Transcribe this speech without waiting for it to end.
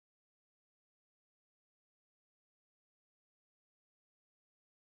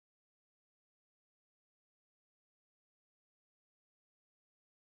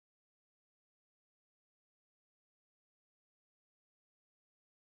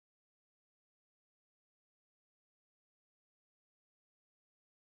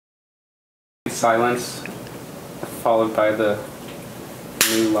Silence, followed by the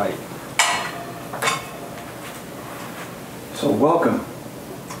new light. So welcome.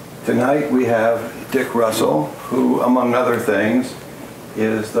 Tonight we have Dick Russell, who, among other things,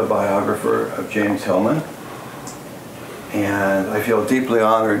 is the biographer of James Hillman. And I feel deeply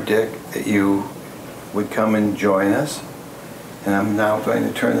honored, Dick, that you would come and join us. And I'm now going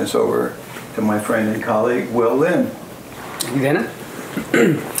to turn this over to my friend and colleague, Will Lynn. Dana?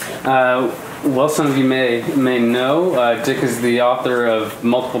 Well, some of you may know, Dick is the author of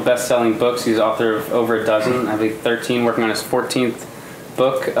multiple best-selling books. He's author of over a dozen, I believe 13, working on his 14th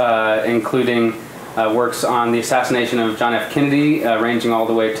book, including works on the assassination of John F. Kennedy, ranging all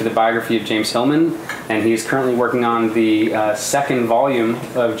the way to the biography of James Hillman. And he's currently working on the second volume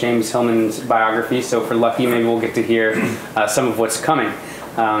of James Hillman's biography, so if we're lucky, maybe we'll get to hear some of what's coming.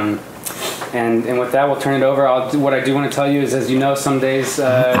 And with that, we'll turn it over. What I do want to tell you is, as you know, some days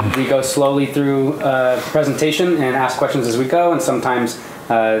we go slowly through the presentation and ask questions as we go, and sometimes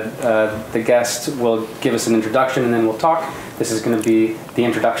the guest will give us an introduction and then we'll talk. This is going to be the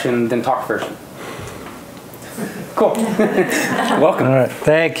introduction, then talk version. Cool. Welcome. All right.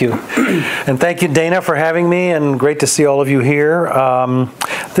 Thank you. And thank you, Dana, for having me, and great to see all of you here.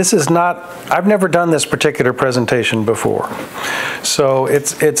 I've never done this particular presentation before, so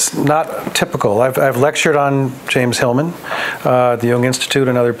it's not typical. I've lectured on James Hillman, the Jung Institute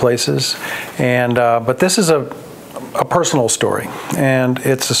and other places, and but this is a personal story, and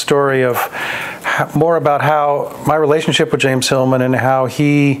it's a story of more about how my relationship with James Hillman and how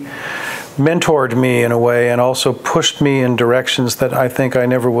he mentored me in a way and also pushed me in directions that I think I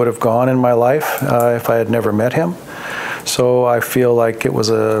never would have gone in my life if I had never met him. So I feel like it was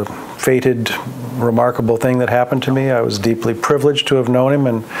a fated, remarkable thing that happened to me. I was deeply privileged to have known him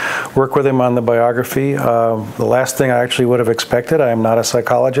and work with him on the biography. The last thing I actually would have expected. I am not a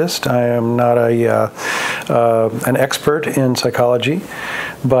psychologist. I am not an expert in psychology,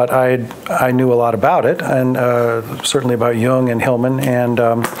 but I knew a lot about it, and certainly about Jung and Hillman. And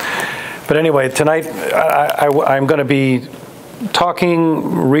but anyway, tonight I'm going to be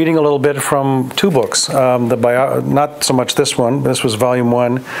reading a little bit from two books. Not so much this one. This was volume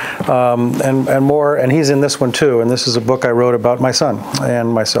 1, and more. And he's in this one too. And this is a book I wrote about my son and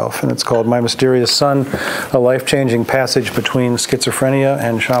myself, and it's called My Mysterious Son: A Life-Changing Passage Between Schizophrenia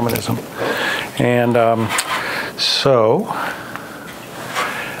and Shamanism. And so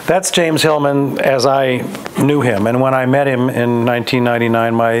that's James Hillman as I knew him. And when I met him in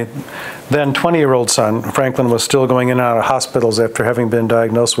 1999, my then 20-year-old son, Franklin, was still going in and out of hospitals after having been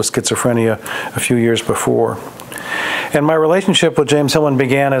diagnosed with schizophrenia a few years before. And my relationship with James Hillman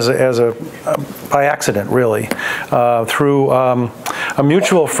began by accident, really, through a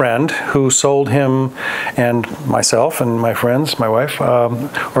mutual friend who sold him and myself and my friends, my wife,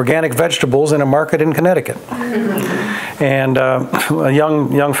 organic vegetables in a market in Connecticut. And a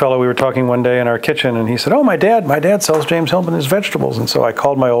young fellow, we were talking one day in our kitchen, and he said, "Oh, my dad sells James Hillman his vegetables." And so I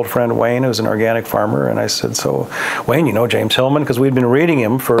called my old friend Wayne, who's an organic farmer, and I said, "So, Wayne, you know James Hillman?" Because we'd been reading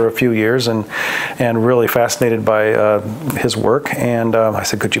him for a few years and really fascinated by his work. And I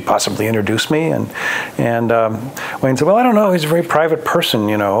said, "Could you possibly introduce me?" And Wayne said, "Well, I don't know. He's a very private person,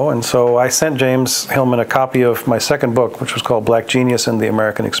 you know." And so I sent James Hillman a copy of my second book, which was called Black Genius and the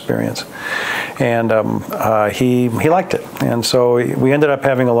American Experience. And he liked it. And so we ended up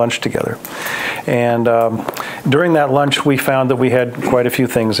having a lunch together. And during that lunch, we found that we had quite a few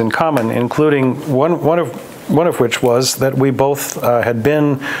things in common, including one of which was that we both had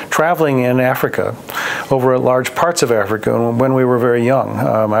been traveling in Africa, over large parts of Africa, when we were very young.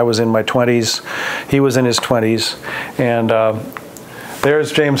 I was in my 20s, he was in his 20s, and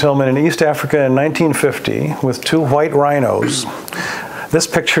there's James Hillman in East Africa in 1950 with 2 white rhinos. This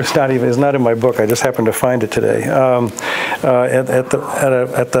picture is not in my book. I just happened to find it today.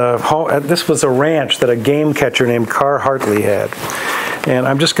 This was a ranch that a game catcher named Carr Hartley had. And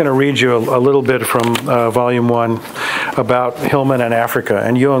I'm just going to read you a little bit from volume 1 about Hillman and Africa,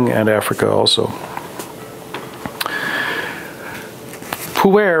 and Jung and Africa also.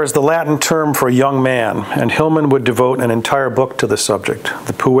 Puer is the Latin term for young man, and Hillman would devote an entire book to the subject,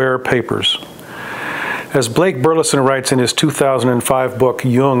 the Puer Papers. As Blake Burleson writes in his 2005 book,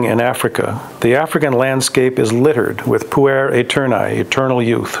 Jung in Africa, the African landscape is littered with puer aeterni, eternal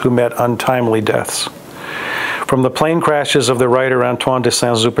youth, who met untimely deaths. From the plane crashes of the writer Antoine de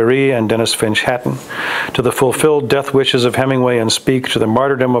Saint-Exupéry and Dennis Finch Hatton, to the fulfilled death wishes of Hemingway and Speke, to the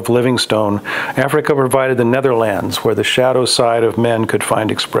martyrdom of Livingstone, Africa provided the Netherlands where the shadow side of men could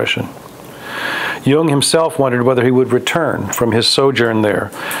find expression. Jung himself wondered whether he would return from his sojourn there,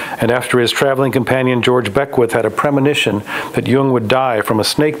 and after his traveling companion George Beckwith had a premonition that Jung would die from a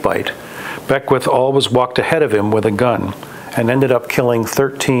snake bite, Beckwith always walked ahead of him with a gun and ended up killing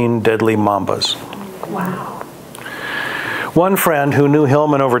 13 deadly mambas. Wow. One friend who knew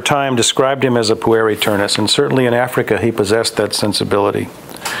Hillman over time described him as a pueri-turnus, and certainly in Africa he possessed that sensibility.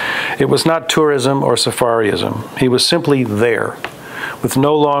 It was not tourism or safariism. He was simply there, with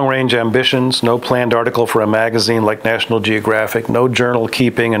no long-range ambitions, no planned article for a magazine like National Geographic, no journal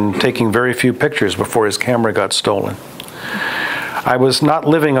keeping, and taking very few pictures before his camera got stolen. I was not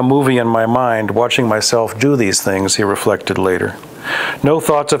living a movie in my mind, watching myself do these things, he reflected later. No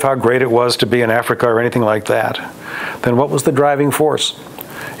thoughts of how great it was to be in Africa or anything like that. Then what was the driving force?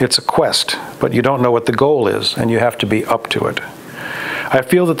 It's a quest, but you don't know what the goal is, and you have to be up to it. I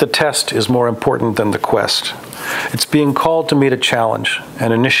feel that the test is more important than the quest. It's being called to meet a challenge,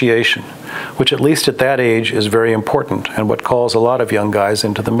 an initiation, which at least at that age is very important and what calls a lot of young guys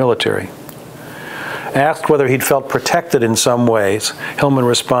into the military. Asked whether he'd felt protected in some ways, Hillman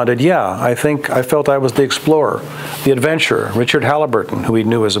responded, yeah, I felt I was the explorer, the adventurer, Richard Halliburton, who he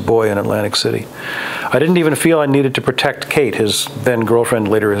knew as a boy in Atlantic City. I didn't even feel I needed to protect Kate, his then girlfriend,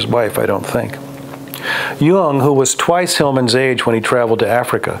 later his wife, I don't think. Jung, who was twice Hillman's age when he traveled to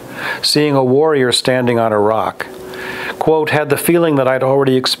Africa, seeing a warrior standing on a rock, quote, had the feeling that I'd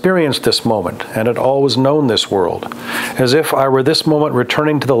already experienced this moment and had always known this world, as if I were this moment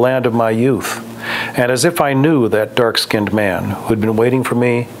returning to the land of my youth, and as if I knew that dark-skinned man who'd been waiting for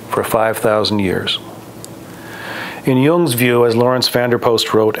me for 5,000 years. In Jung's view, as Lawrence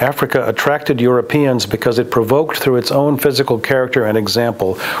Vanderpost wrote, Africa attracted Europeans because it provoked through its own physical character and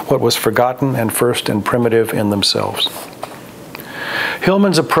example what was forgotten and first and primitive in themselves.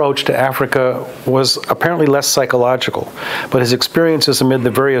 Hillman's approach to Africa was apparently less psychological, but his experiences amid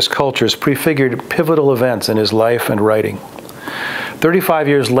the various cultures prefigured pivotal events in his life and writing. 35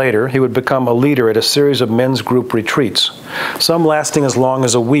 years later, he would become a leader at a series of men's group retreats, some lasting as long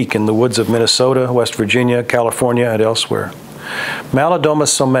as a week in the woods of Minnesota, West Virginia, California, and elsewhere. Malidoma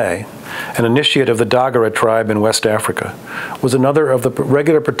Somé, an initiate of the Dagara tribe in West Africa, was another of the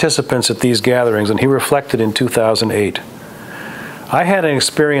regular participants at these gatherings, and he reflected in 2008. I had an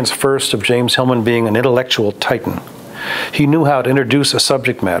experience first of James Hillman being an intellectual titan. He knew how to introduce a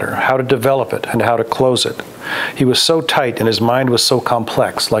subject matter, how to develop it, and how to close it. He was so tight and his mind was so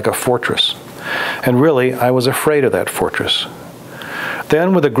complex, like a fortress. And really, I was afraid of that fortress.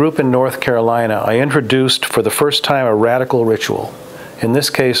 Then, with a group in North Carolina, I introduced for the first time a radical ritual, in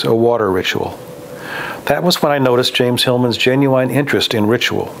this case, a water ritual. That was when I noticed James Hillman's genuine interest in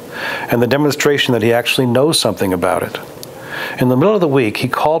ritual, and the demonstration that he actually knows something about it. In the middle of the week, he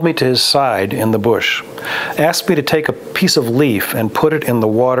called me to his side in the bush, asked me to take a piece of leaf and put it in the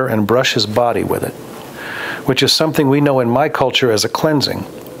water and brush his body with it, which is something we know in my culture as a cleansing.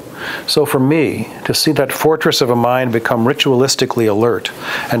 So for me, to see that fortress of a mind become ritualistically alert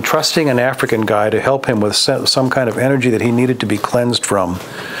and trusting an African guy to help him with some kind of energy that he needed to be cleansed from,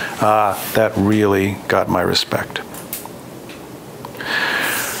 that really got my respect.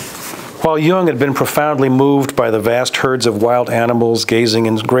 While Jung had been profoundly moved by the vast herds of wild animals grazing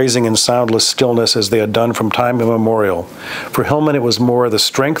in soundless stillness as they had done from time immemorial, for Hillman it was more the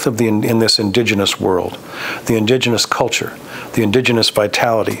strength of in this indigenous world, the indigenous culture, the indigenous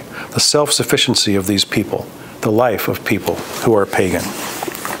vitality, the self-sufficiency of these people, the life of people who are pagan.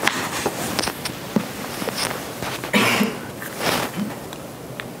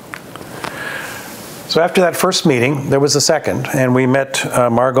 So after that first meeting, there was a second, and we met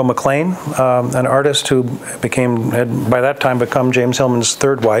Margot McLean, an artist who had by that time become James Hillman's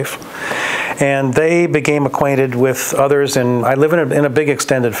third wife. And they became acquainted with others, and I live in a big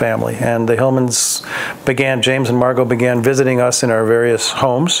extended family, and the Hillmans James and Margot began visiting us in our various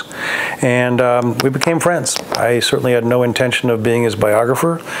homes, and we became friends. I certainly had no intention of being his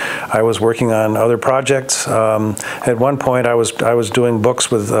biographer. I was working on other projects. At one point, I was doing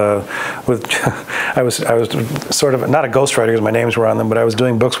books with I was sort of not a ghostwriter because my names were on them, but I was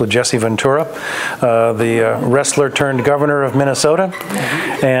doing books with Jesse Ventura, the wrestler turned governor of Minnesota,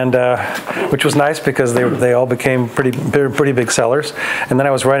 and which was nice because they all became pretty big sellers. And then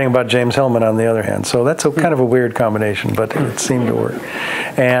I was writing about James Hillman on the other hand. So that's kind of a weird combination, but it seemed to work.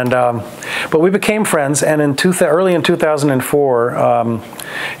 And but we became friends, and early in 2004,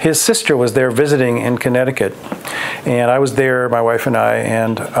 his sister was there visiting in Connecticut, And I was there, my wife and I,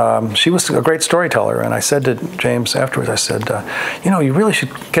 and she was a great storyteller. And I said to James afterwards, I said, you know, you really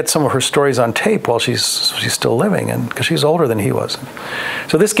should get some of her stories on tape while she's still living, and because she's older than he was.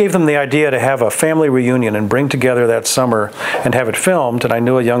 So this gave them the idea to have a family reunion and bring together that summer and have it filmed. And I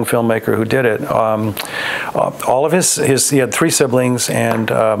knew a young filmmaker who did it. All of he had 3 siblings,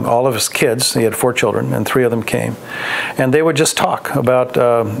 and all of his kids, he had 4 children, and 3 of them came. And they would just talk about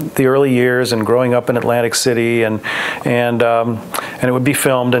the early years and growing up in Atlantic City, and it would be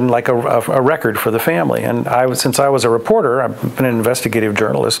filmed and like a record for the family. And since I was a reporter, I've been an investigative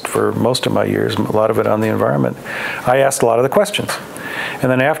journalist for most of my years, a lot of it on the environment, I asked a lot of the questions.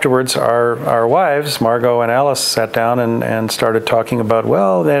 And then afterwards, our wives, Margot and Alice, sat down and started talking about,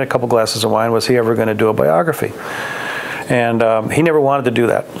 well, they had a couple glasses of wine, was he ever going to do a biography? And he never wanted to do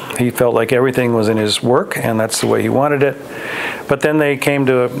that. He felt like everything was in his work, and that's the way he wanted it. But then they came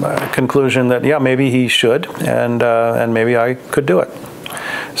to a conclusion that, yeah, maybe he should, and maybe I could do it.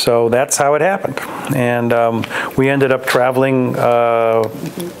 So that's how it happened. And we ended up traveling.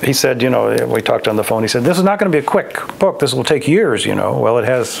 He said, you know, we talked on the phone. He said, this is not going to be a quick book. This will take years, you know. Well, it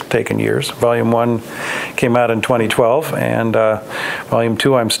has taken years. Volume 1 came out in 2012, and Volume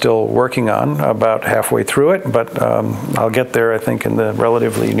 2 I'm still working on, about halfway through it. But I'll get there, I think, in the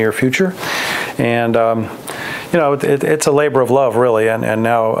relatively near future. And you know, it's a labor of love, really, and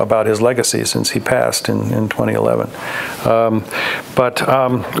now about his legacy since he passed in 2011. But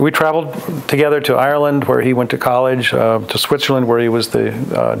we traveled together to Ireland, where he went to college, to Switzerland, where he was the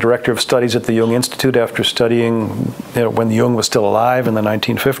director of studies at the Jung Institute after studying, you know, when Jung was still alive in the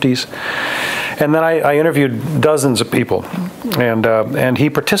 1950s. And then I interviewed dozens of people, and he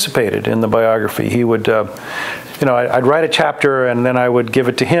participated in the biography. He would, you know, I'd write a chapter, and then I would give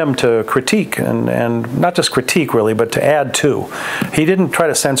it to him to critique, and not just critique really, but to add to. He didn't try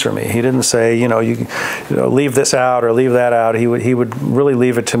to censor me. He didn't say, you know, you know, leave this out or leave that out. He would really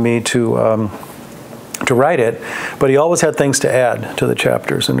leave it to me to write it, but he always had things to add to the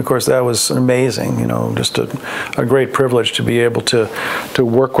chapters, and of course that was amazing. You know, just a great privilege to be able to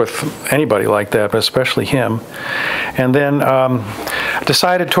work with anybody like that, but especially him. And then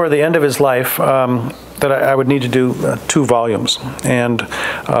decided toward the end of his life that I would need to do 2 volumes, and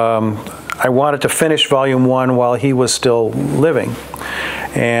I wanted to finish Volume 1 while he was still living,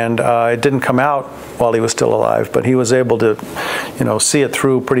 and it didn't come out while he was still alive, but he was able to, you know, see it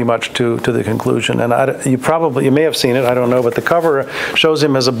through pretty much to the conclusion. And you may have seen it, I don't know, but the cover shows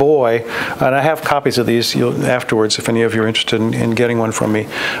him as a boy, and I have copies of these afterwards if any of you are interested in getting one from me.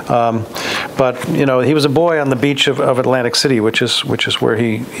 But you know, he was a boy on the beach of Atlantic City, which is where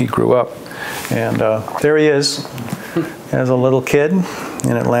he grew up, and there he is as a little kid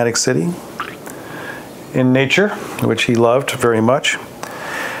in Atlantic City, in nature, which he loved very much.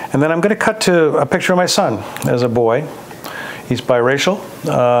 And then I'm going to cut to a picture of my son as a boy. He's biracial.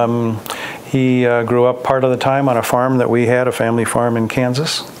 He grew up part of the time on a farm that we had, a family farm in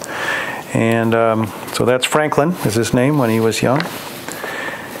Kansas. And so that's Franklin, is his name, when he was young.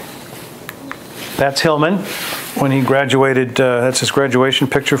 That's Hillman when he graduated. That's his graduation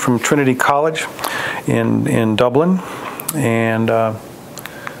picture from Trinity College in Dublin. And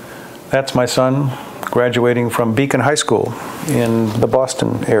that's my son graduating from Beacon High School in the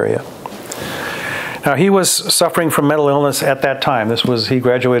Boston area. Now, he was suffering from mental illness at that time. He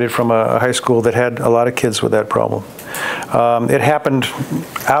graduated from a high school that had a lot of kids with that problem. It happened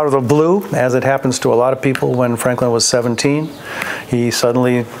out of the blue, as it happens to a lot of people. When Franklin was 17, he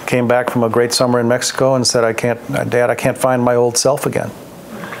suddenly came back from a great summer in Mexico and said, Dad, I can't find my old self again.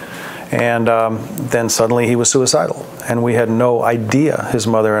 And then suddenly he was suicidal. And we had no idea, his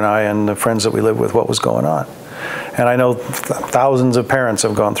mother and I and the friends that we lived with, what was going on. And I know thousands of parents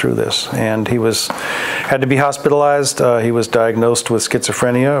have gone through this. And he had to be hospitalized. He was diagnosed with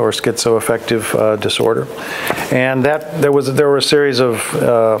schizophrenia or schizoaffective disorder. And there were a series of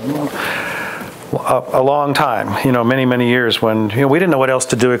a long time, you know, many years when, you know, we didn't know what else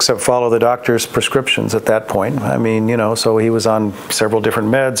to do except follow the doctor's prescriptions at that point. I mean, you know, so he was on several different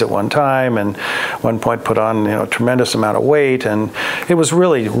meds at one time, and at one point put on, you know, a tremendous amount of weight, and it was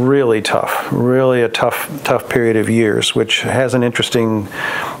really tough, really a tough period of years, which has an interesting,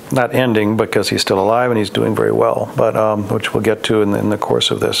 not ending because he's still alive and he's doing very well, but which we'll get to in the course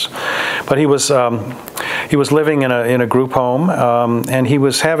of this. But he was He was living in a group home, and he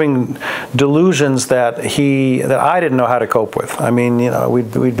was having delusions that I didn't know how to cope with. I mean, you know,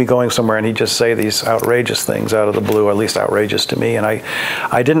 we'd be going somewhere, and he'd just say these outrageous things out of the blue, at least outrageous to me, and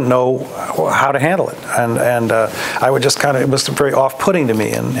I didn't know how to handle it, and I would just kind of, it was very off-putting to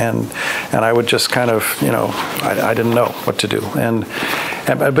me, and I would just kind of, you know, I didn't know what to do,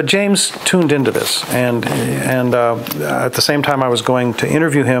 but James tuned into this, and at the same time I was going to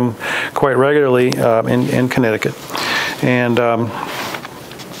interview him quite regularly in Connecticut, and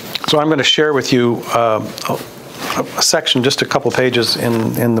so I'm going to share with you a section, just a couple pages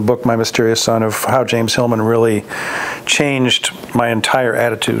in the book My Mysterious Son, of how James Hillman really changed my entire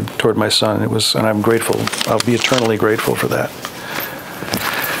attitude toward my son. And I'm grateful. I'll be eternally grateful for that.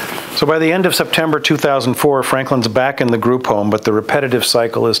 So by the end of September 2004, Franklin's back in the group home, but the repetitive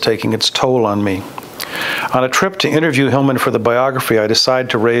cycle is taking its toll on me. On a trip to interview Hillman for the biography, I decide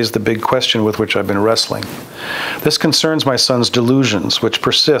to raise the big question with which I've been wrestling. This concerns my son's delusions, which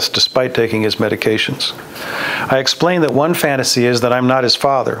persist despite taking his medications. I explain that one fantasy is that I'm not his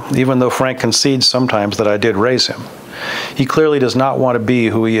father, even though Frank concedes sometimes that I did raise him. He clearly does not want to be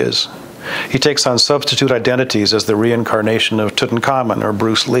who he is. He takes on substitute identities as the reincarnation of Tutankhamun or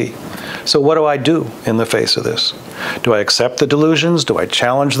Bruce Lee. So what do I do in the face of this? Do I accept the delusions? Do I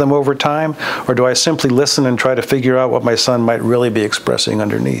challenge them over time? Or do I simply listen and try to figure out what my son might really be expressing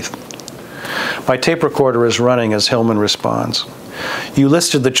underneath? My tape recorder is running as Hillman responds. You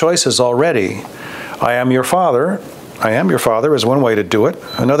listed the choices already. I am your father. I am your father is one way to do it.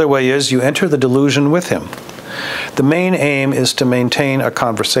 Another way is you enter the delusion with him. The main aim is to maintain a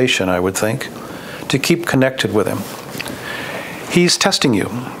conversation, I would think, to keep connected with him. He's testing you.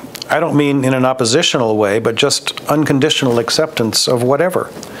 I don't mean in an oppositional way, but just unconditional acceptance of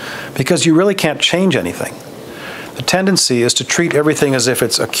whatever, because you really can't change anything. The tendency is to treat everything as if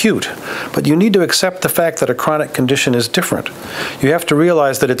it's acute, but you need to accept the fact that a chronic condition is different. You have to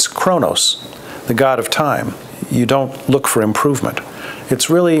realize that it's Chronos, the god of time. You don't look for improvement. It's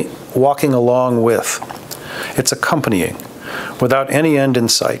really walking along with. It's accompanying, without any end in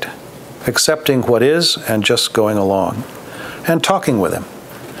sight, accepting what is and just going along, and talking with him.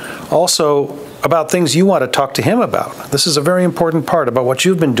 Also, about things you want to talk to him about. This is a very important part about what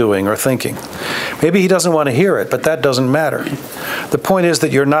you've been doing or thinking. Maybe he doesn't want to hear it, but that doesn't matter. The point is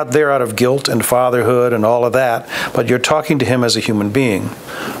that you're not there out of guilt and fatherhood and all of that, but you're talking to him as a human being.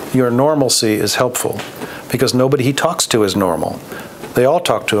 Your normalcy is helpful, because nobody he talks to is normal. They all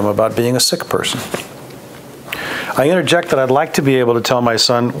talk to him about being a sick person. I interject that I'd like to be able to tell my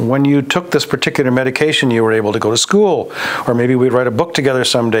son, when you took this particular medication, you were able to go to school, or maybe we'd write a book together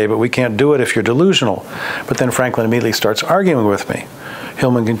someday, but we can't do it if you're delusional. But then Franklin immediately starts arguing with me.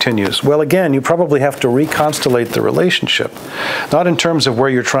 Hillman continues, well, again, you probably have to reconstellate the relationship, not in terms of where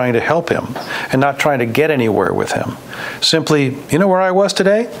you're trying to help him and not trying to get anywhere with him. Simply, you know where I was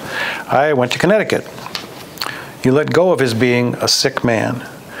today? I went to Connecticut. You let go of his being a sick man.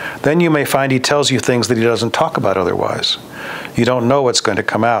 Then you may find he tells you things that he doesn't talk about otherwise. You don't know what's going to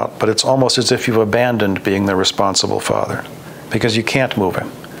come out, but it's almost as if you've abandoned being the responsible father, because you can't move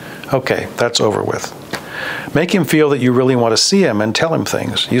him. Okay, that's over with. Make him feel that you really want to see him and tell him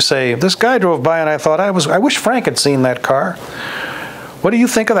things. You say, this guy drove by and I thought, I wish Frank had seen that car. What do you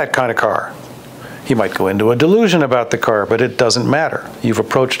think of that kind of car? He might go into a delusion about the car, but it doesn't matter. You've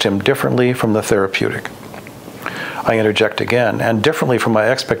approached him differently from the therapeutic. I interject again, and differently from my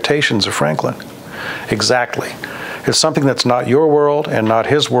expectations of Franklin. Exactly. It's something that's not your world and not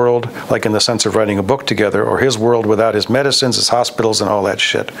his world, like in the sense of writing a book together, or his world without his medicines, his hospitals, and all that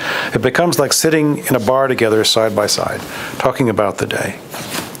shit. It becomes like sitting in a bar together side by side, talking about the day.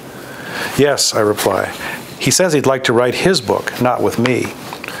 Yes, I reply. He says he'd like to write his book, not with me.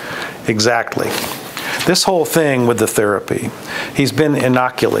 Exactly. This whole thing with the therapy, he's been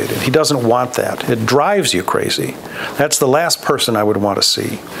inoculated. He doesn't want that. It drives you crazy. That's the last person I would want to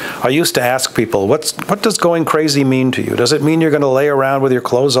see. I used to ask people, what does going crazy mean to you? Does it mean you're going to lay around with your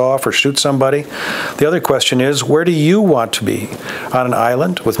clothes off or shoot somebody? The other question is, where do you want to be? On an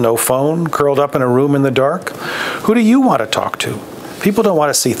island with no phone, curled up in a room in the dark? Who do you want to talk to? People don't want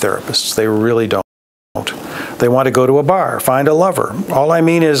to see therapists. They really don't. They want to go to a bar, find a lover. All I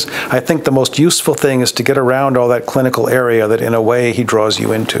mean is, I think the most useful thing is to get around all that clinical area that in a way he draws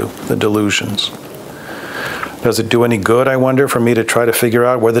you into, the delusions. Does it do any good, I wonder, for me to try to figure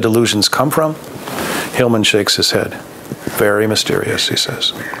out where the delusions come from? Hillman shakes his head. Very mysterious, he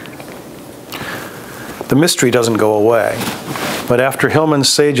says. The mystery doesn't go away, but after Hillman's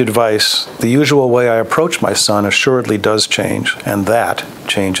sage advice, the usual way I approach my son assuredly does change, and that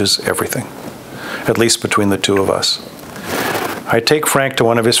changes everything. At least between the two of us. I take Frank to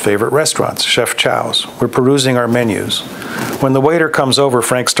one of his favorite restaurants, Chef Chow's. We're perusing our menus. When the waiter comes over,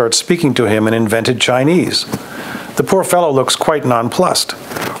 Frank starts speaking to him in invented Chinese. The poor fellow looks quite nonplussed.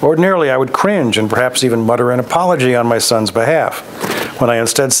 Ordinarily, I would cringe and perhaps even mutter an apology on my son's behalf. When I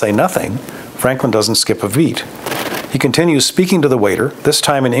instead say nothing, Franklin doesn't skip a beat. He continues speaking to the waiter, this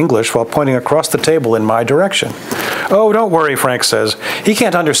time in English, while pointing across the table in my direction. "Oh, don't worry," Frank says. "He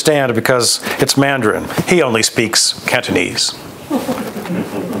can't understand because it's Mandarin. He only speaks Cantonese."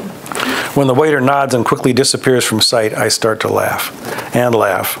 When the waiter nods and quickly disappears from sight, I start to laugh and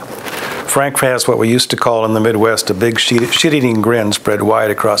laugh. Frank has what we used to call in the Midwest a big shit-eating grin spread wide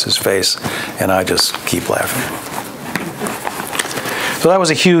across his face, and I just keep laughing. So that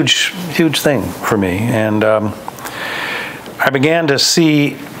was a huge, huge thing for me. And I began to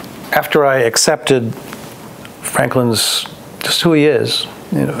see, after I accepted Franklin's, just who he is,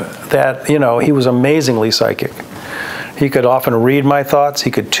 that, he was amazingly psychic. He could often read my thoughts.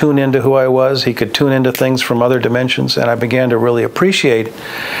 He could tune into who I was. He could tune into things from other dimensions. And I began to really appreciate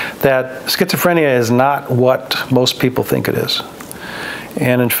that schizophrenia is not what most people think it is.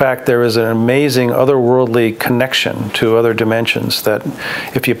 And in fact, there is an amazing otherworldly connection to other dimensions that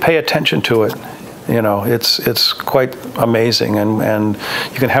if you pay attention to it, it's quite amazing. And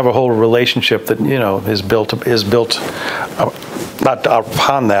you can have a whole relationship that, is built not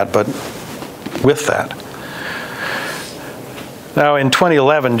upon that, but with that. Now, in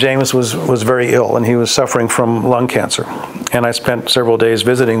 2011, James was very ill, and he was suffering from lung cancer. And I spent several days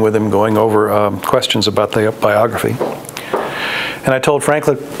visiting with him, going over questions about the biography. And I told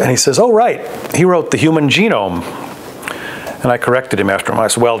Franklin, and he says, "Oh, right, he wrote the human genome." And I corrected him after him. I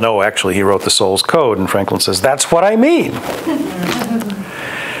said, "Well, no, actually, he wrote the soul's code." And Franklin says, "That's what I mean."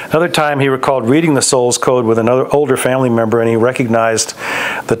 Another time, he recalled reading the soul's code with another older family member, and he recognized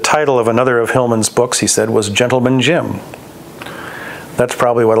the title of another of Hillman's books, he said, was Gentleman Jim. "That's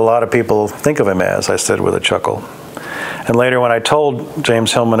probably what a lot of people think of him as," I said with a chuckle. And later when I told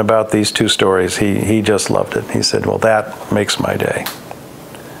James Hillman about these two stories, he just loved it. He said, "Well, that makes my day."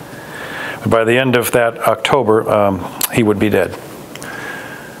 But by the end of that October, he would be dead.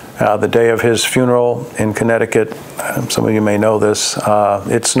 The day of his funeral in Connecticut, some of you may know this,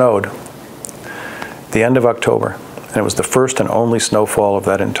 it snowed. The end of October. And it was the first and only snowfall of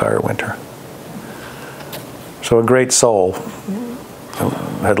that entire winter. So a great soul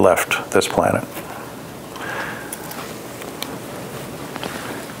had left this planet.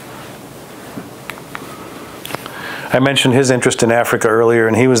 I mentioned his interest in Africa earlier,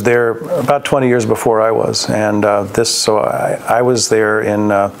 and he was there about 20 years before I was. And so I was there in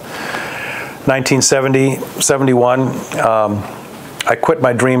 1970, 71. I quit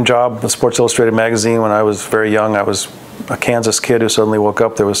my dream job with Sports Illustrated magazine when I was very young. I was a Kansas kid who suddenly woke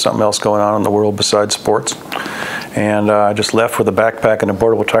up there was something else going on in the world besides sports. And I just left with a backpack and a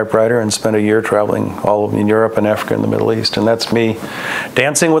portable typewriter and spent a year traveling all in Europe and Africa and the Middle East. And that's me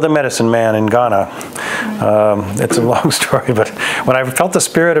dancing with a medicine man in Ghana. It's a long story, but when I felt the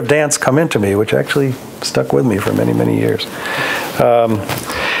spirit of dance come into me, which actually stuck with me for many, many years.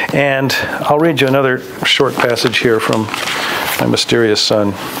 And I'll read you another short passage here from My Mysterious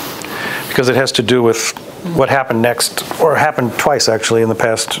Son, because it has to do with what happened next, or happened twice actually in the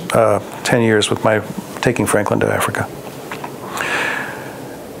past 10 years with my taking Franklin to Africa.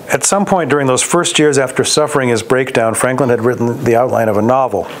 At some point during those first years after suffering his breakdown, Franklin had written the outline of a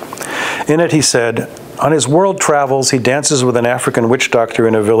novel. In it, he said, on his world travels, he dances with an African witch doctor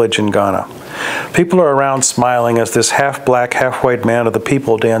in a village in Ghana. People are around smiling as this half-black, half-white man of the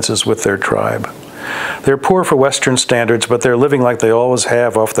people dances with their tribe. They're poor for Western standards, but they're living like they always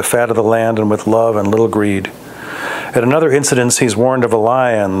have, off the fat of the land and with love and little greed. At another incident, he's warned of a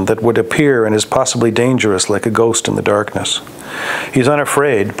lion that would appear and is possibly dangerous like a ghost in the darkness. He's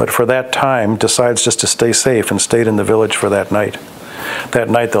unafraid, but for that time decides just to stay safe and stayed in the village for that night. That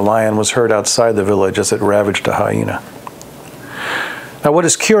night, the lion was heard outside the village as it ravaged a hyena. Now, what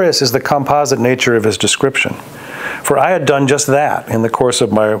is curious is the composite nature of his description. For I had done just that in the course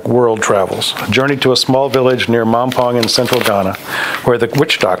of my world travels, journeyed to a small village near Mampong in central Ghana, where the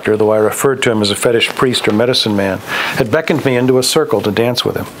witch doctor, though I referred to him as a fetish priest or medicine man, had beckoned me into a circle to dance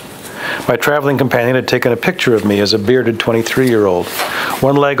with him. My traveling companion had taken a picture of me as a bearded 23-year-old,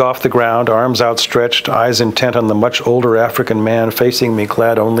 one leg off the ground, arms outstretched, eyes intent on the much older African man facing me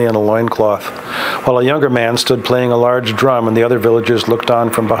clad only in a loincloth, while a younger man stood playing a large drum and the other villagers looked on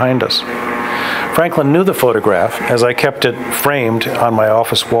from behind us. Franklin knew the photograph, as I kept it framed on my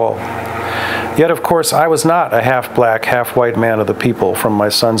office wall. Yet, of course, I was not a half-black, half-white man of the people from my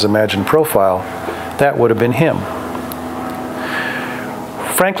son's imagined profile. That would have been him.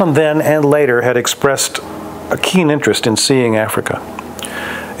 Franklin then and later had expressed a keen interest in seeing Africa.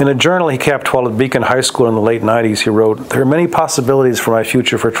 In a journal he kept while at Beacon High School in the late 90s, he wrote, "There are many possibilities for my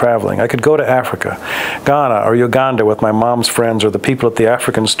future for traveling. I could go to Africa, Ghana, or Uganda with my mom's friends or the people at the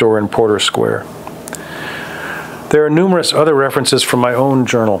African store in Porter Square." There are numerous other references from my own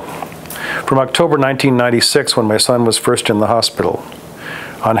journal. From October 1996, when my son was first in the hospital.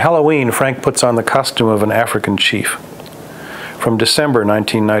 On Halloween, Frank puts on the costume of an African chief. From December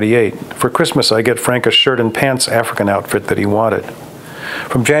 1998, for Christmas I get Frank a shirt and pants African outfit that he wanted.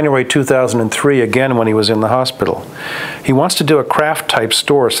 From January 2003, again when he was in the hospital. He wants to do a craft-type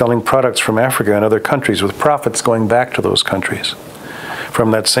store selling products from Africa and other countries with profits going back to those countries.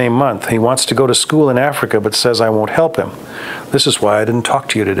 From that same month, he wants to go to school in Africa but says I won't help him. This is why I didn't talk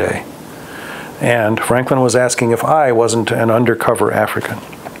to you today. And Franklin was asking if I wasn't an undercover African.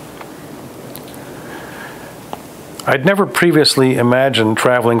 I'd never previously imagined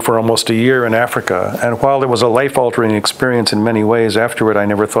traveling for almost a year in Africa, and while it was a life-altering experience in many ways, afterward I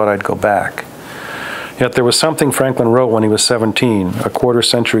never thought I'd go back. Yet there was something Franklin wrote when he was 17, a quarter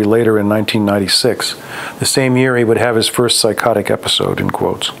century later in 1996, the same year he would have his first psychotic episode, in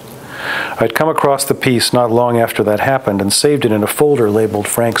quotes. I'd come across the piece not long after that happened and saved it in a folder labeled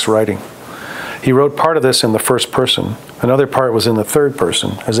Frank's Writing. He wrote part of this in the first person, another part was in the third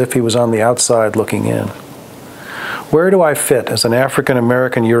person, as if he was on the outside looking in. Where do I fit as an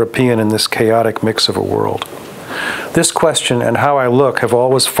African-American European in this chaotic mix of a world? This question and how I look have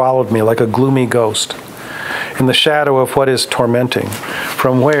always followed me like a gloomy ghost. In the shadow of what is tormenting,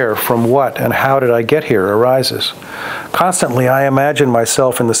 from where, from what, and how did I get here arises. Constantly I imagine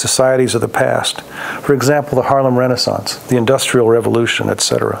myself in the societies of the past, for example the Harlem Renaissance, the Industrial Revolution,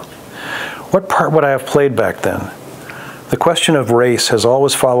 etc. What part would I have played back then? The question of race has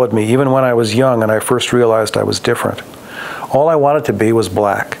always followed me, even when I was young and I first realized I was different. All I wanted to be was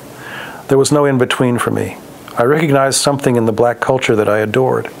black. There was no in-between for me. I recognized something in the black culture that I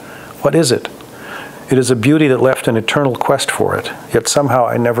adored. What is it? It is a beauty that left an eternal quest for it, yet somehow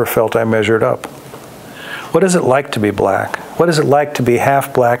I never felt I measured up. What is it like to be black? What is it like to be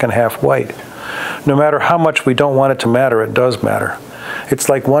half black and half white? No matter how much we don't want it to matter, it does matter. It's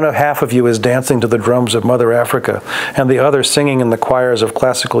like half of you is dancing to the drums of Mother Africa and the other singing in the choirs of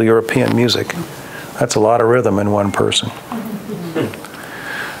classical European music. That's a lot of rhythm in one person.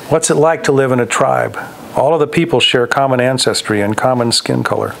 What's it like to live in a tribe? All of the people share common ancestry and common skin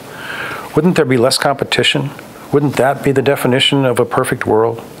color. Wouldn't there be less competition? Wouldn't that be the definition of a perfect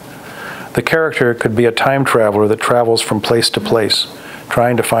world? The character could be a time traveler that travels from place to place,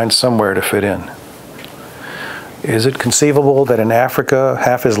 trying to find somewhere to fit in. Is it conceivable that in Africa,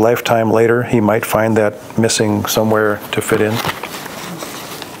 half his lifetime later, he might find that missing somewhere to fit in?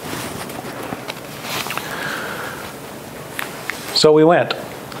 So we went.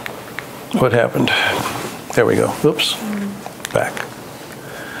 What happened? There we go. Oops. Back.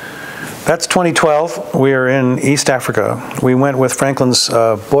 That's 2012. We are in East Africa. We went with Franklin's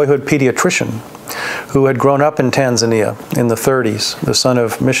boyhood pediatrician, who had grown up in Tanzania in the 30s, the son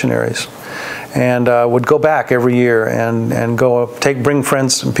of missionaries, and would go back every year and bring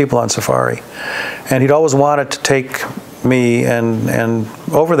friends and people on safari. And he'd always wanted to take me and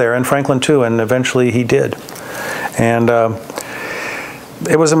over there, and Franklin too, and eventually he did. And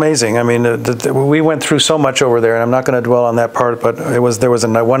it was amazing. I mean, we went through so much over there, and I'm not going to dwell on that part, but there was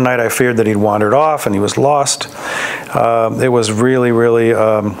one night I feared that he'd wandered off and he was lost. It was really, really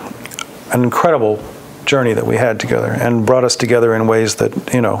an incredible journey that we had together, and brought us together in ways that,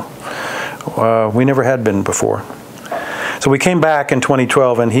 we never had been before. So we came back in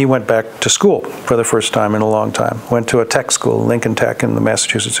 2012, and he went back to school for the first time in a long time. Went to a tech school, Lincoln Tech in the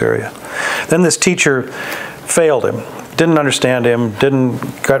Massachusetts area. Then this teacher failed him. Didn't understand him,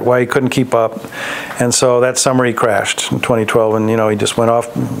 got why he couldn't keep up, and so that summer he crashed in 2012, and he just went off,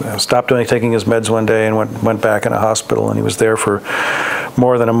 stopped taking his meds one day, and went back in a hospital, and he was there for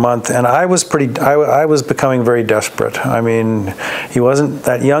more than a month, and I was becoming very desperate. I mean, he wasn't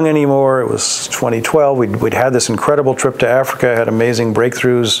that young anymore. It was 2012. We'd had this incredible trip to Africa, had amazing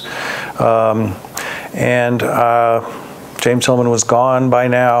breakthroughs, and James Hillman was gone by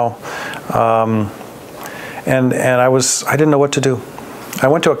now. And I didn't know what to do. I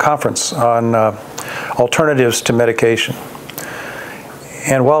went to a conference on alternatives to medication.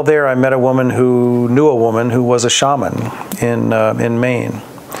 And while there, I met a woman who knew a woman who was a shaman in Maine.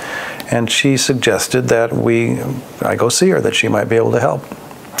 And she suggested that I go see her, that she might be able to help.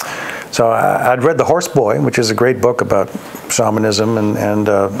 So I'd read The Horse Boy, which is a great book about shamanism and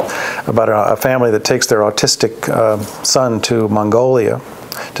about a family that takes their autistic son to Mongolia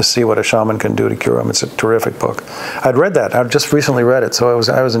to see what a shaman can do to cure him. It's a terrific book. I'd read that. I'd just recently read it, so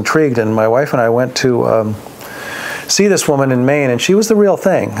I was intrigued, and my wife and I went to see this woman in Maine, and she was the real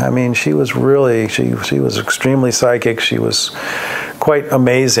thing. I mean, she was really, she was extremely psychic. She was quite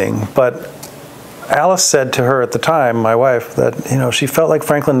amazing. But Alice said to her at the time, my wife, that, you know, she felt like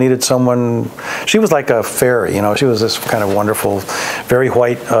Franklin needed someone. She was like a fairy, you know. She was this kind of wonderful, very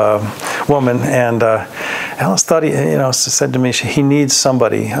white woman, and Alice thought, you know, said to me, he needs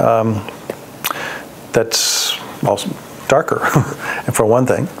somebody that's also darker, for one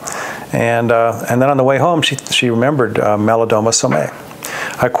thing. And then on the way home, she remembered Malidoma Somé.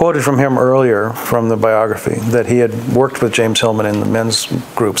 I quoted from him earlier from the biography that he had worked with James Hillman in the men's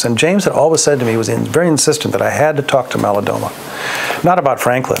groups. And James had always said to me, he was very insistent that I had to talk to Malidoma. Not about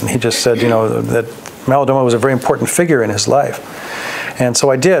Franklin. He just said, you know, that Malidoma was a very important figure in his life. And so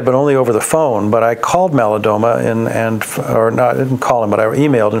I did, but only over the phone. But I called Malidoma, I didn't call him, but I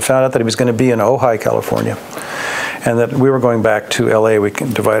emailed and found out that he was going to be in Ojai, California, and that we were going back to LA. We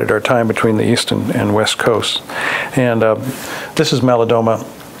divided our time between the East and West Coast. And this is Malidoma.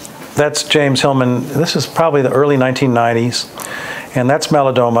 That's James Hillman. This is probably the early 1990s. And that's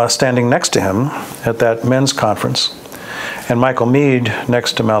Malidoma standing next to him at that men's conference. And Michael Meade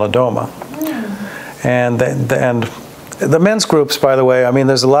next to Malidoma. And the men's groups, by the way, I mean,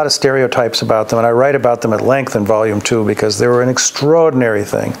 there's a lot of stereotypes about them, and I write about them at length in Volume 2 because they were an extraordinary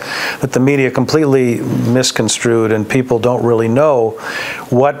thing that the media completely misconstrued, and people don't really know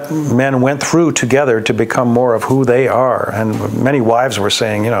what men went through together to become more of who they are. And many wives were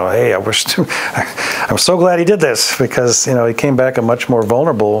saying, you know, hey, I'm so glad he did this, because, you know, he came back a much more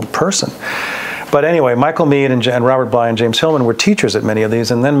vulnerable person. But anyway, Michael Meade and Robert Bly and James Hillman were teachers at many of these,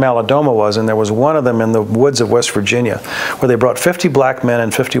 and then Malidoma was, and there was one of them in the woods of West Virginia where they brought 50 black men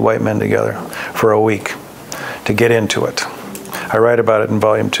and 50 white men together for a week to get into it. I write about it in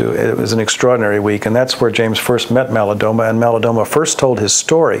Volume 2. It was an extraordinary week, and that's where James first met Malidoma, and Malidoma first told his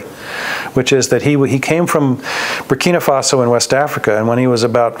story, which is that he came from Burkina Faso in West Africa, and when he was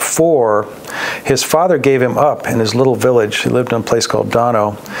about 4, his father gave him up in his little village. He lived in a place called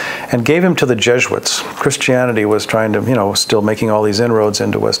Dano, and gave him to the Jesuits. Christianity was trying to, you know, still making all these inroads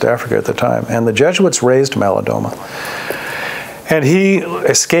into West Africa at the time, and the Jesuits raised Malidoma. And he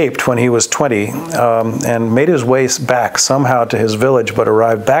escaped when he was 20 and made his way back somehow to his village, but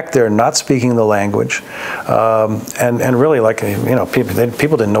arrived back there not speaking the language, and really, like, you know, people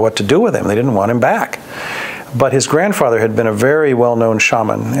didn't know what to do with him. They didn't want him back. But his grandfather had been a very well-known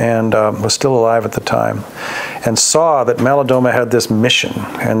shaman and was still alive at the time, and saw that Malidoma had this mission,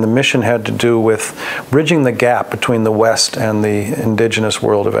 and the mission had to do with bridging the gap between the West and the indigenous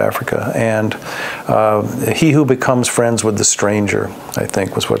world of Africa. And he who becomes friends with the stranger, I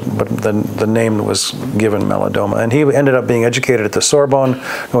think, was what the name was given Malidoma. And he ended up being educated at the Sorbonne,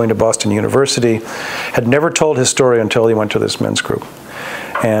 going to Boston University, had never told his story until he went to this men's group.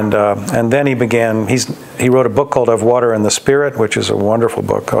 And then he began, he wrote a book called Of Water and the Spirit, which is a wonderful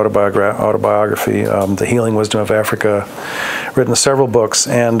book, autobiography, The Healing Wisdom of Africa, written several books,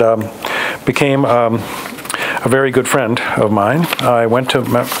 and became a very good friend of mine. I went to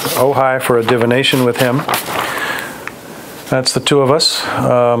Ojai for a divination with him. That's the two of us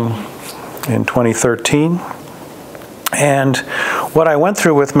in 2013. And what I went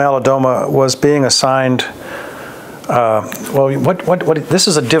through with Malidoma was being assigned this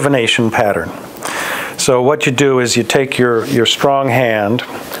is a divination pattern. So what you do is you take your strong hand,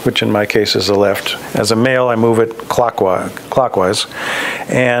 which in my case is the left. As a male, I move it clockwise,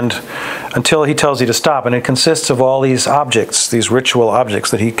 and until he tells you to stop. And it consists of all these objects, these ritual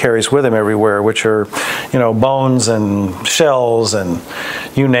objects that he carries with him everywhere, which are, you know, bones and shells and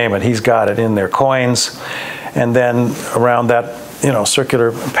you name it. He's got it in there, coins, and then around that, you know,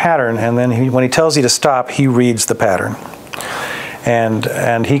 circular pattern, and then when he tells you to stop, he reads the pattern.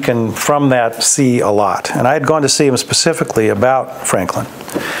 And he can, from that, see a lot. And I had gone to see him specifically about Franklin.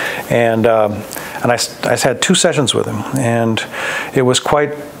 And I had 2 sessions with him, and it was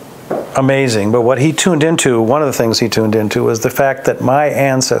quite amazing. But what he tuned into, one of the things he tuned into, was the fact that my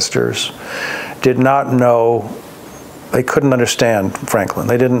ancestors did not know, they couldn't understand Franklin.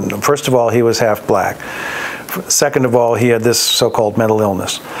 They didn't, first of all, he was half black. Second of all, he had this so-called mental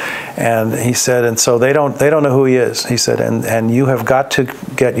illness. And he said, and so they don't know who he is. He said, and you have got to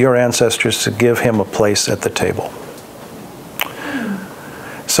get your ancestors to give him a place at the table.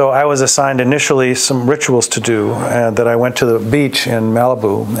 So I was assigned initially some rituals to do, that I went to the beach in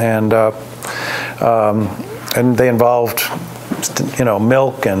Malibu, and they involved, you know,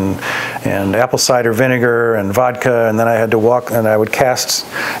 milk and apple cider vinegar and vodka, and then I had to walk, and I would cast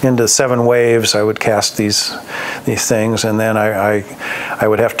into 7 waves. I would cast these things, and then I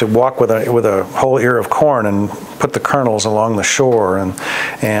would have to walk with a whole ear of corn and put the kernels along the shore, and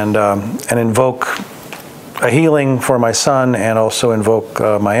invoke a healing for my son and also invoke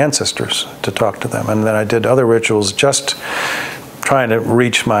my ancestors to talk to them. And then I did other rituals just trying to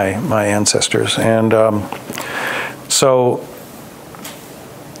reach my ancestors. And so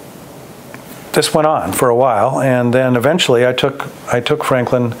this went on for a while, and then eventually I took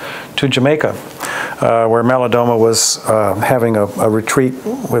Franklin to Jamaica, where Malidoma was having a retreat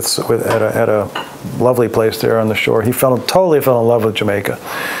at a lovely place there on the shore. He totally fell in love with Jamaica,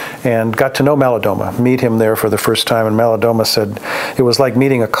 and got to know Malidoma, meet him there for the first time. And Malidoma said it was like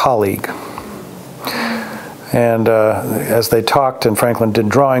meeting a colleague. And as they talked, and Franklin did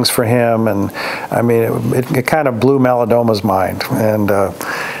drawings for him, and I mean, it kind of blew Malidoma's mind.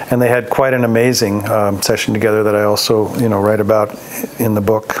 And they had quite an amazing session together that I also, write about in the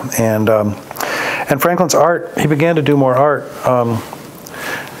book. And Franklin's art, he began to do more art.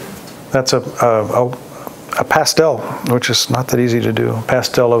 That's a pastel, which is not that easy to do. A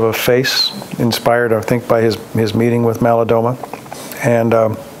pastel of a face, inspired, I think, by his meeting with Malidoma. And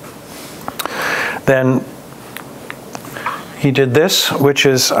then he did this, which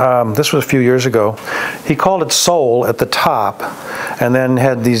is, this was a few years ago. He called it soul at the top, and then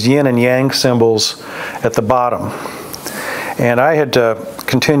had these yin and yang symbols at the bottom. And I had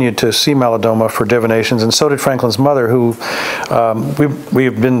continued to see Malidoma for divinations, and so did Franklin's mother, who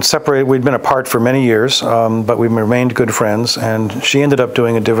we've been separated. We'd been apart for many years, but we remained good friends. And she ended up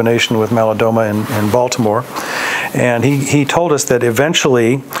doing a divination with Malidoma in Baltimore. And he told us that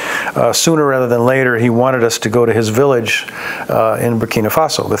eventually, sooner rather than later, he wanted us to go to his village in Burkina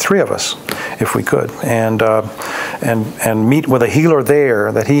Faso, the three of us, if we could, and meet with a healer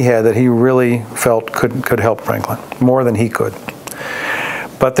there that he really felt could help Franklin more than he could.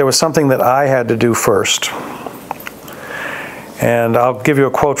 But there was something that I had to do first. And I'll give you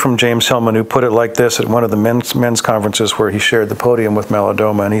a quote from James Hillman, who put it like this at one of the men's conferences where he shared the podium with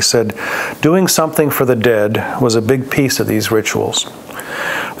Malidoma. And he said, "Doing something for the dead was a big piece of these rituals.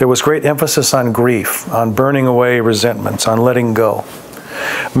 There was great emphasis on grief, on burning away resentments, on letting go.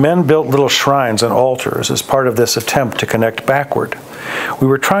 Men built little shrines and altars as part of this attempt to connect backward. We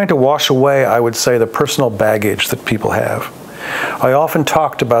were trying to wash away, I would say, the personal baggage that people have. I often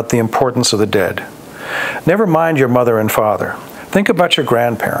talked about the importance of the dead. Never mind your mother and father. Think about your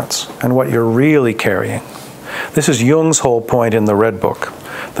grandparents and what you're really carrying. This is Jung's whole point in the Red Book.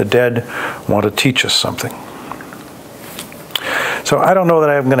 The dead want to teach us something." So I don't know that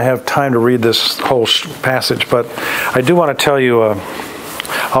I'm going to have time to read this whole passage, but I do want to tell you,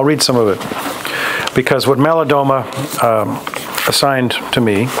 I'll read some of it. Because what Malidoma assigned to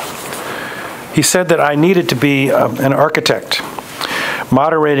me, he said that I needed to be an architect,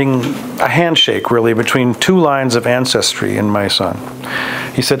 moderating a handshake, really, between two lines of ancestry in my son.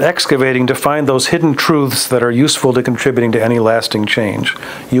 He said, excavating to find those hidden truths that are useful to contributing to any lasting change.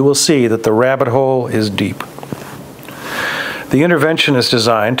 You will see that the rabbit hole is deep. The intervention is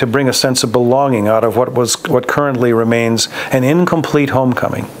designed to bring a sense of belonging out of what currently remains an incomplete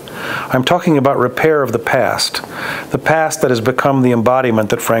homecoming. I'm talking about repair of the past that has become the embodiment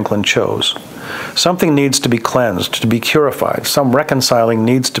that Franklin chose. Something needs to be cleansed, to be purified. Some reconciling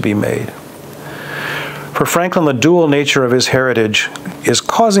needs to be made. For Franklin, the dual nature of his heritage is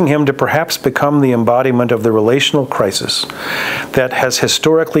causing him to perhaps become the embodiment of the relational crisis that has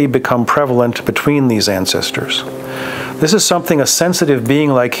historically become prevalent between these ancestors. This is something a sensitive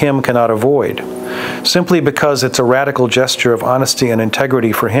being like him cannot avoid, simply because it's a radical gesture of honesty and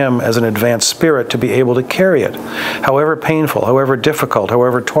integrity for him as an advanced spirit to be able to carry it, however painful, however difficult,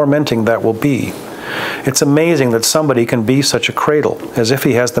 however tormenting that will be. It's amazing that somebody can be such a cradle, as if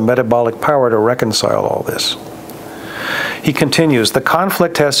he has the metabolic power to reconcile all this. He continues, the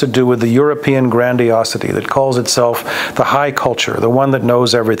conflict has to do with the European grandiosity that calls itself the high culture, the one that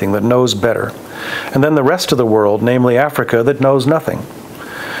knows everything, that knows better, and then the rest of the world, namely Africa, that knows nothing.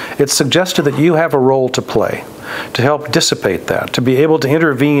 It's suggested that you have a role to play, to help dissipate that, to be able to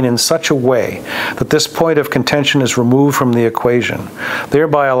intervene in such a way that this point of contention is removed from the equation,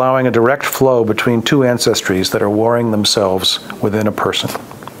 thereby allowing a direct flow between two ancestries that are warring themselves within a person.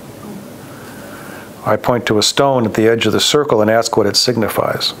 I point to a stone at the edge of the circle and ask what it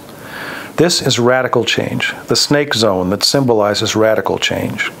signifies. This is radical change, the snake zone that symbolizes radical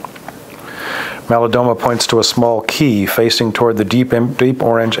change. Malidoma points to a small key facing toward the deep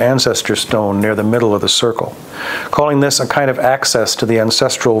orange ancestor stone near the middle of the circle, calling this a kind of access to the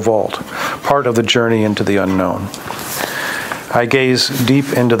ancestral vault, part of the journey into the unknown. I gaze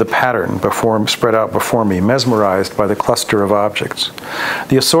deep into the pattern spread out before me, mesmerized by the cluster of objects.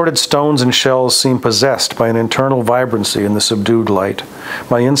 The assorted stones and shells seem possessed by an internal vibrancy in the subdued light.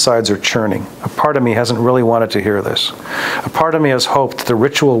 My insides are churning. A part of me hasn't really wanted to hear this. A part of me has hoped that the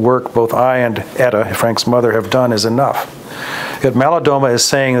ritual work both I and Etta, Frank's mother, have done is enough. Yet Malidoma is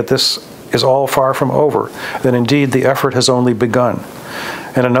saying that this is all far from over, that indeed the effort has only begun.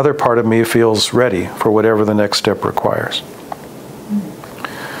 And another part of me feels ready for whatever the next step requires.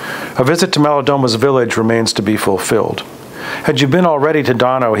 A visit to Malidoma's village remains to be fulfilled. Had you been already to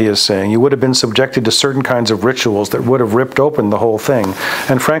Dano, he is saying, you would have been subjected to certain kinds of rituals that would have ripped open the whole thing,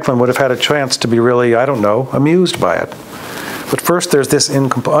 and Franklin would have had a chance to be really, I don't know, amused by it. But first there's this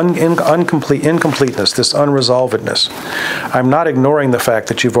incompleteness, this unresolvedness. I'm not ignoring the fact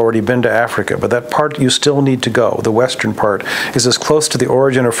that you've already been to Africa, but that part you still need to go, the western part, is as close to the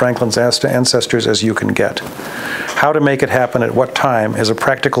origin of Franklin's ancestors as you can get. How to make it happen at what time is a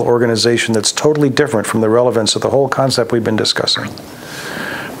practical organization that's totally different from the relevance of the whole concept we've been discussing.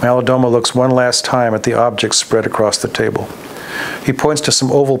 Malidoma looks one last time at the objects spread across the table. He points to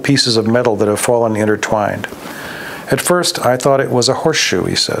some oval pieces of metal that have fallen intertwined. At first, I thought it was a horseshoe,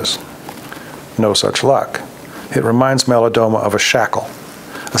 he says. No such luck. It reminds Malidoma of a shackle,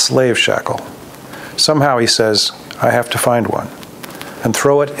 a slave shackle. Somehow, he says, I have to find one and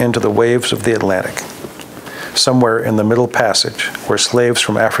throw it into the waves of the Atlantic, somewhere in the Middle Passage, where slaves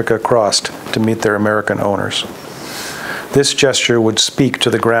from Africa crossed to meet their American owners. This gesture would speak to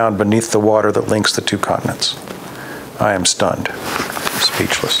the ground beneath the water that links the two continents. I am stunned,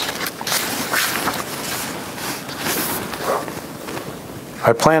 speechless.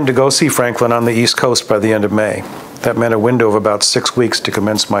 I planned to go see Franklin on the East Coast by the end of May. That meant a window of about 6 weeks to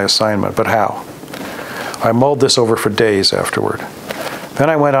commence my assignment, but how? I mulled this over for days afterward. Then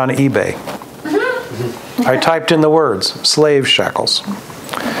I went on eBay. I typed in the words, slave shackles.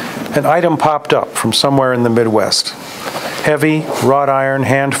 An item popped up from somewhere in the Midwest. Heavy, wrought iron,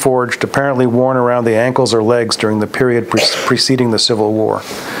 hand-forged, apparently worn around the ankles or legs during the period preceding the Civil War.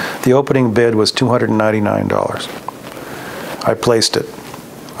 The opening bid was $299. I placed it.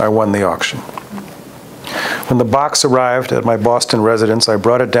 I won the auction. When the box arrived at my Boston residence, I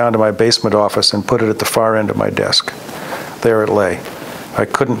brought it down to my basement office and put it at the far end of my desk. There it lay. I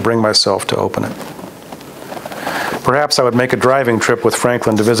couldn't bring myself to open it. Perhaps I would make a driving trip with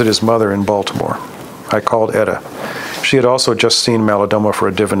Franklin to visit his mother in Baltimore. I called Etta. She had also just seen Malidoma for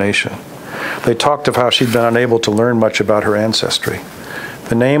a divination. They talked of how she'd been unable to learn much about her ancestry.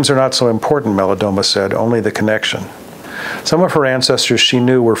 The names are not so important, Malidoma said, only the connection. Some of her ancestors she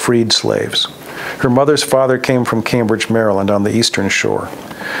knew were freed slaves. Her mother's father came from Cambridge, Maryland, on the eastern shore.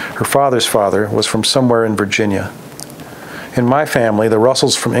 Her father's father was from somewhere in Virginia. In my family, the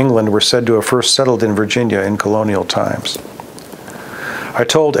Russells from England were said to have first settled in Virginia in colonial times. I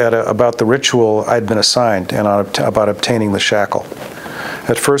told Etta about the ritual I'd been assigned and about obtaining the shackle.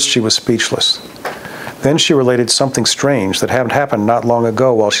 At first, she was speechless. Then she related something strange that had happened not long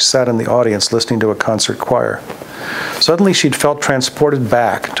ago while she sat in the audience listening to a concert choir. Suddenly, she'd felt transported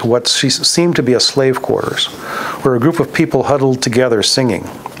back to what she seemed to be a slave quarters, where a group of people huddled together singing.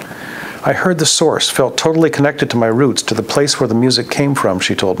 I heard the source, felt totally connected to my roots, to the place where the music came from,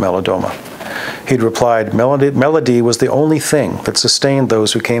 she told Malidoma. He'd replied, melody was the only thing that sustained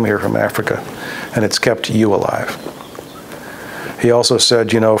those who came here from Africa, and it's kept you alive. He also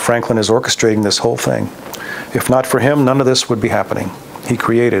said, you know, Franklin is orchestrating this whole thing. If not for him, none of this would be happening. He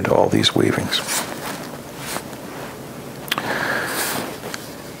created all these weavings.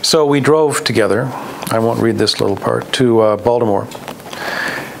 So we drove together, I won't read this little part, to Baltimore.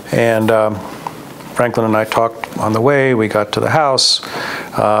 And Franklin and I talked on the way. We got to the house.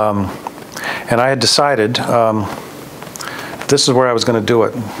 And I had decided this is where I was going to do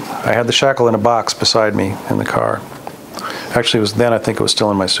it. I had the shackle in a box beside me in the car. Actually, it was then, I think it was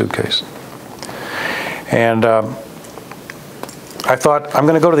still in my suitcase. And I thought, I'm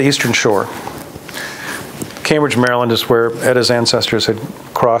going to go to the Eastern Shore. Cambridge, Maryland is where Etta's ancestors had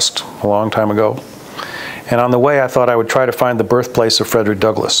crossed a long time ago. And on the way, I thought I would try to find the birthplace of Frederick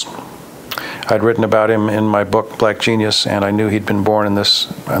Douglass. I'd written about him in my book, Black Genius, and I knew he'd been born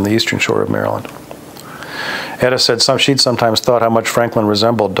on the Eastern Shore of Maryland. Etta said she'd sometimes thought how much Franklin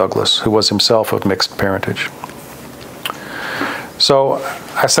resembled Douglass, who was himself of mixed parentage. So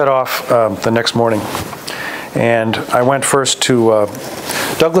I set off the next morning, and I went first to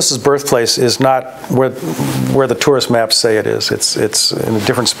Douglass's birthplace is not where the tourist maps say it is. It's in a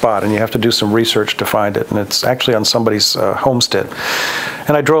different spot, and you have to do some research to find it, and it's actually on somebody's homestead.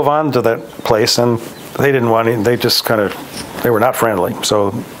 And I drove on to that place, and they didn't want any, they just kind of, they were not friendly.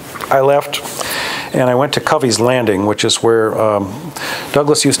 So I left, and I went to Covey's Landing, which is where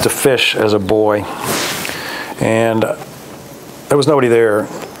Douglas used to fish as a boy. And there was nobody there,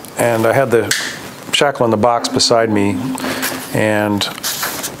 and I had the shackle in the box beside me, and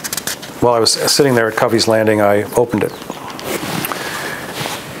while I was sitting there at Covey's Landing, I opened it.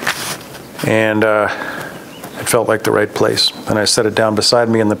 And it felt like the right place. And I set it down beside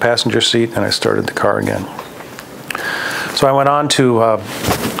me in the passenger seat, and I started the car again. So I went on to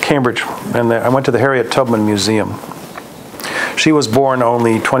Cambridge, and I went to the Harriet Tubman Museum. She was born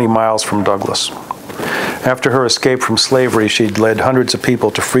only 20 miles from Douglas. After her escape from slavery, she'd led hundreds of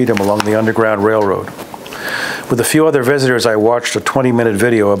people to freedom along the Underground Railroad. With a few other visitors, I watched a 20-minute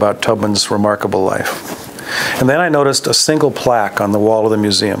video about Tubman's remarkable life. And then I noticed a single plaque on the wall of the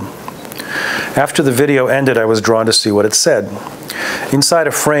museum. After the video ended, I was drawn to see what it said. Inside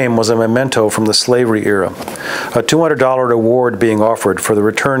a frame was a memento from the slavery era, a $200 reward being offered for the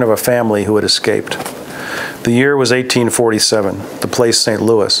return of a family who had escaped. The year was 1847, the place St.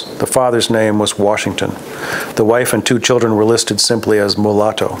 Louis. The father's name was Washington. The wife and 2 children were listed simply as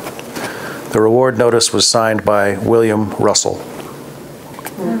mulatto. The reward notice was signed by William Russell.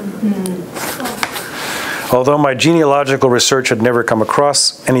 Although my genealogical research had never come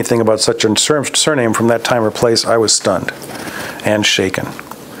across anything about such a surname from that time or place, I was stunned and shaken.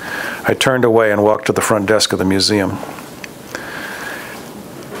 I turned away and walked to the front desk of the museum.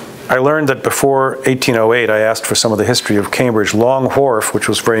 I learned that before 1808, I asked for some of the history of Cambridge. Long Wharf, which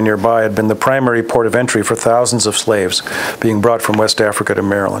was very nearby, had been the primary port of entry for thousands of slaves being brought from West Africa to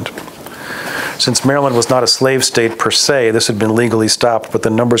Maryland. Since Maryland was not a slave state per se, this had been legally stopped, but the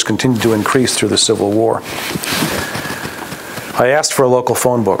numbers continued to increase through the Civil War. I asked for a local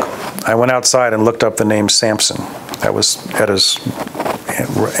phone book. I went outside and looked up the name Sampson. That was Etta's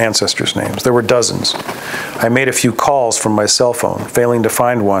ancestors' names. There were dozens. I made a few calls from my cell phone, failing to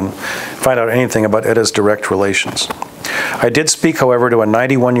find out anything about Etta's direct relations. I did speak, however, to a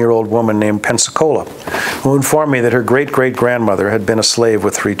 91-year-old woman named Pensacola, who informed me that her great-great-grandmother had been a slave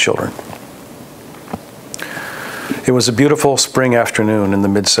with 3 children. It was a beautiful spring afternoon in the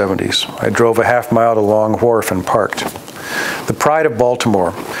mid-70s. I drove a half-mile to Long Wharf and parked. The Pride of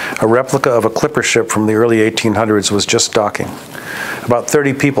Baltimore, a replica of a clipper ship from the early 1800s, was just docking. About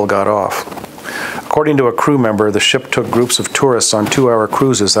 30 people got off. According to a crew member, the ship took groups of tourists on 2-hour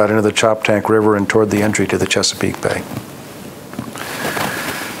cruises out into the Choptank River and toward the entry to the Chesapeake Bay.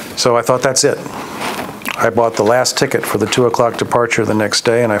 So I thought, that's it. I bought the last ticket for the 2 o'clock departure the next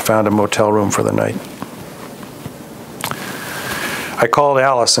day, and I found a motel room for the night. I called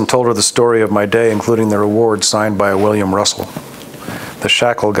Alice and told her the story of my day, including the reward signed by William Russell. The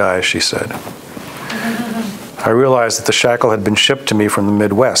shackle guy, she said. I realized that the shackle had been shipped to me from the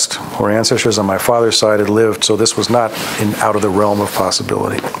Midwest, where ancestors on my father's side had lived, so this was not out of the realm of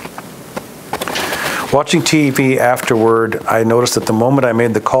possibility. Watching TV afterward, I noticed that the moment I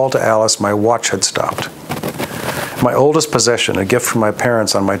made the call to Alice, my watch had stopped. My oldest possession, a gift from my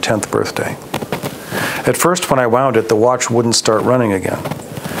parents on my 10th birthday. At first, when I wound it, the watch wouldn't start running again,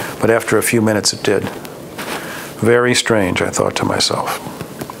 but after a few minutes it did. Very strange, I thought to myself.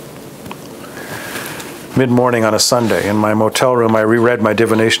 Mid-morning on a Sunday, in my motel room, I reread my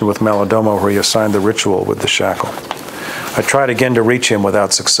divination with Malidoma, where he assigned the ritual with the shackle. I tried again to reach him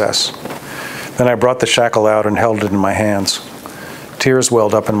without success. Then I brought the shackle out and held it in my hands. Tears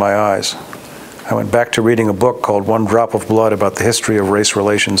welled up in my eyes. I went back to reading a book called One Drop of Blood about the history of race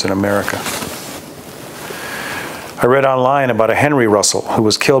relations in America. I read online about a Henry Russell who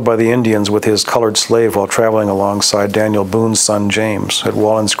was killed by the Indians with his colored slave while traveling alongside Daniel Boone's son James at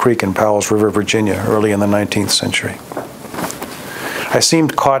Wallens Creek in Powell's River, Virginia, early in the 19th century. I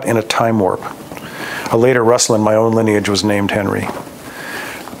seemed caught in a time warp. A later Russell in my own lineage was named Henry.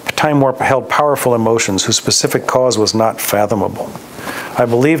 A time warp held powerful emotions whose specific cause was not fathomable. I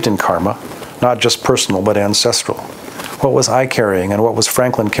believed in karma, not just personal but ancestral. What was I carrying, and what was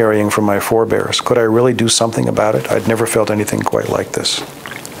Franklin carrying from my forebears? Could I really do something about it? I'd never felt anything quite like this.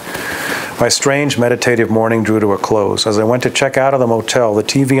 My strange meditative morning drew to a close. As I went to check out of the motel, the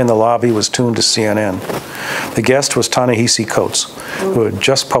TV in the lobby was tuned to CNN. The guest was Ta-Nehisi Coates, who had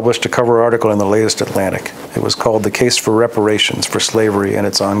just published a cover article in the latest Atlantic. It was called The Case for Reparations for Slavery and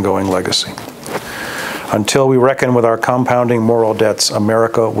Its Ongoing Legacy. Until we reckon with our compounding moral debts,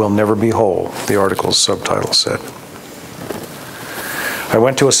 America will never be whole, the article's subtitle said. I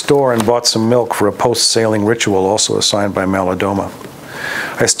went to a store and bought some milk for a post-sailing ritual also assigned by Malidoma.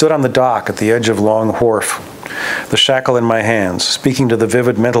 I stood on the dock at the edge of Long Wharf, the shackle in my hands, speaking to the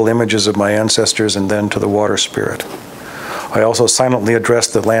vivid mental images of my ancestors and then to the water spirit. I also silently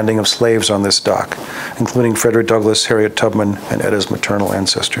addressed the landing of slaves on this dock, including Frederick Douglass, Harriet Tubman, and Etta's maternal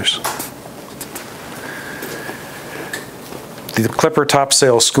ancestors. The clipper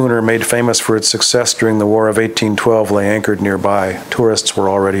topsail schooner made famous for its success during the War of 1812 lay anchored nearby. Tourists were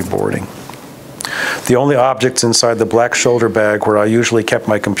already boarding. The only objects inside the black shoulder bag where I usually kept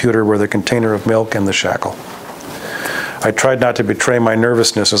my computer were the container of milk and the shackle. I tried not to betray my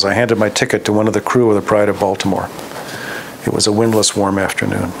nervousness as I handed my ticket to one of the crew of the Pride of Baltimore. It was a windless, warm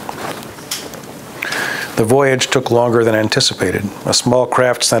afternoon. The voyage took longer than anticipated. A small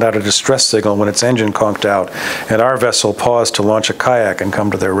craft sent out a distress signal when its engine conked out, and our vessel paused to launch a kayak and come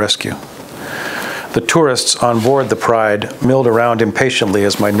to their rescue. The tourists on board the Pride milled around impatiently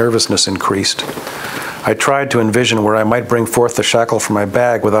as my nervousness increased. I tried to envision where I might bring forth the shackle from my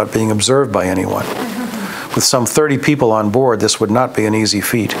bag without being observed by anyone. With some 30 people on board, this would not be an easy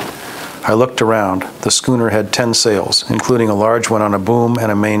feat. I looked around. The schooner had 10 sails, including a large one on a boom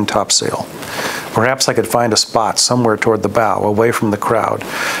and a main topsail. Perhaps I could find a spot somewhere toward the bow, away from the crowd,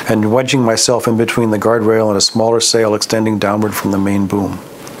 and wedging myself in between the guardrail and a smaller sail extending downward from the main boom.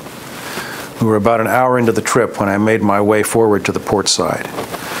 We were about an hour into the trip when I made my way forward to the port side.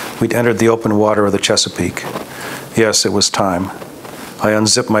 We'd entered the open water of the Chesapeake. Yes, it was time. I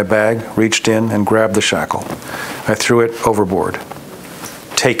unzipped my bag, reached in, and grabbed the shackle. I threw it overboard.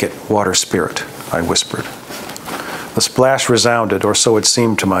 "Take it, water spirit," I whispered. The splash resounded, or so it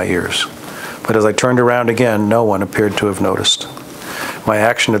seemed to my ears. But as I turned around again, no one appeared to have noticed. My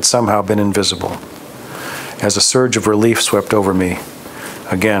action had somehow been invisible. As a surge of relief swept over me,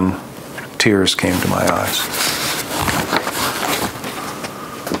 again, tears came to my eyes.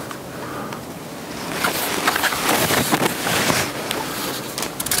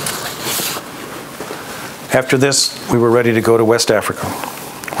 After this, we were ready to go to West Africa,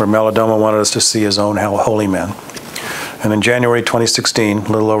 where Malidoma wanted us to see his own holy men. And in January 2016,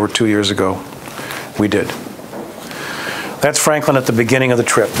 a little over 2 years ago, we did. That's Franklin at the beginning of the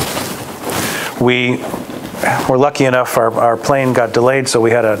trip. We were lucky enough, our plane got delayed, so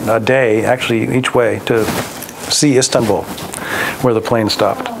we had a day, actually each way, to see Istanbul, where the plane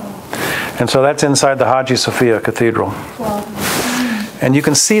stopped. And so that's inside the Hagia Sophia Cathedral. Wow. And you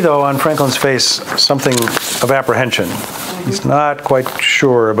can see, though, on Franklin's face, something of apprehension. He's not quite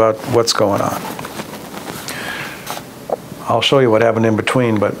sure about what's going on. I'll show you what happened in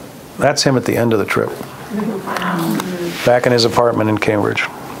between, but that's him at the end of the trip. Back in his apartment in Cambridge.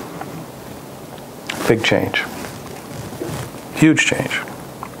 Big change. Huge change.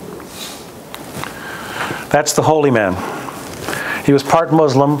 That's the holy man. He was part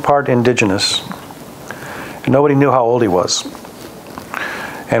Muslim, part indigenous. And nobody knew how old he was.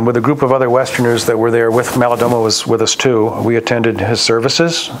 And with a group of other Westerners that were there with Malidoma was with us too, we attended his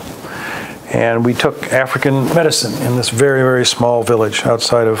services. And we took African medicine in this very, very small village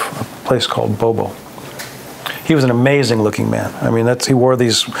outside of a place called Bobo. He was an amazing looking man. I mean, he wore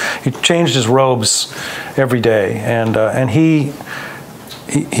these, he changed his robes every day. And he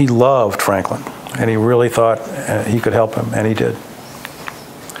loved Franklin. And he really thought he could help him, and he did.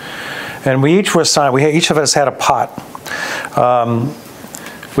 And we each were assigned, each of us had a pot.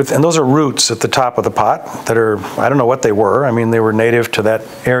 And those are roots at the top of the pot that are, I don't know what they were. I mean, they were native to that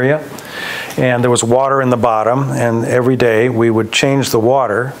area. And there was water in the bottom, and every day we would change the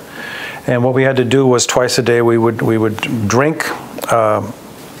water. And what we had to do was twice a day we would drink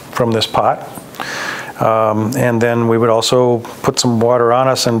from this pot. And then we would also put some water on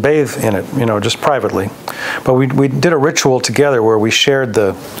us and bathe in it, just privately. But we did a ritual together where we shared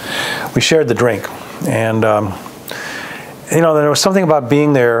the drink. And there was something about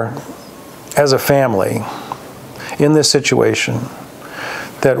being there as a family in this situation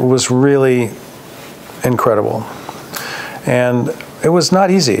that was really incredible. And it was not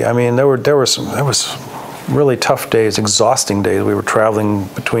easy. I mean, there was really tough days, exhausting days. We were traveling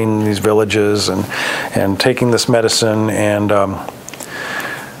between these villages and taking this medicine, and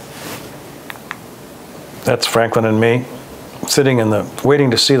that's Franklin and me sitting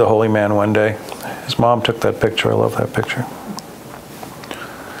waiting to see the holy man one day. His mom took that picture. I love that picture.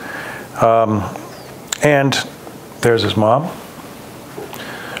 And there's his mom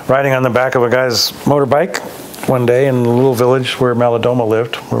riding on the back of a guy's motorbike one day in the little village where Malidoma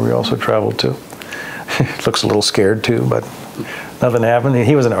lived, where we also traveled to. Looks a little scared too, but nothing happened.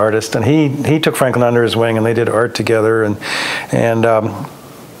 He was an artist, and he took Franklin under his wing, and they did art together. And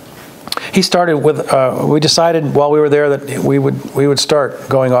he started with. We decided while we were there that we would start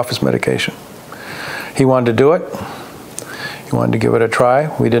going off his medication. He wanted to do it. He wanted to give it a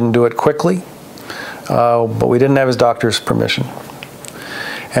try. We didn't do it quickly, but we didn't have his doctor's permission.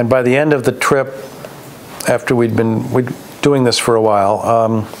 And by the end of the trip, after we'd been doing this for a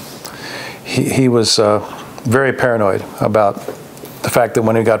while, he was very paranoid about the fact that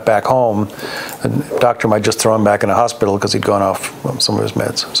when he got back home, the doctor might just throw him back in a hospital because he'd gone off some of his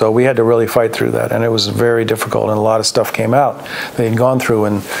meds. So we had to really fight through that, and it was very difficult, and a lot of stuff came out that he'd gone through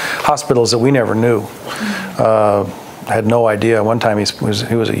in hospitals that we never knew. Had no idea. One time he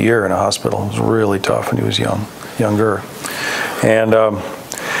was a year in a hospital. It was really tough, and he was younger. And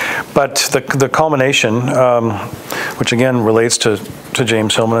but the culmination, which again relates to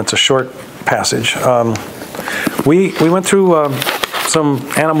James Hillman, it's a short passage. We went through some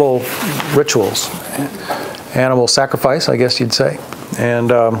animal rituals, animal sacrifice, I guess you'd say.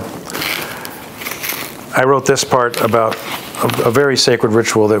 And I wrote this part about a very sacred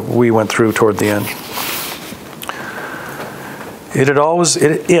ritual that we went through toward the end.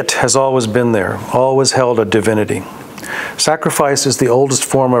 It has always been there, always held a divinity. Sacrifice is the oldest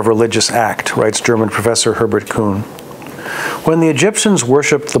form of religious act, writes German professor Herbert Kuhn. When the Egyptians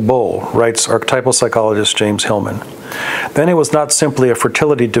worshipped the bull, writes archetypal psychologist James Hillman, then it was not simply a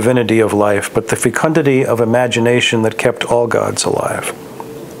fertility divinity of life, but the fecundity of imagination that kept all gods alive.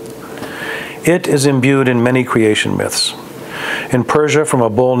 It is imbued in many creation myths. In Persia, from a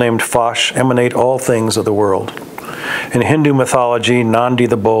bull named Fosh emanate all things of the world. In Hindu mythology, Nandi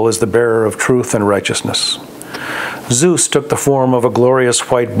the bull is the bearer of truth and righteousness. Zeus took the form of a glorious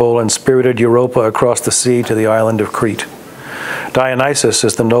white bull and spirited Europa across the sea to the island of Crete. Dionysus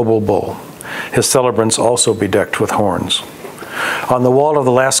is the noble bull, his celebrants also bedecked with horns. On the wall of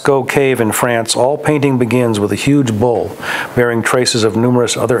the Lascaux cave in France, all painting begins with a huge bull bearing traces of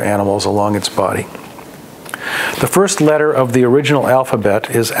numerous other animals along its body. The first letter of the original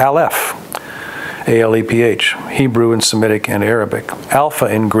alphabet is Aleph, A-L-E-P-H, Hebrew and Semitic and Arabic. Alpha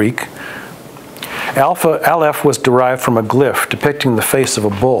in Greek. Aleph was derived from a glyph depicting the face of a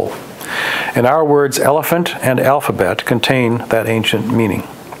bull. And our words elephant and alphabet contain that ancient meaning.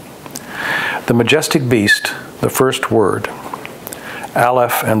 The majestic beast, the first word,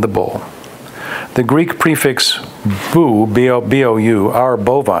 Aleph and the bull. The Greek prefix bou, B-O-U, our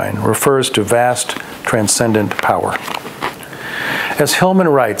bovine, refers to vast, transcendent power. As Hillman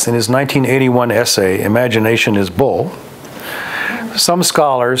writes in his 1981 essay, Imagination is Bull, some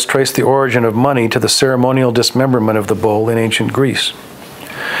scholars trace the origin of money to the ceremonial dismemberment of the bull in ancient Greece.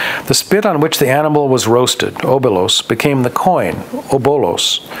 The spit on which the animal was roasted, obolos, became the coin,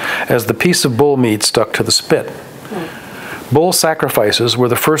 obolos, as the piece of bull meat stuck to the spit. Bull sacrifices were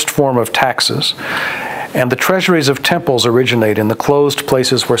the first form of taxes, and the treasuries of temples originate in the closed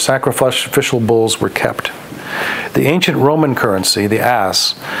places where sacrificial bulls were kept. The ancient Roman currency, the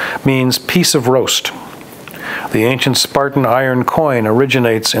as, means piece of roast. The ancient Spartan iron coin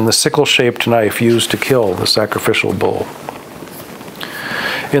originates in the sickle-shaped knife used to kill the sacrificial bull.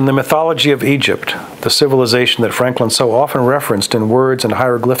 In the mythology of Egypt, the civilization that Franklin so often referenced in words and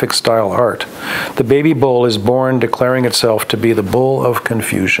hieroglyphic-style art, the baby bull is born declaring itself to be the bull of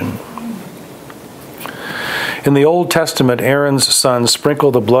confusion. In the Old Testament, Aaron's sons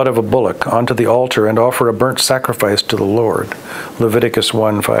sprinkle the blood of a bullock onto the altar and offer a burnt sacrifice to the Lord, Leviticus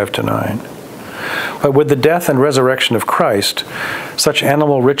 1, 5-9. But with the death and resurrection of Christ, such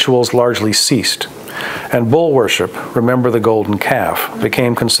animal rituals largely ceased, and bull worship, remember the golden calf,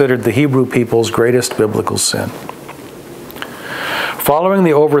 became considered the Hebrew people's greatest biblical sin. Following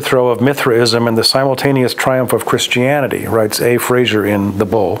the overthrow of Mithraism and the simultaneous triumph of Christianity, writes A. Fraser in The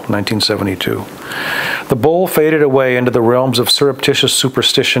Bull, 1972, the bull faded away into the realms of surreptitious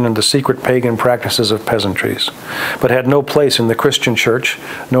superstition and the secret pagan practices of peasantries, but had no place in the Christian church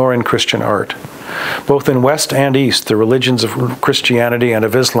nor in Christian art. Both in West and East, the religions of Christianity and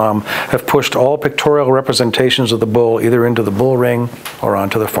of Islam have pushed all pictorial representations of the bull either into the bull ring or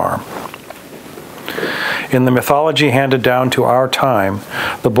onto the farm. In the mythology handed down to our time,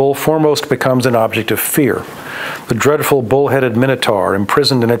 the bull foremost becomes an object of fear. The dreadful bull-headed minotaur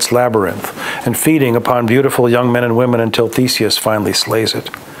imprisoned in its labyrinth and feeding upon beautiful young men and women until Theseus finally slays it.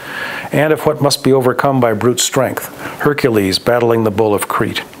 And of what must be overcome by brute strength, Hercules battling the bull of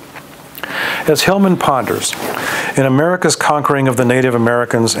Crete. As Hillman ponders, in America's conquering of the Native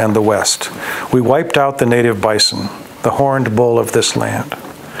Americans and the West, we wiped out the native bison, the horned bull of this land.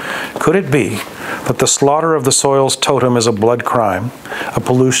 Could it be that the slaughter of the soil's totem is a blood crime, a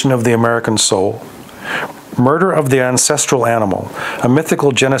pollution of the American soul? Murder of the ancestral animal, a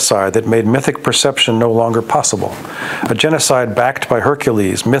mythical genocide that made mythic perception no longer possible, a genocide backed by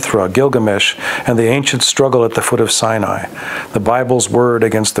Hercules, Mithra, Gilgamesh, and the ancient struggle at the foot of Sinai, the Bible's word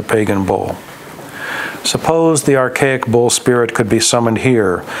against the pagan bull. Suppose the archaic bull spirit could be summoned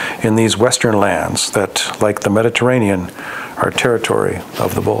here in these western lands that, like the Mediterranean, are territory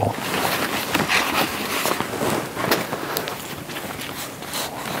of the bull.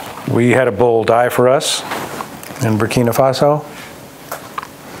 We had a bull die for us in Burkina Faso.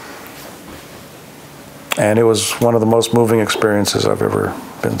 And it was one of the most moving experiences I've ever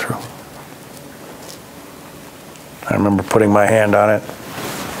been through. I remember putting my hand on it.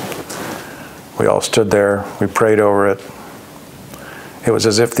 We all stood there, we prayed over it. It was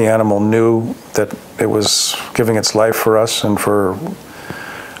as if the animal knew that it was giving its life for us and for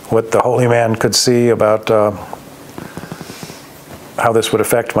what the holy man could see about how this would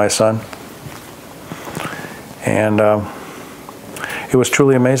affect my son. And it was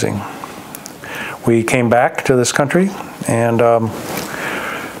truly amazing. We came back to this country, and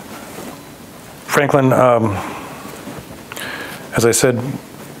Franklin, as I said,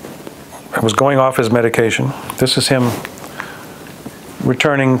 was going off his medication. This is him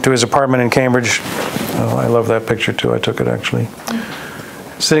returning to his apartment in Cambridge. Oh, I love that picture too. I took it actually.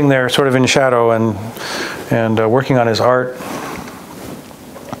 Sitting there sort of in shadow and working on his art.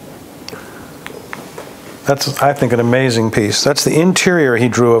 That's, I think, an amazing piece. That's the interior he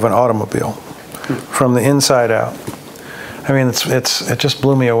drew of an automobile from the inside out. I mean, it just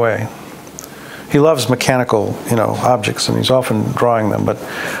blew me away. He loves mechanical, objects, and he's often drawing them, but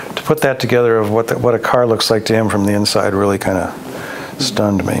to put that together of what a car looks like to him from the inside really kind of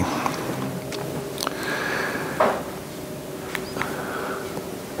stunned me.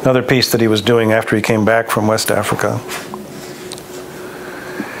 Another piece that he was doing after he came back from West Africa.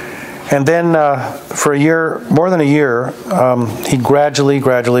 And then for a year, more than a year, he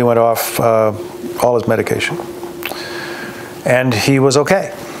gradually went off all his medication. And he was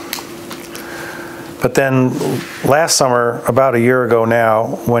okay. But then last summer, about a year ago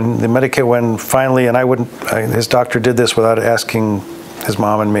now, when finally, and his doctor did this without asking his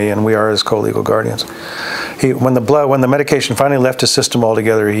mom and me, and we are his co-legal guardians. When the medication finally left his system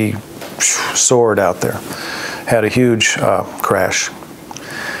altogether, he soared out there, had a huge crash,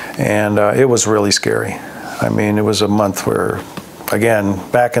 and it was really scary. I mean, it was a month where, again,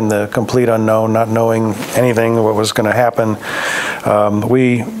 back in the complete unknown, not knowing anything what was going to happen.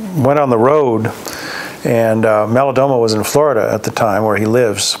 We went on the road. And Malidoma was in Florida at the time, where he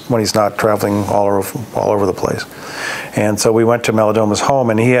lives when he's not traveling all over the place. And so we went to Malidoma's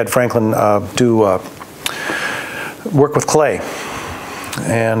home, and he had Franklin work with clay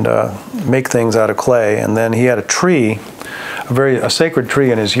and make things out of clay. And then he had a tree, a sacred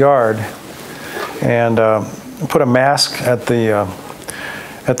tree in his yard, and put a mask at the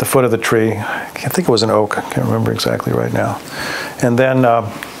foot of the tree. I think it was an oak. I can't remember exactly right now. And then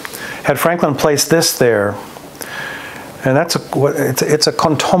had Franklin place this there, and it's a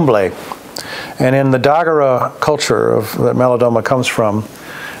contomble. And in the Dagara culture that Malidoma comes from,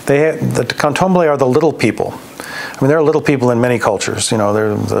 the contomble are the little people. I mean, there are little people in many cultures.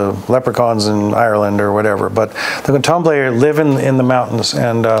 They're the leprechauns in Ireland or whatever. But the contomble live in the mountains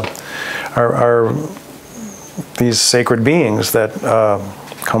and are these sacred beings that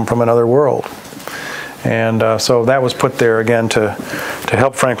come from another world. And so that was put there again to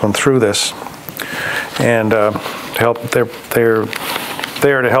help Franklin through this, and they're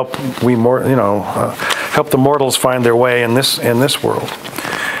there to help help the mortals find their way in this world.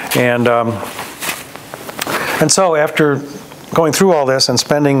 And so after going through all this and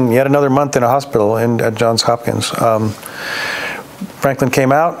spending yet another month in a hospital at Johns Hopkins, Franklin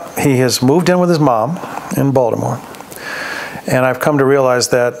came out. He has moved in with his mom in Baltimore. And I've come to realize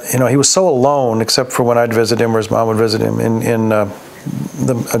that, he was so alone, except for when I'd visit him or his mom would visit him in a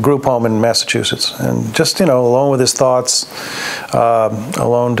group home in Massachusetts. And just, alone with his thoughts,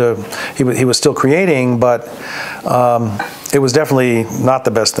 he was still creating, but it was definitely not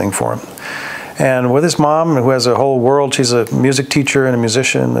the best thing for him. And with his mom, who has a whole world, she's a music teacher and a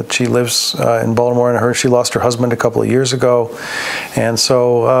musician, that she lives in Baltimore, and she lost her husband a couple of years ago. And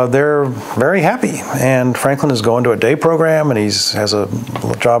so they're very happy. And Franklin is going to a day program, and he has a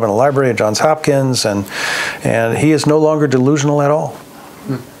job in a library at Johns Hopkins, and he is no longer delusional at all.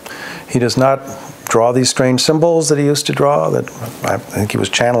 He does not draw these strange symbols that he used to draw, that I think he was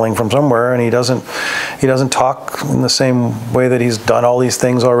channeling from somewhere, and he doesn't talk in the same way that he's done all these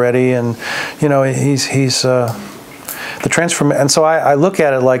things already, and he's the transform. And so I look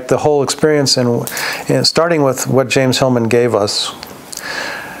at it like the whole experience, and starting with what James Hillman gave us,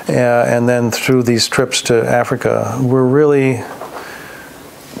 and then through these trips to Africa, we're really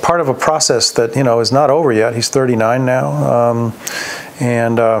part of a process that is not over yet. He's 39 now.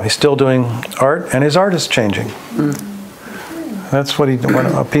 And he's still doing art, and his art is changing. That's what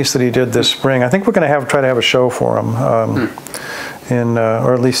a piece that he did this spring. I think we're going to try to have a show for him,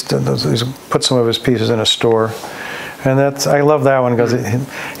 or at least he's put some of his pieces in a store. And I love that one because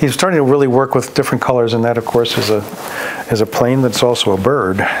he's starting to really work with different colors, and that, of course, is a plane that's also a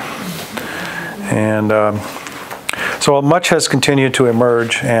bird. And So much has continued to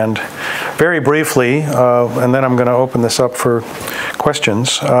emerge, and very briefly, and then I'm going to open this up for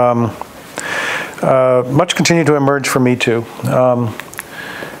questions. Much continued to emerge for me too.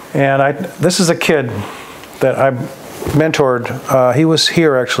 And this is a kid that I mentored. He was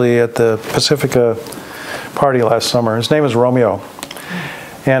here actually at the Pacifica party last summer. His name is Romeo.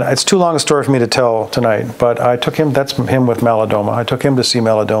 And it's too long a story for me to tell tonight, but I took him, that's him with melanoma. I took him to see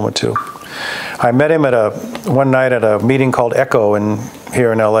melanoma too. I met him at one night at a meeting called ECHO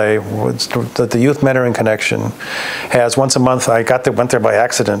here in LA, that the Youth Mentoring Connection has once a month. I went there by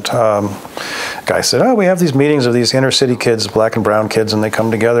accident. Guy said, oh, we have these meetings of these inner city kids, black and brown kids, and they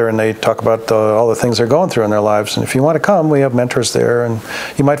come together and they talk about all the things they're going through in their lives. And if you want to come, we have mentors there, and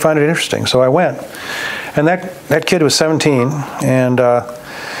you might find it interesting. So I went. And that kid was 17, and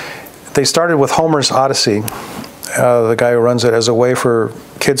they started with Homer's Odyssey, the guy who runs it, as a way for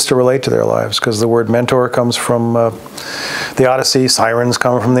kids to relate to their lives, because the word mentor comes from the Odyssey, sirens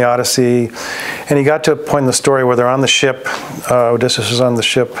come from the Odyssey. And he got to a point in the story where they're on the ship, Odysseus is on the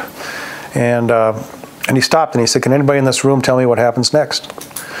ship, and he stopped and he said, can anybody in this room tell me what happens next?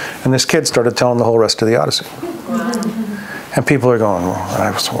 And this kid started telling the whole rest of the Odyssey. Wow. And people are going,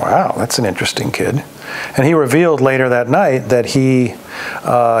 wow, that's an interesting kid. And he revealed later that night that he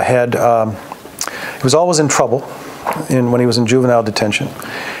was always in trouble when he was in juvenile detention.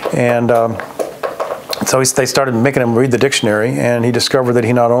 And so they started making him read the dictionary, and he discovered that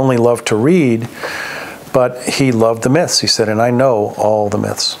he not only loved to read, but he loved the myths. He said, and I know all the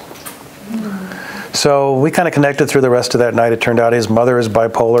myths. So we kind of connected through the rest of that night. It turned out his mother is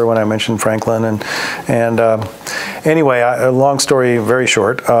bipolar when I mentioned Franklin. Anyway, a long story very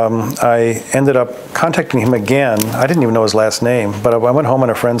short, I ended up contacting him again. I didn't even know his last name, but I went home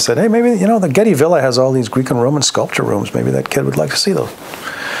and a friend said, hey, maybe, the Getty Villa has all these Greek and Roman sculpture rooms. Maybe that kid would like to see those.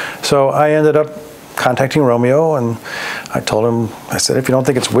 So I ended up contacting Romeo, and I told him, I said, if you don't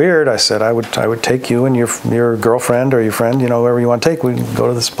think it's weird, I said, I would take you and your girlfriend or your friend, whoever you want to take, we can go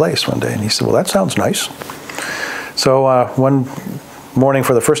to this place one day. And he said, well, that sounds nice. So one morning,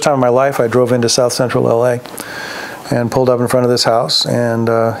 for the first time in my life, I drove into South Central LA and pulled up in front of this house, and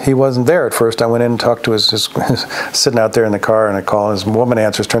he wasn't there at first. I went in and talked to his sitting out there in the car, and I call, his woman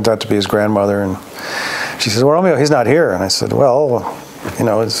answers, turns out to be his grandmother, and she says, well, Romeo, he's not here. And I said, well,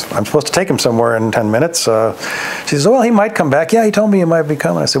 I'm supposed to take him somewhere in 10 minutes. She says, well, he might come back. Yeah, he told me he might be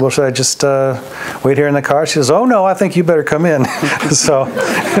coming. I said, well, should I just wait here in the car? She says, oh, no, I think you better come in.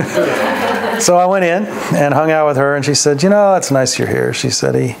 So I went in and hung out with her, and she said, it's nice you're here. She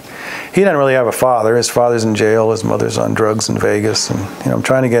said, he doesn't really have a father. His father's in jail. His mother's on drugs in Vegas. And, I'm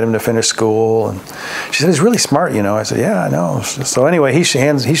trying to get him to finish school. And she said, he's really smart, I said, yeah, I know. So anyway, he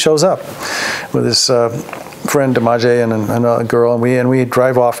shows up with his friend Damaje and a girl, and we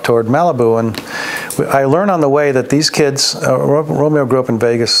drive off toward Malibu. And I learn on the way that these kids, Romeo grew up in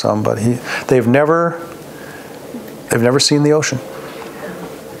Vegas some, but they've never seen the ocean.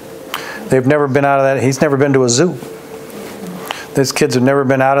 They've never been out of that. He's never been to a zoo. These kids have never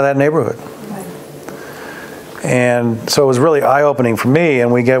been out of that neighborhood. And so it was really eye-opening for me, and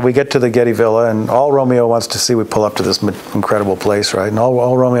we get to the Getty Villa, and all Romeo wants to see, we pull up to this incredible place, right? And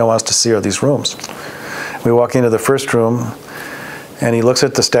all Romeo wants to see are these rooms. We walk into the first room, and he looks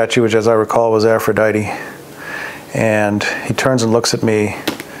at the statue, which, as I recall, was Aphrodite. And he turns and looks at me,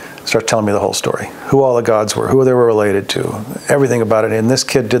 starts telling me the whole story. Who all the gods were, who they were related to, everything about it. And this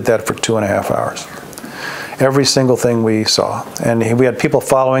kid did that for 2.5 hours. Every single thing we saw. And we had people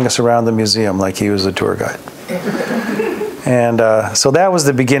following us around the museum like he was a tour guide. And so that was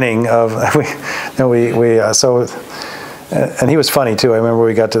the beginning of, and he was funny too. I remember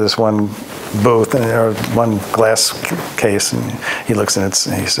we got to this one booth or one glass case, and he looks in it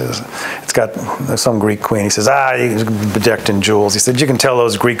and he says, it's got some Greek queen. He says, he's bedecked in jewels. He said, you can tell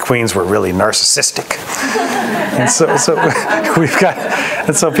those Greek queens were really narcissistic. And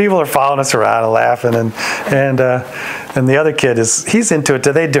so people are following us around and laughing, and the other kid he's into it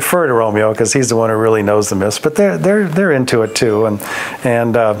too. They defer to Romeo because he's the one who really knows the myths, but they're into it too,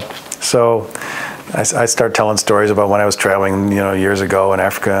 and so I start telling stories about when I was traveling, years ago in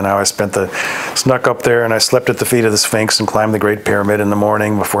Africa, and how I snuck up there and I slept at the feet of the Sphinx and climbed the Great Pyramid in the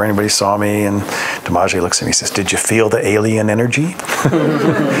morning before anybody saw me. And Damaje looks at me and says, "Did you feel the alien energy?"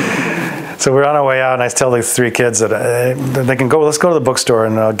 So we're on our way out, and I tell these 3 kids that they can go. Let's go to the bookstore,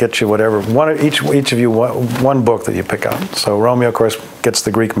 and I'll get you whatever. Each of you one book that you pick out. So Romeo, of course, gets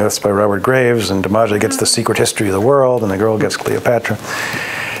the Greek Myths by Robert Graves, and Damaje gets the Secret History of the World, and the girl gets Cleopatra.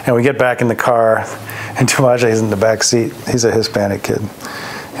 And we get back in the car, and Damaje is in the back seat. He's a Hispanic kid.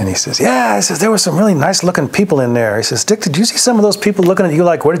 And he says, yeah, he says, there were some really nice looking people in there. He says, Dick, did you see some of those people looking at you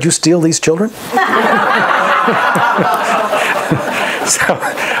like, where did you steal these children? So,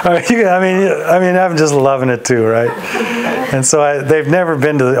 I mean, I'm just loving it too, right? And so they've never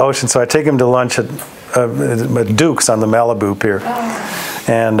been to the ocean, so I take them to lunch at Duke's on the Malibu Pier,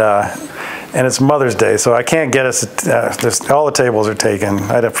 and it's Mother's Day, so I can't get us. All the tables are taken.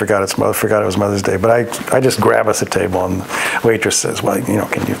 I forgot it was Mother's Day, but I just grab us a table, and the waitress says, "Well,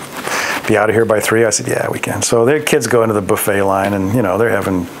 can you be out of here by 3?" I said, "Yeah, we can." So their kids go into the buffet line, and they're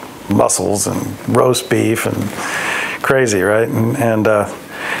having mussels and roast beef and crazy, right? And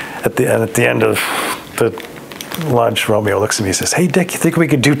at the end of the lunch, Romeo looks at me and says, "Hey, Dick, you think we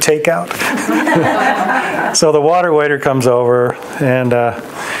could do takeout?" So the water waiter comes over, and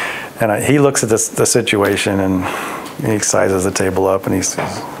he looks at the situation, and he sizes the table up, and he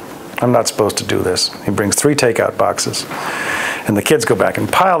says, "I'm not supposed to do this." He brings 3 takeout boxes, and the kids go back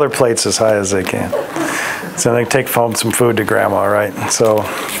and pile their plates as high as they can. So they take home some food to Grandma, right? So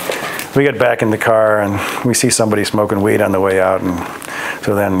we get back in the car, and we see somebody smoking weed on the way out, and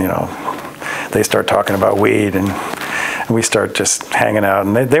so then, they start talking about weed, and we start just hanging out,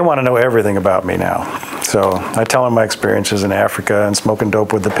 and they want to know everything about me now. So I tell them my experiences in Africa and smoking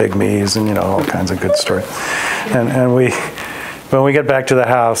dope with the pygmies, and all kinds of good stories. And when we get back to the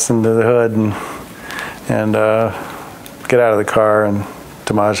house and to the hood, and get out of the car, and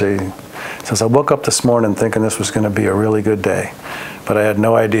Tamaje says, "I woke up this morning thinking this was going to be a really good day, but I had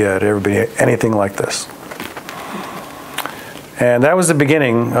no idea it'd ever be anything like this." And that was the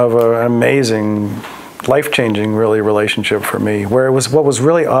beginning of an amazing, life-changing, really, relationship for me, where what was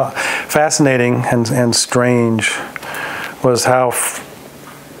really fascinating and strange was how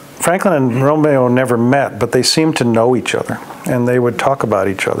Franklin and Romeo never met, but they seemed to know each other, and they would talk about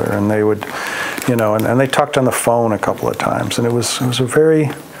each other, and they would, and they talked on the phone a couple of times, and it was a very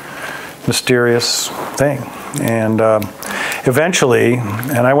mysterious thing. And eventually,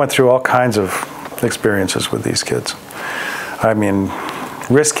 and I went through all kinds of experiences with these kids. I mean,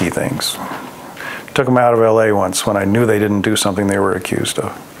 risky things. Took them out of LA once when I knew they didn't do something they were accused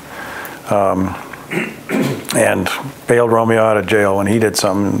of. And bailed Romeo out of jail when he did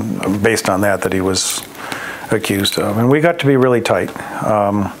something based on that he was accused of. And we got to be really tight.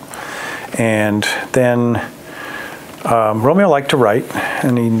 And then Romeo liked to write,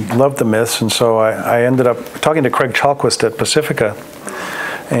 and he loved the myths, and so I ended up talking to Craig Chalquist at Pacifica,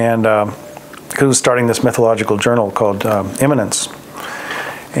 and who was starting this mythological journal called Imminence.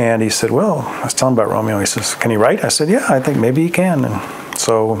 And he said, "Well," I was telling him about Romeo. He says, "Can he write?" I said, "Yeah, I think maybe he can." And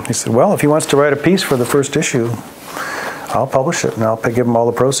so he said, "Well, if he wants to write a piece for the first issue, I'll publish it, and I'll give him all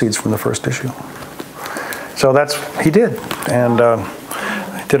the proceeds from the first issue." So he did. And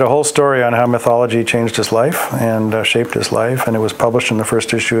did a whole story on how mythology changed his life and shaped his life, and it was published in the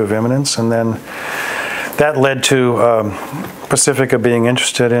first issue of Imminence. And then that led to Pacifica being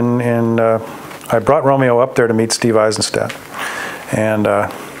interested in I brought Romeo up there to meet Steve Eisenstadt, and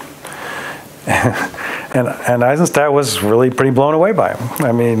Eisenstadt was really pretty blown away by him.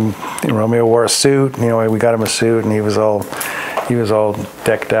 I mean, Romeo wore a suit. We got him a suit, and he was all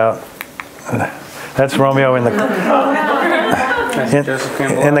decked out. That's Romeo in the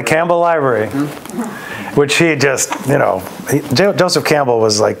Campbell Library, which he just, Joseph Campbell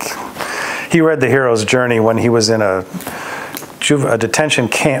was like, he read The Hero's Journey when he was in a detention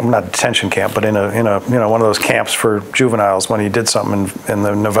camp, not detention camp, but in a one of those camps for juveniles when he did something in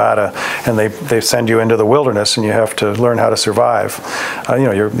the Nevada, and they send you into the wilderness and you have to learn how to survive.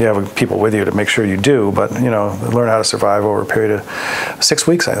 You have people with you to make sure you do, but learn how to survive over a period of 6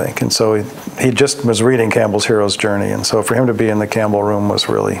 weeks, I think. And so he just was reading Campbell's Hero's Journey, and so for him to be in the Campbell room was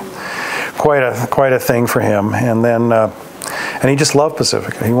really quite a thing for him. And then and he just loved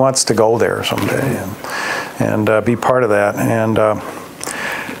Pacifica. He wants to go there someday and be part of that.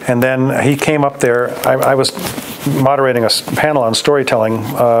 And then he came up there. I was moderating a panel on storytelling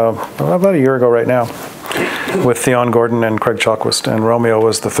about a year ago right now with Theon Gordon and Craig Chalquist, and Romeo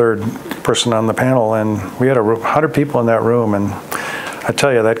was the third person on the panel, and we had 100 people in that room, and I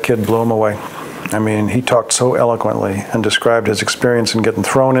tell you, that kid blew him away. I mean, he talked so eloquently and described his experience in getting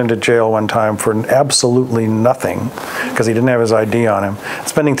thrown into jail one time for absolutely nothing because he didn't have his ID on him.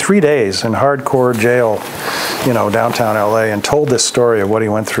 Spending 3 days in hardcore jail, downtown LA, and told this story of what he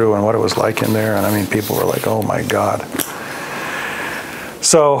went through and what it was like in there. And I mean, people were like, "Oh my God."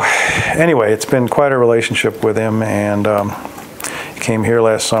 So anyway, it's been quite a relationship with him, and he came here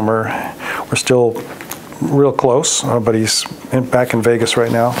last summer. We're still real close, but he's back in Vegas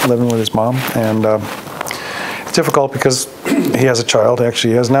right now, living with his mom, and it's difficult because he has a child.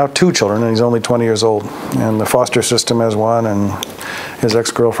 Actually, he has now 2 children, and he's only 20 years old, and the foster system has one, and his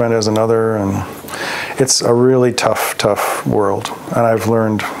ex-girlfriend has another, and it's a really tough world. And I've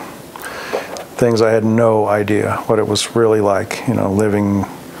learned things I had no idea what it was really like, you know,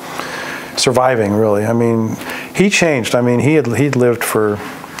 surviving, really. I mean, he changed. I mean, he'd lived for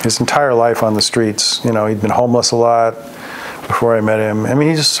his entire life on the streets. You know, he'd been homeless a lot before I met him. I mean,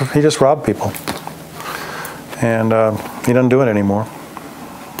 he just robbed people. And he doesn't do it anymore.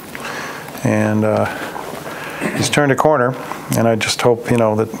 And he's turned a corner, and I just hope, you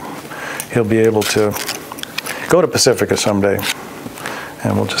know, that he'll be able to go to Pacifica someday,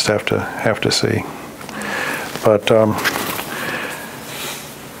 and we'll just have to see. But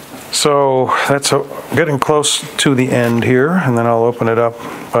so that's getting close to the end here, and then I'll open it up.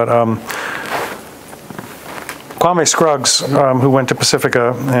 But Kwame Scruggs, who went to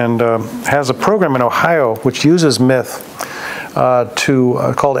Pacifica and has a program in Ohio which uses myth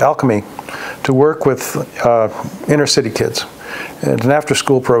called Alchemy to work with inner city kids. It's an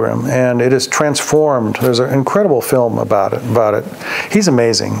after-school program, and it is transformed. There's an incredible film about it. He's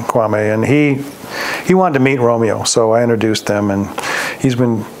amazing, Kwame, and he wanted to meet Romeo, so I introduced them, and he's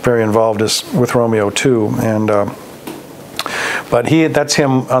been very involved with Romeo too. And but that's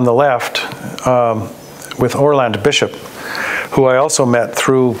him on the left with Orland Bishop, who I also met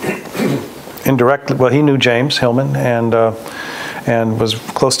through indirectly. Well, he knew James Hillman and was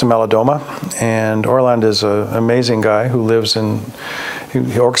close to Malidoma. And Orland is an amazing guy who lives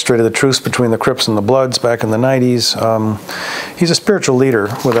he orchestrated the truce between the Crips and the Bloods back in the 90s. He's a spiritual leader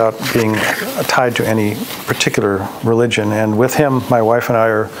without being tied to any particular religion. And with him, my wife and I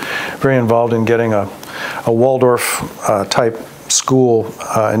are very involved in getting a Waldorf type school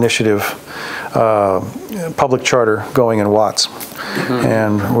initiative, public charter going in Watts. Mm-hmm.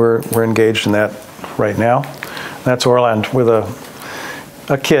 And we're engaged in that right now. That's Orland with a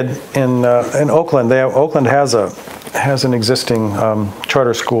kid in Oakland. Oakland has an existing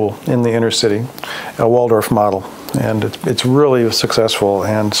charter school in the inner city, a Waldorf model, and it's really successful.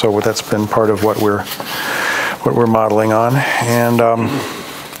 And so that's been part of what we're modeling on. And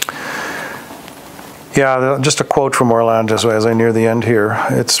yeah, just a quote from Orland as I near the end here.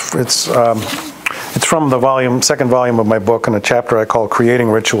 It's from the second volume of my book, in a chapter I call "Creating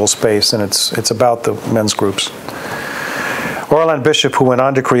Ritual Space," and it's about the men's groups. Orland Bishop, who went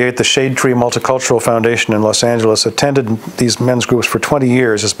on to create the Shade Tree Multicultural Foundation in Los Angeles, attended these men's groups for 20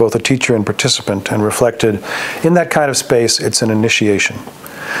 years as both a teacher and participant, and reflected, in that kind of space, it's an initiation.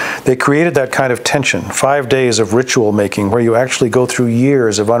 They created that kind of tension, 5 days of ritual making, where you actually go through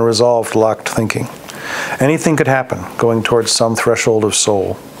years of unresolved, locked thinking. Anything could happen, going towards some threshold of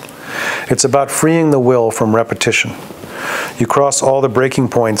soul. It's about freeing the will from repetition. You cross all the breaking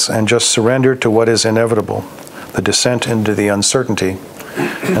points and just surrender to what is inevitable, the descent into the uncertainty,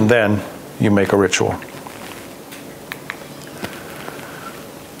 and then you make a ritual.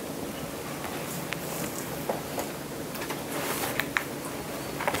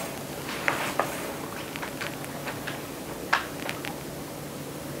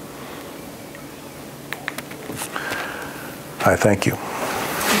 I thank you.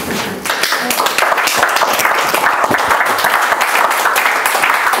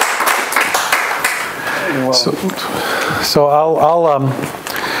 So I'll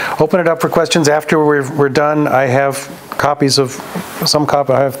open it up for questions after we're done. I have copies of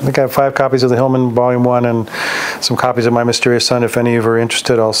I think I have 5 copies of the Hillman Volume 1 and some copies of My Mysterious Son. If any of you are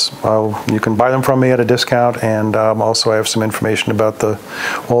interested, you can buy them from me at a discount. And also I have some information about the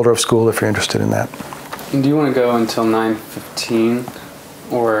Waldorf School if you're interested in that. Do you want to go until 9:15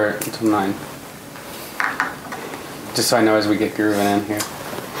 or until 9? Just so I know as we get grooving in here.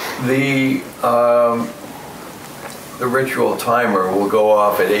 The ritual timer will go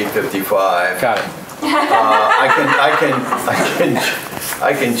off at 8:55. Got it.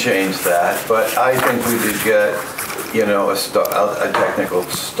 I can change that, but I think we could get, a technical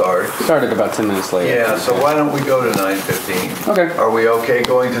start. Started about 10 minutes later. Yeah, so why don't we go to 9:15? Okay. Are we okay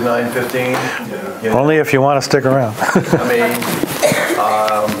going to 9:15? Yeah. Only if you want to stick around. I mean,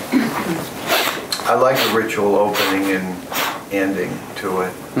 I like the ritual opening and ending to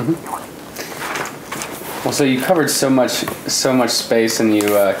it. Mm-hmm. Well, so you covered so much space, and you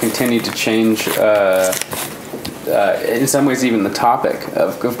continue to change, in some ways, even the topic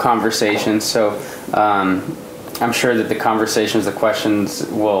of conversation. So I'm sure that the conversations, the questions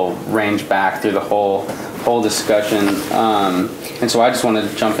will range back through the whole discussion. And so I just want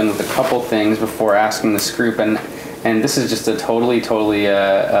to jump in with a couple things before asking this group, and this is just a totally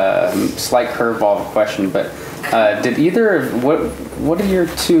slight curveball of a question, but did either what do your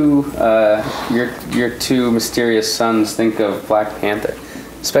two mysterious sons think of Black Panther,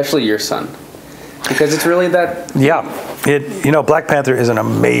 especially your son? Because it's really that. Yeah, Black Panther is an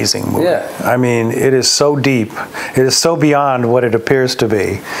amazing movie. Yeah. I mean, it is so deep. It is so beyond what it appears to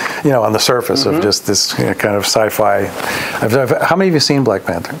be, on the surface of just this kind of sci-fi. How many of you seen Black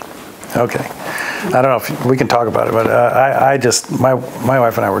Panther? Okay. I don't know if we can talk about it, but my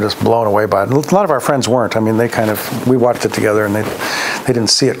wife and I were just blown away by it. A lot of our friends weren't. I mean, we watched it together, and they didn't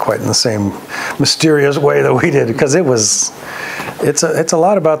see it quite in the same mysterious way that we did, because it's a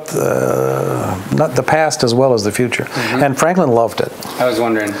lot about not the past as well as the future. And Franklin loved it. I was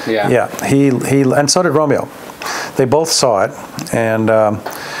wondering, yeah. Yeah, he and so did Romeo. They both saw it, and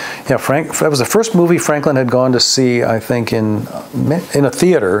that was the first movie Franklin had gone to see, I think, in a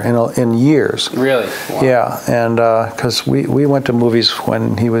theater in years. Really? Wow. Yeah, and because we went to movies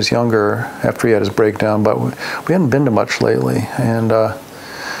when he was younger, after he had his breakdown, but we hadn't been to much lately. And but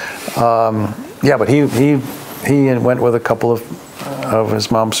he went with a couple of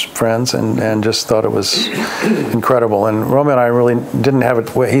his mom's friends and just thought it was incredible. And Romeo and I really didn't have it.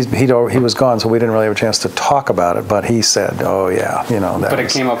 He was gone, so we didn't really have a chance to talk about it. But he said, "Oh yeah, that." But it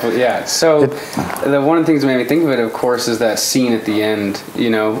came up with So one of the things that made me think of it, of course, is that scene at the end.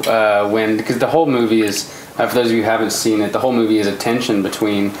 Because the whole movie is. For those of you who haven't seen it, the whole movie is a tension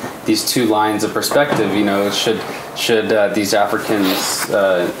between these two lines of perspective. Should these Africans'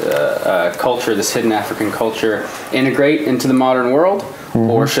 culture, this hidden African culture, integrate into the modern world,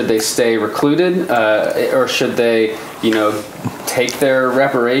 or should they stay recluded, or should they, take their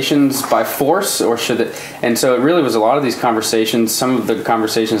reparations by force, or should it? And so it really was a lot of these conversations. Some of the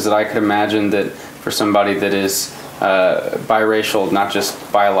conversations that I could imagine that for somebody that is biracial, not just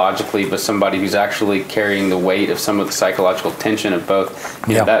biologically, but somebody who's actually carrying the weight of some of the psychological tension of both.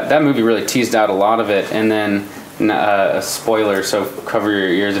 That movie really teased out a lot of it, and then a spoiler, so cover your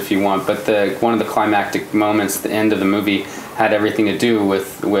ears if you want. But one of the climactic moments, the end of the movie, had everything to do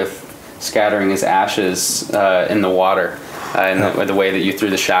with scattering his ashes in the water. The way that you threw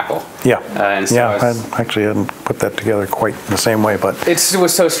the shackle. Yeah. I actually hadn't put that together quite the same way, but it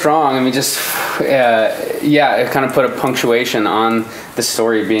was so strong. I mean, it kind of put a punctuation on the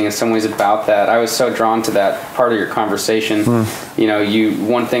story being in some ways about that. I was so drawn to that part of your conversation.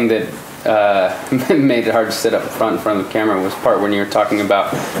 One thing that made it hard to sit up front in front of the camera was part when you were talking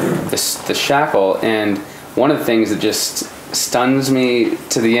about the shackle, and one of the things that just stuns me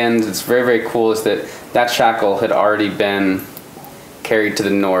to the end, it's very, very cool, is that shackle had already been carried to the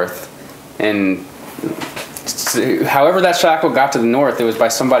north, and however that shackle got to the north, it was by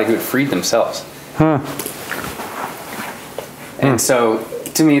somebody who had freed themselves. And so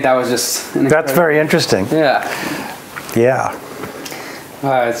to me that was just that's very interesting. Yeah.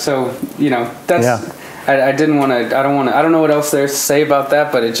 That's I didn't want to. I don't know what else there's to say about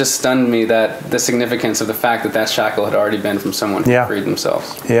that, but it just stunned me that the significance of the fact that shackle had already been from someone who freed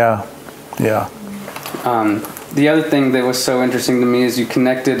themselves. Yeah. The other thing that was so interesting to me is you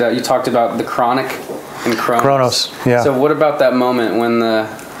connected. You talked about the chronic and Chronos. Yeah. So what about that moment when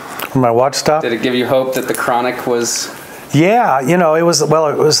my watch stopped? Did it give you hope that the chronic was? Yeah, it was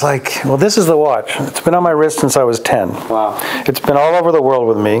like, this is the watch. It's been on my wrist since I was 10. Wow. It's been all over the world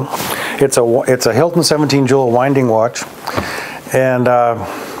with me. It's a Hilton 17 jewel winding watch. And,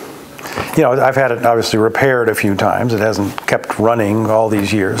 I've had it obviously repaired a few times. It hasn't kept running all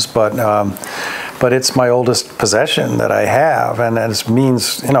these years, but it's my oldest possession that I have. And it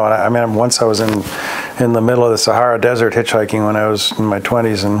means, once I was in the middle of the Sahara Desert hitchhiking when I was in my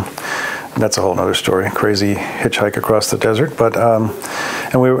 20s, and that's a whole other story. Crazy hitchhike across the desert, but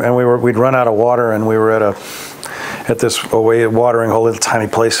we'd run out of water, and we were at this watering hole, little tiny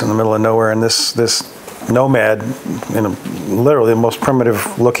place in the middle of nowhere, and this nomad, literally the most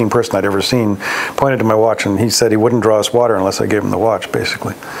primitive looking person I'd ever seen, pointed to my watch, and he said he wouldn't draw us water unless I gave him the watch,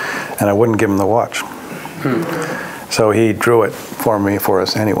 basically, and I wouldn't give him the watch. So he drew it for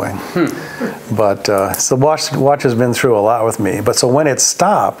us anyway. But so the watch has been through a lot with me. But so when it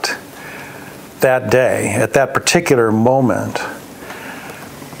stopped that day, at that particular moment,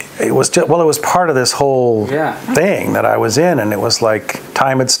 it was part of this whole thing that I was in, and it was like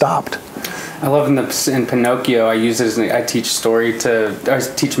time had stopped. I love in Pinocchio. I use it I teach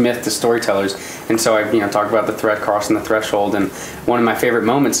myth to storytellers, and so I talk about the thread crossing the threshold. And one of my favorite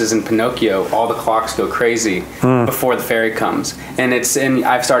moments is in Pinocchio. All the clocks go crazy before the fairy comes, and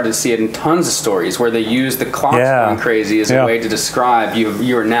I've started to see it in tons of stories where they use the clocks going crazy as a way to describe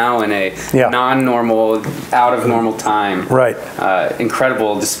you are now in a non-normal, out of normal time. Right.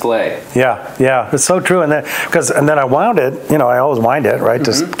 Incredible display. Yeah, it's so true. And then I wound it. I always wind it, right?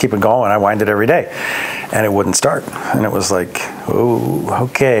 Just keep it going. I wind it every day, and it wouldn't start, and it was like, oh,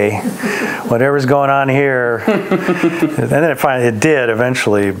 okay, whatever's going on here. And then it did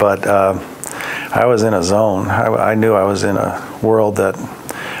eventually, but I was in a zone. I knew I was in a world that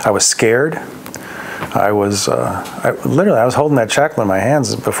I was scared. I was literally, I was holding that shackle in my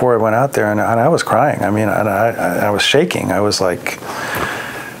hands before I went out there, and I was crying. I mean, I was shaking. I was like,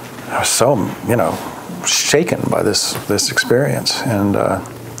 I was so, shaken by this experience, and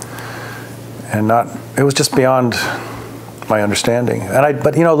not, it was just beyond my understanding.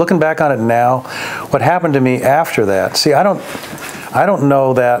 But looking back on it now, what happened to me after that? See, I don't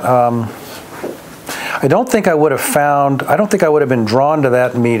know that. I don't think I would have been drawn to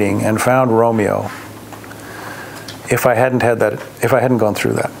that meeting and found Romeo if I hadn't gone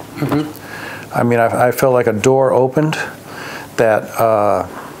through that. Mm-hmm. I mean, I felt like a door opened that,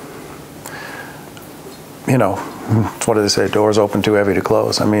 what do they say? Doors open too heavy to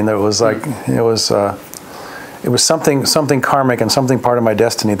close. I mean, there was like, it was something karmic and something part of my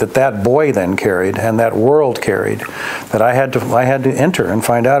destiny that boy then carried and that world carried, that I had to enter and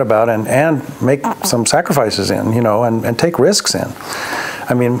find out about and make some sacrifices in, and take risks in.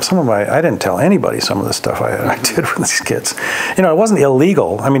 I mean, I didn't tell anybody some of the stuff I did with these kids. It wasn't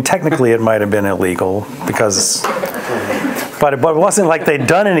illegal. I mean, technically it might have been illegal but it wasn't like they'd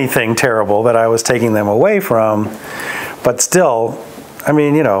done anything terrible that I was taking them away from. But still, I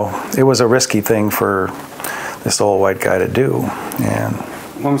mean, it was a risky thing for this old white guy to do. And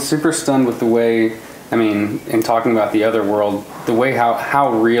well, I'm super stunned with the way, I mean, in talking about the other world, the way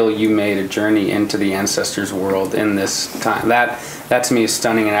how real you made a journey into the ancestors' world in this time. That to me is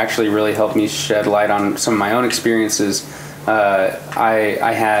stunning, and actually really helped me shed light on some of my own experiences. I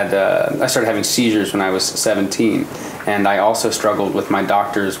started having seizures when I was 17, and I also struggled with my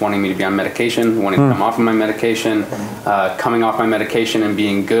doctors wanting me to be on medication, wanting to come off of my medication, coming off my medication and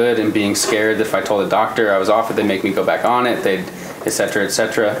being good, and being scared that if I told a doctor I was off it, they'd make me go back on it, et cetera, et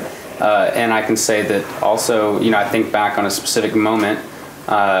cetera. And I can say that also, I think back on a specific moment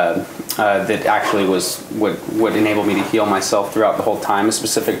that actually was what enabled me to heal myself throughout the whole time, a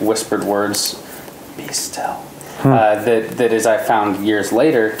specific whispered words, be still. That as I found years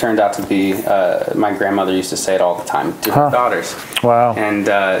later, turned out to be, my grandmother used to say it all the time to her daughters. Wow. And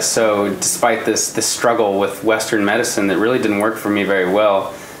so despite this struggle with Western medicine that really didn't work for me very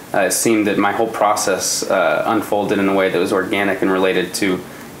well, it seemed that my whole process unfolded in a way that was organic and related to,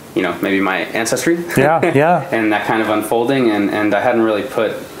 maybe my ancestry. Yeah, yeah. And that kind of unfolding, and I hadn't really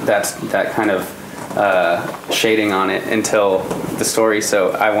put that kind of shading on it until the story.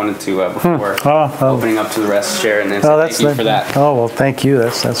 So I wanted to, before opening up to the rest, share and then say thank you for that. Oh, well, thank you.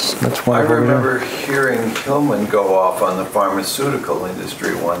 That's wonderful. I remember hearing Hillman go off on the pharmaceutical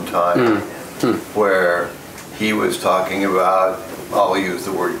industry one time, where he was talking about, I'll use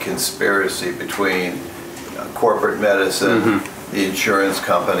the word conspiracy, between corporate medicine, the insurance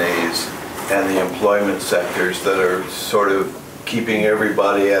companies, and the employment sectors that are sort of keeping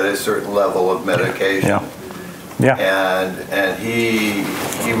everybody at a certain level of medication. Yeah. And he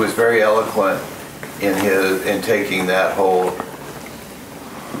was very eloquent in taking that whole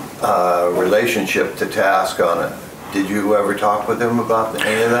relationship to task on it. Did you ever talk with him about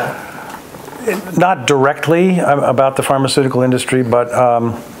any of that? Not directly about the pharmaceutical industry, but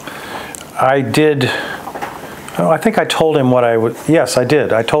I did. I think I told him what I would. Yes, I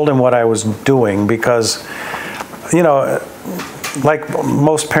did. I told him what I was doing because, like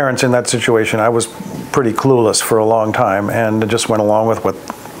most parents in that situation, I was pretty clueless for a long time and just went along with what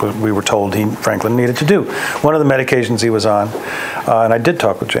we were told Franklin needed to do. One of the medications he was on, and I did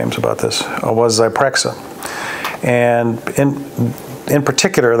talk with James about this, was Zyprexa. And in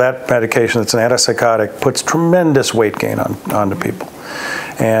particular, that medication, it's an antipsychotic, puts tremendous weight gain onto people.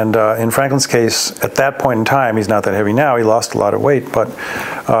 And in Franklin's case, at that point in time, he's not that heavy now, he lost a lot of weight, but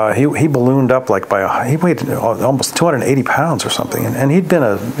he ballooned up like he weighed almost 280 pounds or something. And he'd been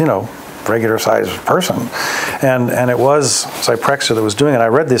a, regular sized person. And it was Zyprexa that was doing it. I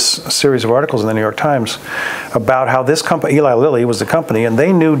read this series of articles in the New York Times about how this company, Eli Lilly was the company, and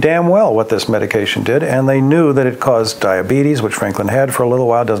they knew damn well what this medication did, and they knew that it caused diabetes, which Franklin had for a little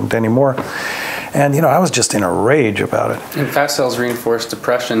while, doesn't anymore. And, I was just in a rage about it. And fat cells reinforce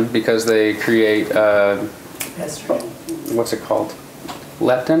depression because they create, what's it called?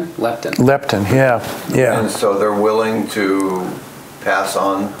 Leptin? Leptin, yeah. And so they're willing to pass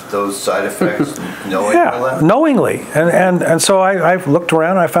on those side effects knowingly? Yeah, knowingly. And so I looked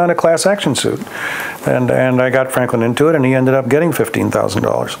around and I found a class action suit. And I got Franklin into it, and he ended up getting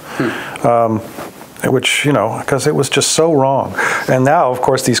 $15,000. Which, because it was just so wrong. And now, of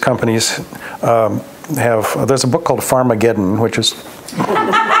course, these companies there's a book called Pharmageddon, which is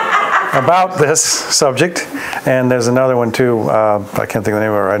about this subject. And there's another one, too, I can't think of the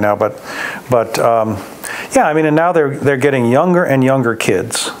name of it right now, but Yeah, I mean, and now they're getting younger and younger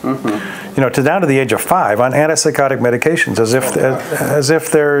kids, you know, down to the age of 5 on antipsychotic medications, as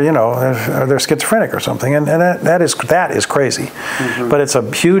if they're, you know, they're schizophrenic or something, and that is crazy, but it's a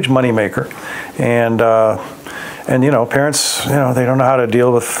huge moneymaker, and you know, parents, you know, they don't know how to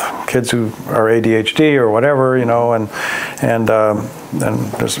deal with kids who are ADHD or whatever, you know, and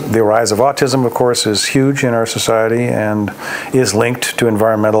there's the rise of autism, of course, is huge in our society and is linked to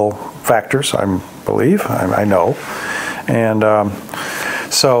environmental factors, I believe, I know, and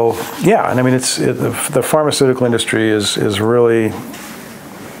so yeah, and I mean, the pharmaceutical industry is really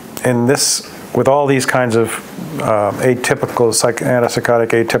in this, with all these kinds of atypical,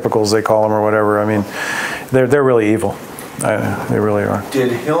 antipsychotic atypicals they call them or whatever. I mean, they're really evil. They really are.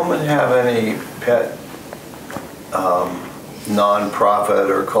 Did Hillman have any pet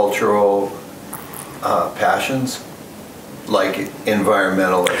non-profit or cultural passions, like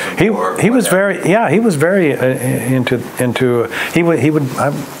environmentalism? He was very, yeah, he was very into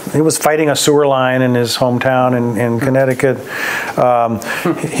he was fighting a sewer line in his hometown in Connecticut.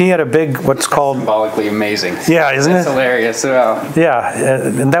 He had a big, what's called, Symbolically amazing. Yeah, isn't It's it? hilarious. Wow. Yeah,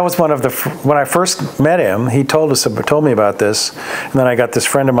 and that was one of the, when I first met him, he told me about this, and then I got this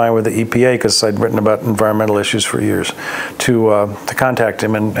friend of mine with the EPA, because I'd written about environmental issues for years, to contact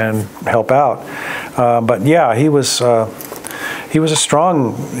him and help out. But yeah, he was a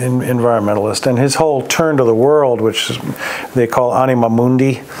strong environmentalist, and his whole turn to the world, which they call anima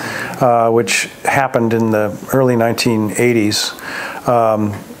mundi, which happened in the early 1980s,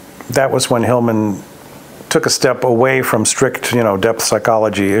 that was when Hillman took a step away from strict, you know, depth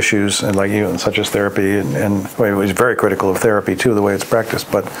psychology issues, and like, you know, such as therapy, and well, he was very critical of therapy too, the way it's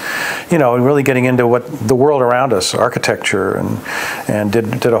practiced, but, you know, really getting into what the world around us, architecture, and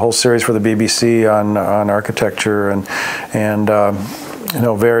did a whole series for the BBC on architecture, and you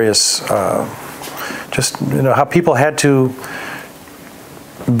know, various, just, you know, how people had to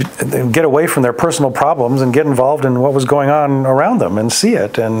get away from their personal problems and get involved in what was going on around them and see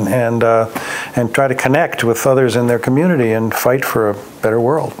it, and try to connect with others in their community and fight for a better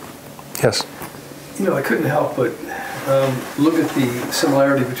world. Yes. You know, I couldn't help but look at the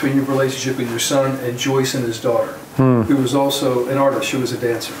similarity between your relationship with your son and Joyce and his daughter, who was also an artist. She was a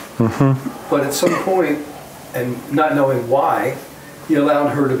dancer. But at some point, and not knowing why, he allowed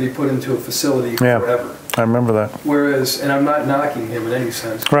her to be put into a facility forever. I remember that. Whereas, and I'm not knocking him in any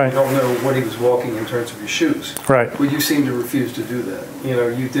sense. Right. I don't know what he was walking in terms of his shoes. Right. But you seem to refuse to do that. You know,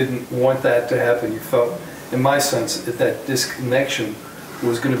 you didn't want that to happen. You felt, in my sense, that disconnection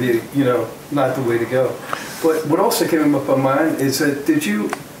was going to be, you know, not the way to go. But what also came up on mine is that, did you,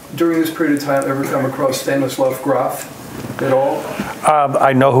 during this period of time, ever come across Stanislav Grof at all?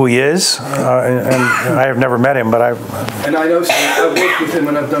 I know who he is, and I have never met him, but And I know, I've worked with him,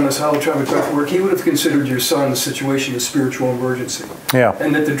 and I've done this holotraumatic work. He would have considered your son's situation a spiritual emergency. Yeah.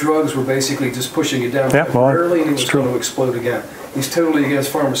 And that the drugs were basically just pushing it down temporarily, and he was going to explode again. He's totally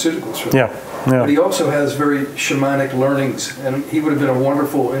against pharmaceuticals for that. Yeah. But he also has very shamanic learnings, and he would have been a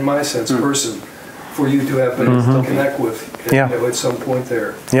wonderful, in my sense, person for you to have been to connect with, you know, at some point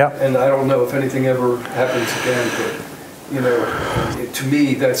there. Yeah. And I don't know if anything ever happens again, but, you know, to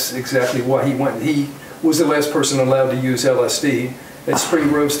me, that's exactly why he went. He was the last person allowed to use LSD at Spring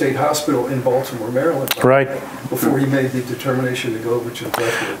Grove State Hospital in Baltimore, Maryland. Right. Before he made the determination to go over to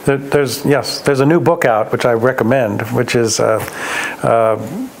the There's a new book out, which I recommend, which is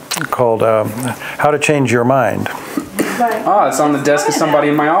called How to Change Your Mind. Oh, it's on the desk of somebody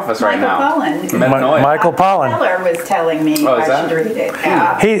in my office right now. Michael Pollan. Miller was telling me I should read it.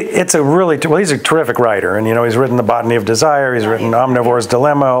 Yeah. He's a terrific writer, and you know, he's written The Botany of Desire, he's written Omnivore's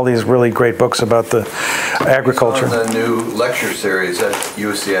Dilemma, all these really great books about the agriculture. He's on the new lecture series at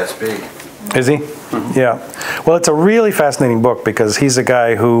UCSB. Is he? Yeah. Well, it's a really fascinating book because he's a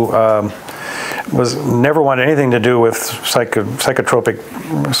guy who never wanted anything to do with psychedelic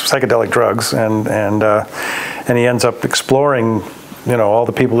drugs, and he ends up exploring, you know, all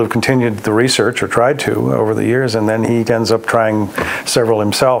the people who've continued the research or tried to over the years, and then he ends up trying several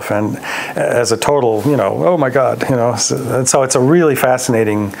himself, and as a total, you know, oh my God, you know, so it's a really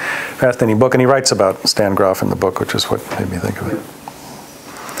fascinating book, and he writes about Stan Grof in the book, which is what made me think of it.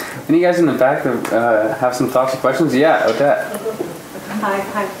 Any guys in the back that have some thoughts or questions? Yeah, Odette. Hi.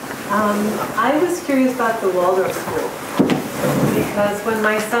 I was curious about the Waldorf School, because when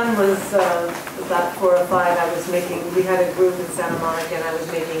my son was about 4 or 5, we had a group in Santa Monica, and I was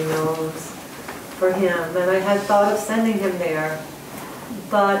making gnomes for him, and I had thought of sending him there,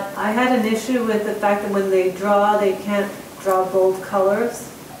 but I had an issue with the fact that when they draw, they can't draw bold colors,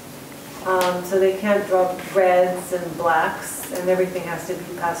 so they can't draw reds and blacks, and everything has to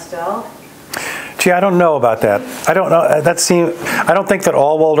be pastel. Gee, I don't know about that. I don't know. I don't think that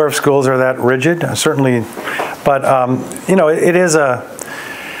all Waldorf schools are that rigid. Certainly, but you know, it is a.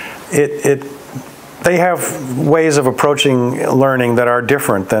 They have ways of approaching learning that are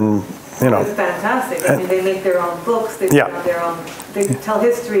different than, you know. It's fantastic. I mean, they make their own books. They have their own. They tell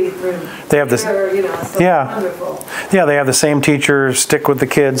history through. They have this. You know, so it's wonderful. Yeah, they have the same teachers stick with the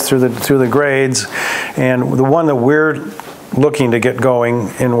kids through the grades, and the one that we're looking to get going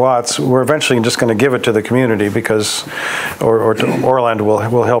in Watts, we're eventually just going to give it to the community because, or to Orland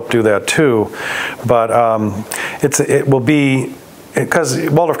will help do that too, but it will be. Because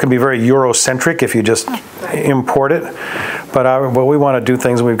Waldorf can be very Eurocentric if you just import it, but we want to do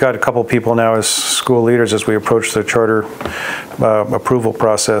things, and we've got a couple people now as school leaders as we approach the charter approval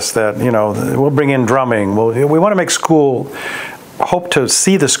process that, you know, we'll bring in drumming. We want to make school, hope to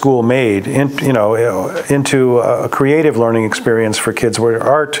see the school made into a creative learning experience for kids where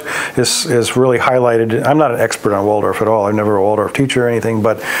art is really highlighted. I'm not an expert on Waldorf at all. I'm never a Waldorf teacher or anything,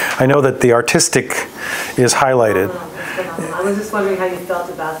 but I know that the artistic is highlighted. I was just wondering how you felt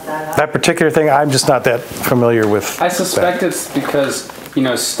about that. That particular thing, I'm just not that familiar with. I suspect it's because, you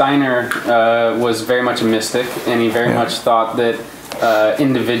know, Steiner was very much a mystic, and he very much thought that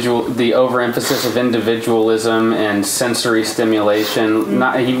the overemphasis of individualism and sensory stimulation,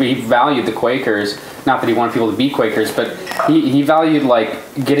 he valued the Quakers, not that he wanted people to be Quakers, but he valued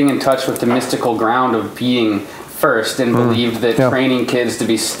like getting in touch with the mystical ground of being first, and believed that training kids to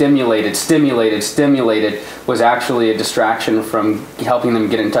be stimulated was actually a distraction from helping them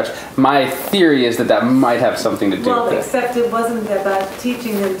get in touch. My theory is that might have something to do with it. Well, except it wasn't about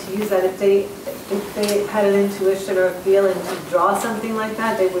teaching them to use that. If they had an intuition or a feeling to draw something like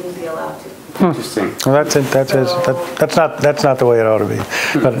that, they wouldn't be allowed to. Interesting. Well, that's not the way it ought to be.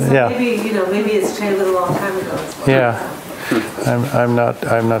 But so maybe it's changed a long time ago. Yeah. I'm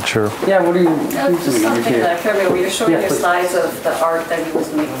not sure. Yeah, what do you? Just something that occurred to me. We were showing your slides of the art that he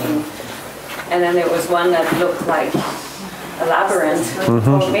was making, and then there was one that looked like a labyrinth, or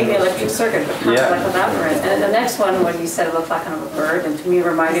maybe an electric circuit, but kind of like a labyrinth. And the next one, when you said it looked like kind of a bird, and to me it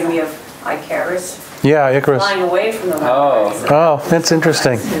reminded me of Icarus. Yeah, Icarus. Flying away from the labyrinth. Oh, that's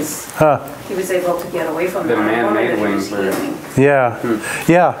interesting. He was able to get away from the man-made wings. Yeah,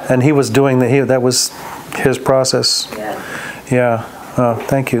 yeah, and he was doing that was his process. Yeah.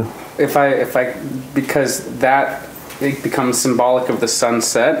 Thank you. Because that it becomes symbolic of the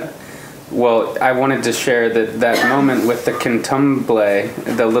sunset. Well, I wanted to share that moment with the Cantumble,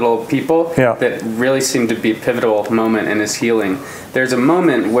 the little people, that really seemed to be a pivotal moment in his healing. There's a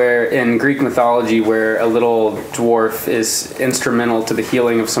moment where in Greek mythology where a little dwarf is instrumental to the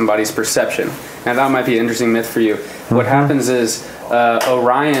healing of somebody's perception. Now that might be an interesting myth for you. What happens is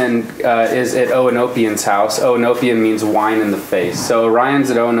Orion is at Oenopian's house. Oenopian means wine in the face. So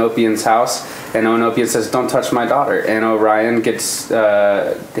Orion's at Oenopian's house, and Oenopian says, "Don't touch my daughter." And Orion gets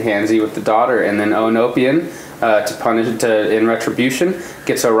handsy with the daughter, and then Oenopian, in retribution,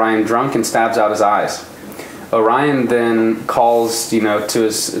 gets Orion drunk and stabs out his eyes. Orion then calls, to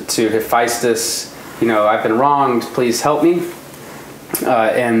Hephaestus, "I've been wronged. Please help me,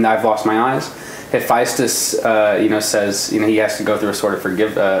 and I've lost my eyes." Hephaestus, says, he has to go through a sort of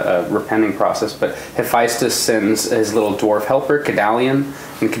repenting process, but Hephaestus sends his little dwarf helper, Kedalion,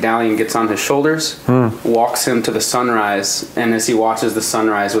 and Kedalion gets on his shoulders, walks him to the sunrise, and as he watches the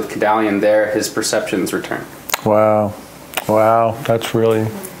sunrise with Kedalion there, his perceptions return. Wow, that's really...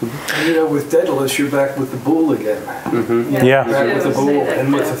 With Daedalus, you're back with the bull again. Yeah. Back with the bull,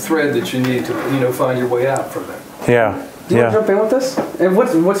 and with the thread that you need to, find your way out from that. Yeah. Do you want to jump in with this? And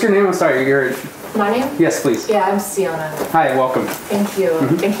what's your name? I'm sorry, My name? Yes, please. Yeah, I'm Siona. Hi, welcome. Thank you.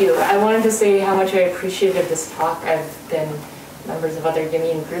 Thank you. I wanted to say how much I appreciated this talk. I've been members of other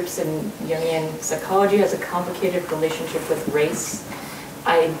Jungian groups, and Jungian psychology has a complicated relationship with race.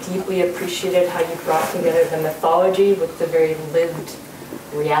 I deeply appreciated how you brought together the mythology with the very lived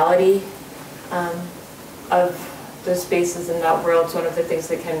reality of those spaces in that world. So one of the things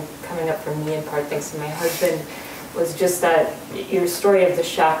that kept coming up for me, in part thanks to my husband, was just that your story of the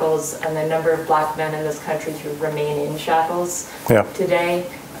shackles and the number of black men in this country who remain in shackles today,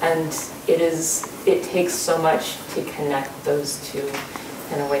 and it takes so much to connect those two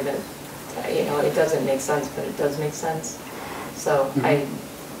in a way that it doesn't make sense, but it does make sense. So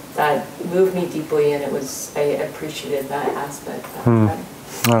that moved me deeply, and I appreciated that aspect.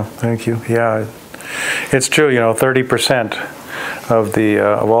 Oh, thank you. Yeah, it's true. 30% of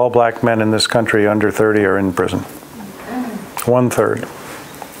all black men in this country under 30 are in prison. 1/3.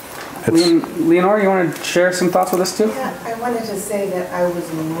 Leonora, you want to share some thoughts with us too? Yeah, I wanted to say that I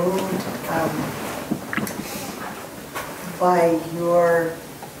was moved by your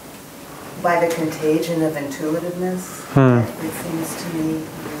by the contagion of intuitiveness. It seems to me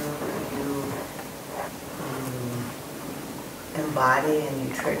you embody and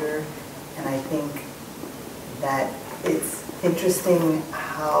you trigger, and I think that it's interesting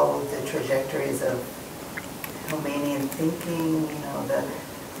how the trajectories of Hillmanian thinking, you know, the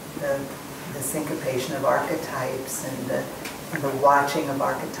syncopation of archetypes and the watching of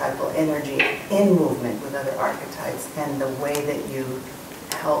archetypal energy in movement with other archetypes, and the way that you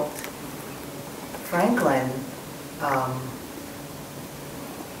helped Franklin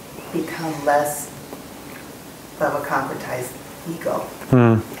become less of a concretized ego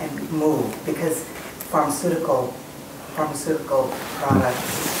and move, because pharmaceutical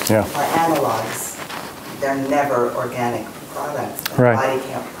products are analogs. They're never organic products. The body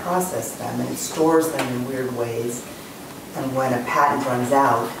can't process them, and it stores them in weird ways. And when a patent runs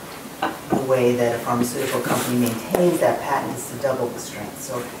out, the way that a pharmaceutical company maintains that patent is to double the strength.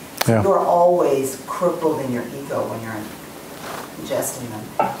 So you're always crippled in your ego when you're ingesting them.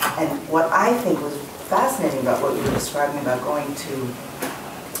 And what I think was fascinating about what you were describing about going to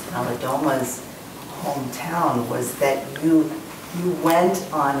Aladoma's hometown was that you went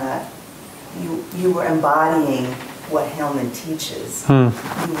on you were embodying what Hillman teaches. You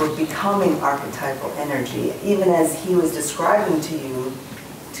were becoming archetypal energy. Even as he was describing to you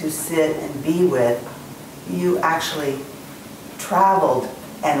to sit and be with, you actually traveled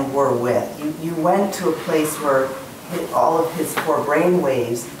and were with. You went to a place where all of his 4 brain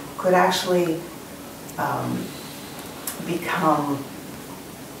waves could actually become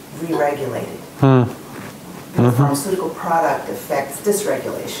re-regulated. The pharmaceutical product affects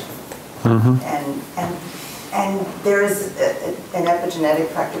dysregulation. And there is an epigenetic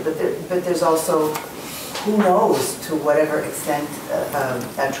factor, but there's also, who knows, to whatever extent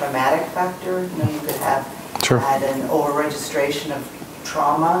a traumatic factor. You know, you could have had an over-registration of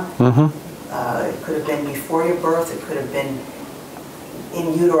trauma. It could have been before your birth. It could have been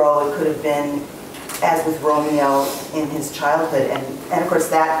in utero. It could have been, as with Romeo, in his childhood. And of course,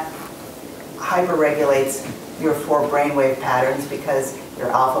 that hyper-regulates your 4 brainwave patterns, because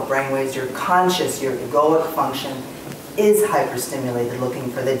your alpha brainwaves, your conscious, your egoic function is hyperstimulated, looking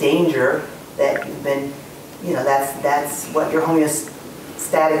for the danger that you've been, you know, that's what your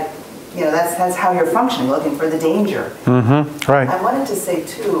homeostatic, you know, that's how you're functioning, looking for the danger. Right. I wanted to say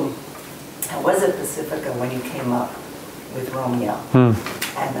too, I was at Pacifica when you came up with Romeo,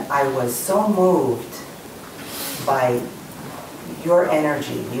 and I was so moved by your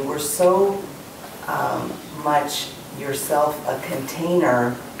energy. You were so much yourself a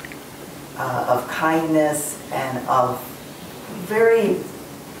container of kindness and of very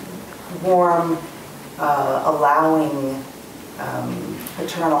warm, allowing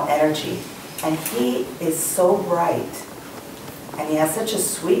paternal energy. And he is so bright, and he has such a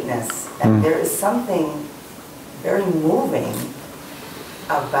sweetness, and there is something very moving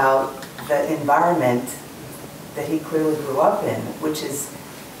about the environment that he clearly grew up in, which is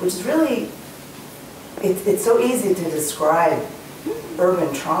really, it's so easy to describe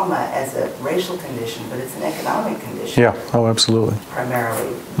urban trauma as a racial condition, but it's an economic condition. Yeah, oh, absolutely.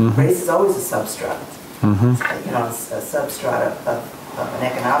 Primarily. Race is always a substrate. You know, it's a substrate of an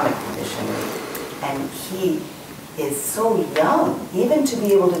economic condition. And he is so young, even to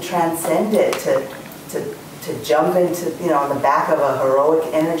be able to transcend it, to jump into, you know, on the back of a heroic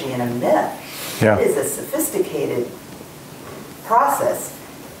energy in a myth. Yeah. It is a sophisticated process.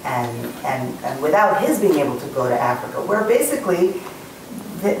 And without his being able to go to Africa, where basically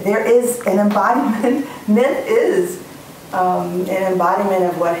there is an embodiment, myth is an embodiment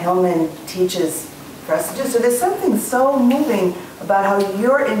of what Hillman teaches for us to do. So there's something so moving about how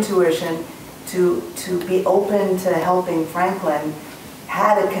your intuition to be open to helping Franklin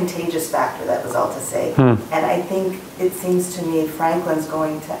had a contagious factor, that was all to say. And I think it seems to me Franklin's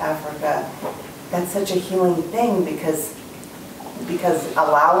going to Africa, that's such a healing thing, because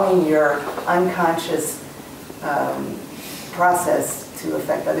allowing your unconscious process to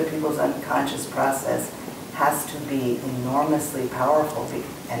affect other people's unconscious process has to be enormously powerful.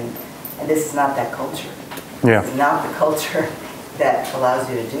 And this is not that culture. Yeah. This is not the culture that allows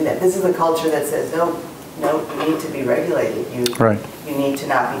you to do that. This is the culture that says, no, you need to be regulated. You need to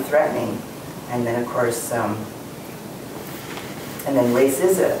not be threatening. And then, of course, and then race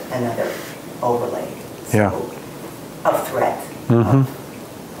is another overlay of threat. And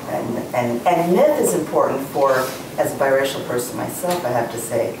myth is important for, as a biracial person myself, I have to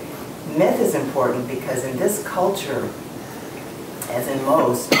say, myth is important because in this culture, as in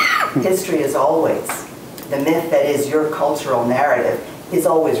most, history is always, the myth that is your cultural narrative is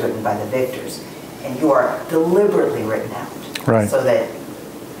always written by the victors. And you are deliberately written out. So that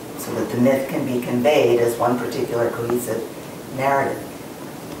so that the myth can be conveyed as one particular cohesive narrative.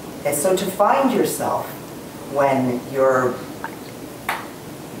 And so to find yourself when your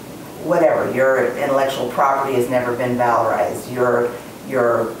intellectual property has never been valorized, your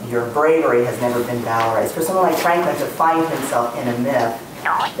bravery has never been valorized. For someone like Franklin to find himself in a myth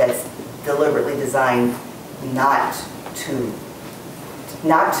that's deliberately designed not to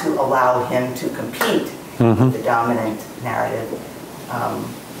allow him to compete with the dominant narrative,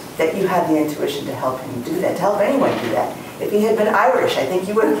 that you had the intuition to help him do that, to help anyone do that. If he had been Irish, I think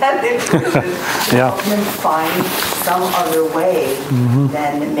you would have had the intuition to help him find some other way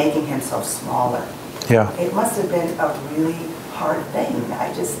than making himself smaller. Yeah. It must have been a really hard thing.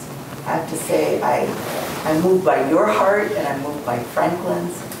 I just have to say, I'm moved by your heart, and I'm moved by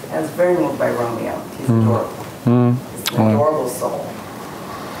Franklin's, and I was very moved by Romeo. He's adorable. He's an adorable soul.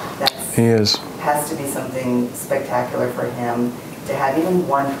 He is. Has to be something spectacular for him to have even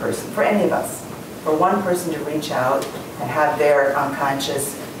one person, for any of us, for one person to reach out and have their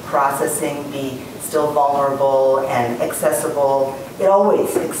unconscious processing be still vulnerable and accessible. It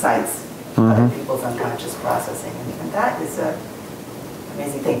always excites other people's unconscious processing, and that is an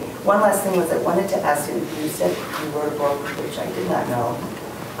amazing thing. One last thing was I wanted to ask you, you said you wrote a book, which I did not know,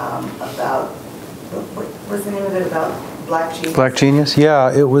 about, what was the name of it, about Black Genius? Black Genius,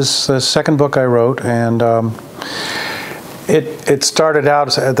 yeah. It was the second book I wrote, and it started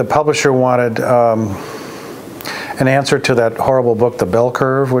out, the publisher wanted an answer to that horrible book, The Bell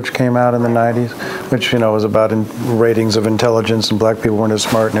Curve, which came out in the 90s, which, was about ratings of intelligence and black people weren't as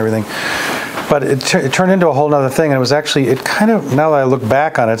smart and everything. But it turned into a whole other thing, and it was actually, now that I look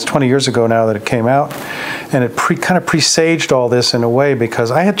back on it, it's 20 years ago now that it came out, and it kind of presaged all this in a way, because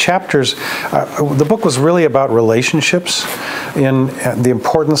I had chapters, the book was really about relationships, in the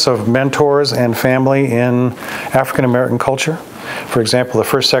importance of mentors and family in African American culture. For example, the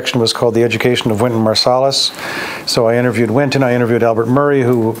first section was called The Education of Wynton Marsalis. So I interviewed Wynton, I interviewed Albert Murray,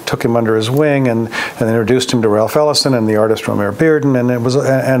 who took him under his wing and introduced him to Ralph Ellison and the artist Romare Bearden, and it was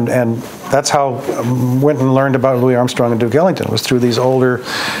and that's how Wynton learned about Louis Armstrong and Duke Ellington, was through these older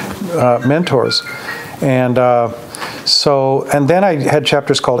mentors. And and then I had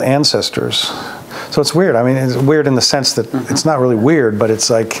chapters called Ancestors. So it's weird. I mean, it's weird in the sense that it's not really weird, but it's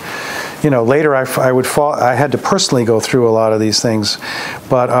like, later I had to personally go through a lot of these things,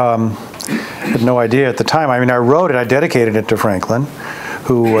 but I had no idea at the time. I mean, I wrote it, I dedicated it to Franklin,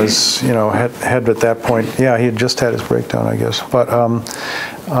 who was, had at that point, yeah, he had just had his breakdown, I guess.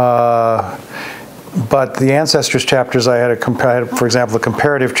 But the Ancestors chapters, I had, for example, a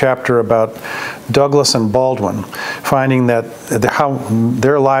comparative chapter about Douglas and Baldwin, finding that how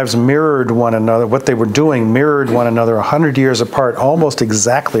their lives mirrored one another, what they were doing mirrored one another 100 years apart, almost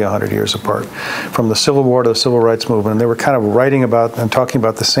exactly 100 years apart, from the Civil War to the Civil Rights Movement. And they were kind of writing about and talking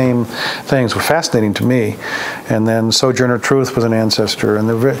about the same things. Were fascinating to me. And then Sojourner Truth was an ancestor. And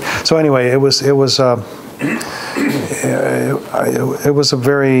so anyway, it was a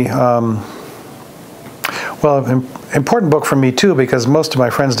very important book for me too, because most of my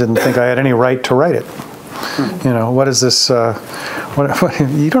friends didn't think I had any right to write it. What is this?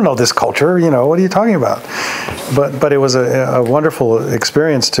 You don't know this culture. What are you talking about? But it was a wonderful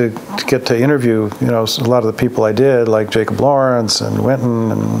experience to get to interview. A lot of the people I did, like Jacob Lawrence and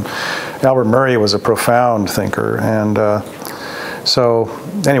Wynton, and Albert Murray was a profound thinker. And so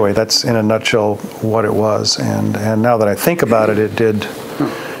anyway, that's in a nutshell what it was. And now that I think about it, it did,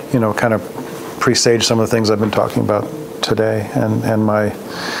 kind of presage some of the things I've been talking about today, and my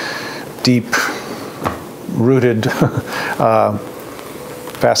deep-rooted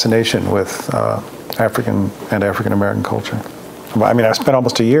fascination with African and African American culture. I mean, I spent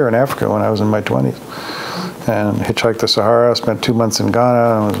almost a year in Africa when I was in my 20s, and hitchhiked the Sahara. Spent 2 months in Ghana.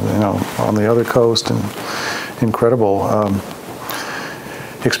 I was, on the other coast, and incredible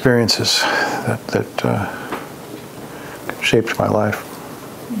experiences that shaped my life.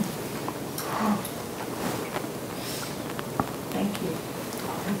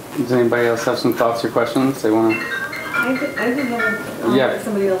 Does anybody else have some thoughts or questions they want to? I did have yeah.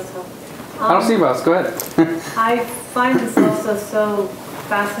 Somebody else talk. I don't see about us. Go ahead. I find this also so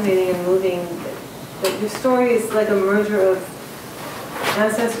fascinating and moving that your story is like a merger of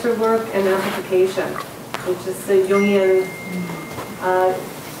ancestor work and amplification, which is the Jungian,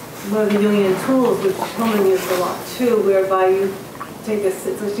 one of the Jungian tools, which Hillman used a lot too, whereby you take this.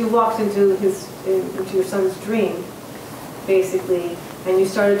 So you walked into your son's dream, basically. And you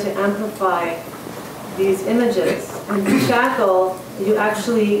started to amplify these images. And the shackle, you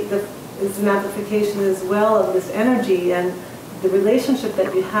actually, is an amplification as well of this energy and the relationship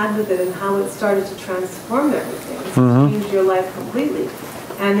that you had with it and how it started to transform everything, changed your life completely.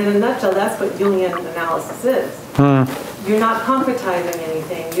 And in a nutshell, that's what Jungian analysis is. You're not concretizing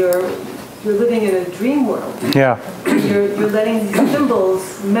anything. You're living in a dream world. Yeah. You're letting these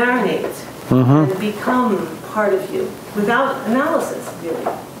symbols marinate and become part of you without analysis, really.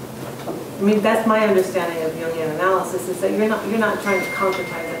 I mean, that's my understanding of Jungian analysis, is that you're not trying to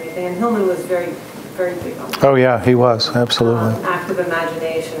concretize anything. And Hillman was very, very big on that. Oh yeah, he was, absolutely. Active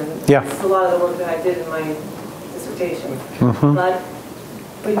imagination. And Yeah. it's a lot of the work that I did in my dissertation.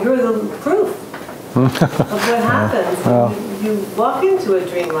 But you're the proof of what happens when you walk into a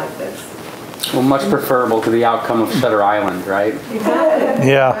dream like this. Well, much preferable to the outcome of Shutter Island, right? Exactly.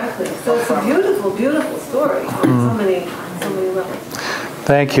 Yeah. Exactly. So it's a beautiful, beautiful story on so many levels.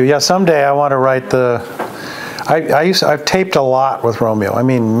 Thank you. Yeah, someday I want to write the. I've taped a lot with Romeo. I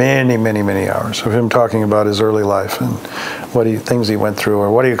mean, many, many, many hours of him talking about his early life and things he went through or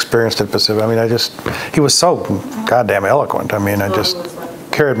what he experienced at Pacific. I mean, he was so goddamn eloquent. I mean, I just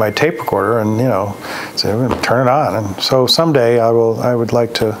carried my tape recorder and said, "I'm gonna turn it on." And so someday I would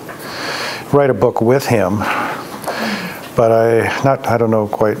like to write a book with him. But I don't know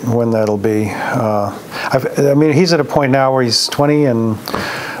quite when that'll be. I mean, he's at a point now where he's 20 and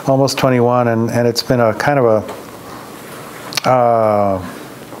almost 21, and it's been a kind of a,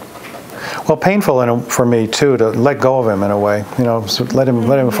 painful for me too to let go of him in a way. So let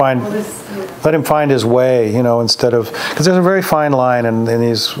him find his way. Instead of, because there's a very fine line in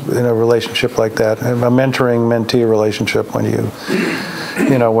a relationship like that, a mentoring-mentee relationship when you.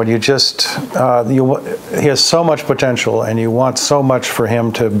 When you just, he has so much potential and you want so much for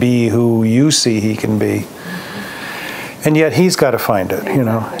him to be who you see he can be. And yet he's got to find it,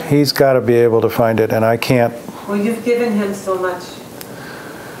 He's got to be able to find it, and I can't. Well, you've given him so much.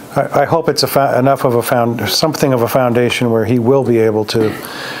 I hope it's enough of something of a foundation where he will be able to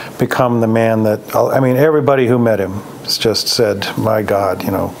become the man that, I mean, everybody who met him just said, my God,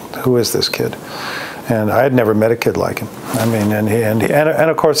 who is this kid? And I had never met a kid like him. I mean, and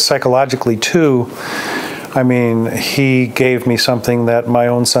of course psychologically too. I mean, he gave me something that my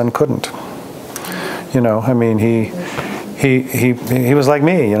own son couldn't. I mean, he was like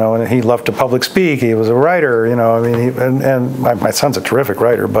me. And he loved to public speak. He was a writer. I mean, and my son's a terrific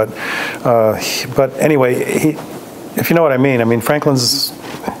writer. But anyway, if you know what I mean. I mean,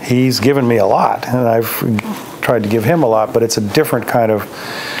 he's given me a lot, and I've tried to give him a lot. But it's a different kind of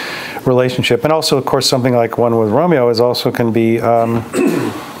relationship, and also, of course, something like one with Romeo can be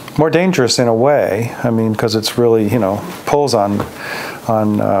more dangerous in a way. I mean, because it's really pulls on me,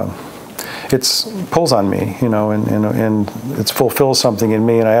 and it fulfills something in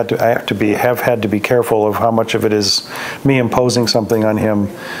me, and I have had to be careful of how much of it is me imposing something on him,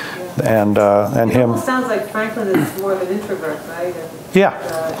 and him. It sounds like Franklin is more of an introvert, right? Yeah,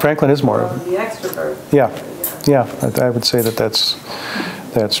 Franklin is more of the extrovert. Yeah, I would say that's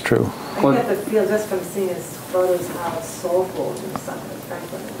true. I get the feel just from seeing his photos how soulful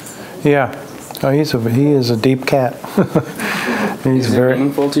Franklin is. Yeah. Oh, he is a deep cat. He's very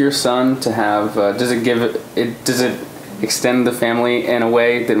meaningful to your son to have. Does it extend the family in a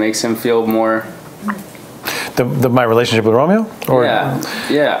way that makes him feel more? My relationship with Romeo? Or, yeah.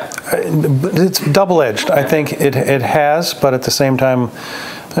 It's double-edged. I think it has, but at the same time,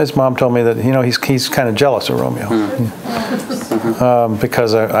 his mom told me that he's kind of jealous of Romeo.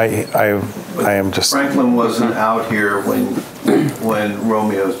 Because I am just. Franklin wasn't out here when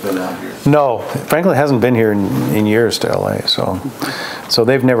Romeo's been out here. No, Franklin hasn't been here in years to LA, so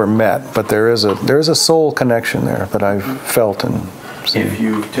they've never met. But there is a soul connection there that I've felt and seen. If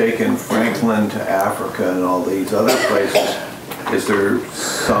you've taken Franklin to Africa and all these other places, is there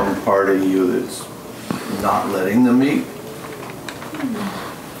some part of you that's not letting them meet?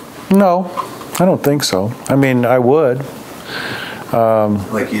 No, I don't think so. I mean, I would.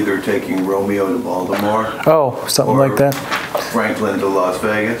 Like either taking Romeo to Baltimore? Oh, something like that. Franklin to Las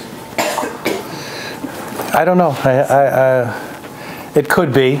Vegas? I don't know. It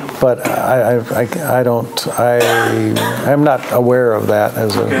could be, but I'm not aware of that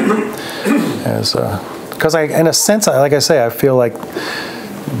because in a sense, like I say, I feel like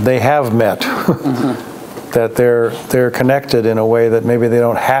they have met. That they're connected in a way that maybe they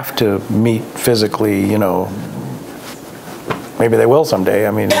don't have to meet physically, Maybe they will someday.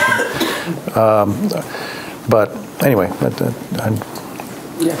 I mean, but anyway, I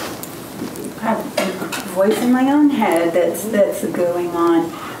have a voice in my own head that's going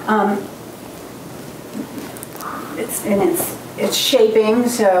on. It's shaping,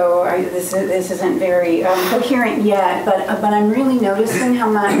 so this isn't very coherent yet. But I'm really noticing how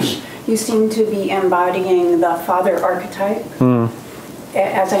much you seem to be embodying the father archetype.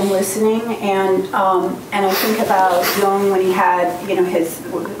 as I'm listening, and I think about Young when he had, his,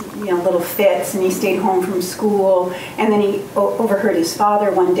 little fits, and he stayed home from school, and then he overheard his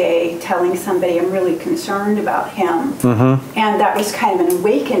father one day telling somebody, "I'm really concerned about him," and that was kind of an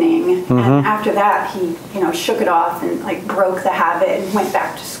awakening. And after that, he, shook it off and like broke the habit and went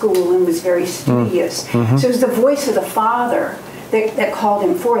back to school and was very studious. So it was the voice of the father that called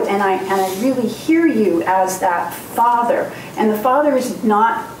him forth, and I really hear you as that father. And the father is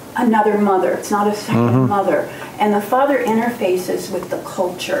not another mother; it's not a second mother. And the father interfaces with the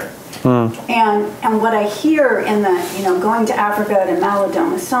culture. And what I hear in the going to Africa to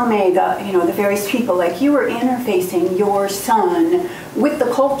Maladoma, Some, the various people, like you were interfacing your son with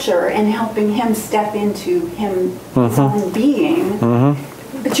the culture and helping him step into his own being.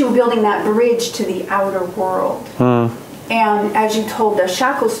 But you were building that bridge to the outer world. And as you told the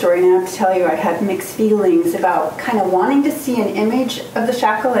shackle story, and I have to tell you, I had mixed feelings about kind of wanting to see an image of the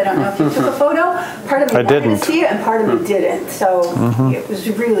shackle. I don't know if you took a photo. Part of me wanted to see it, and part of me didn't. So it was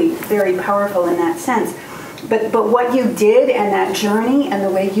really very powerful in that sense. But what you did and that journey and the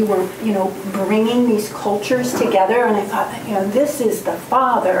way you were, bringing these cultures together, and I thought, this is the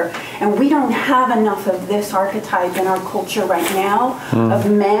father, and we don't have enough of this archetype in our culture right now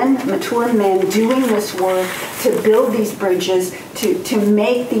of men, mature men, doing this work to build these bridges, to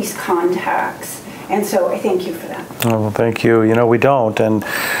make these contacts. And so I thank you for that. Oh, well, thank you. We don't. And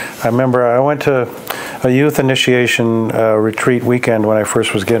I remember I went to a youth initiation retreat weekend when I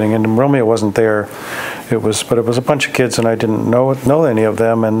first was getting into Romeo wasn't there. But it was a bunch of kids, and I didn't know any of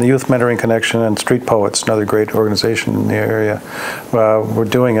them. And the Youth Mentoring Connection and Street Poets, another great organization in the area, were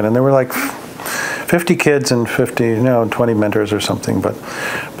doing it. And there were like 50 kids and 20 mentors or something. But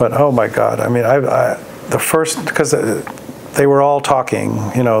oh my God! I mean, the first, because they were all talking,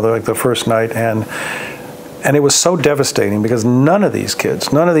 like the first night, and it was so devastating because none of these kids,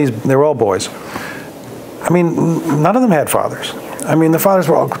 they were all boys. I mean, none of them had fathers. I mean, the fathers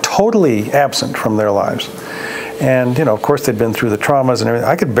were all totally absent from their lives. And, of course, they'd been through the traumas and everything.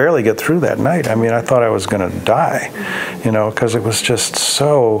 I could barely get through that night. I mean, I thought I was going to die, because it was just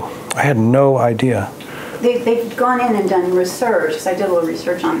so, I had no idea. They've gone in and done research, because I did a little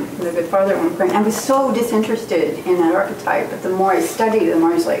research on the Good Father at one point. I was so disinterested in that archetype, but the more I studied, the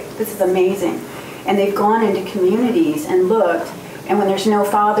more I was like, this is amazing. And they've gone into communities and looked, and when there's no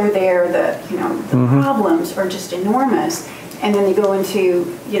father there, the problems are just enormous. And then they go into,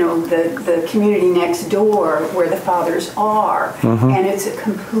 the community next door where the fathers are, and it's a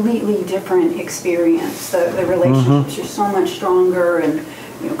completely different experience. The relationships are so much stronger, and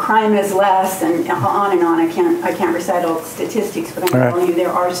crime is less, and on and on. I can't recite all the statistics, but I'm telling you, there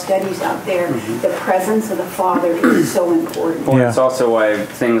are studies out there. The presence of the father is so important. Well, it's also why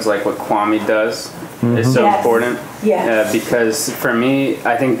things like what Kwame does is so important. Yes. Because for me,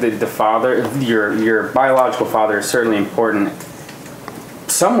 I think that the father, your biological father, is certainly important,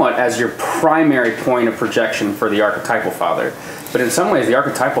 somewhat as your primary point of projection for the archetypal father. But in some ways, the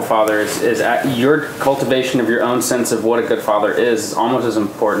archetypal father is at your cultivation of your own sense of what a good father is almost as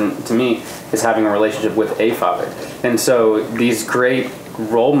important to me as having a relationship with a father. And so these great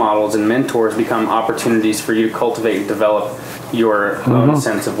role models and mentors become opportunities for you to cultivate and develop your own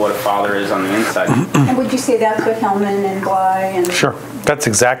sense of what a father is on the inside. And would you say that's what Hillman and Bly and... Sure. That's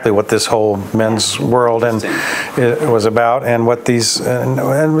exactly what this whole men's world and it was about, and what these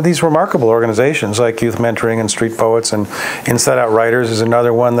remarkable organizations like Youth Mentoring and Street Poets and Inside Out Writers is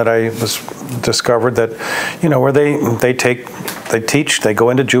another one that I discovered that, where they teach, they go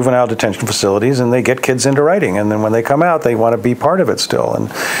into juvenile detention facilities and they get kids into writing, and then when they come out, they want to be part of it still,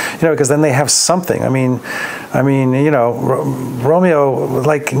 and because then they have something. I mean, Romeo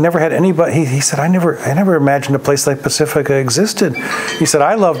never had anybody. He said, I never imagined a place like Pacifica existed. He said,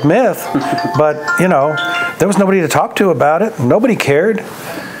 I loved myth, but, there was nobody to talk to about it. Nobody cared.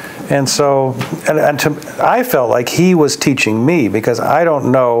 And so, I felt like he was teaching me, because I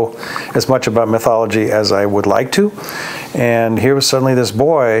don't know as much about mythology as I would like to. And here was suddenly this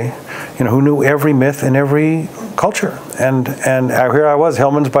boy, who knew every myth in every culture. And here I was,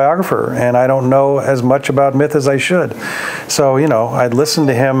 Hillman's biographer, and I don't know as much about myth as I should. So, I'd listen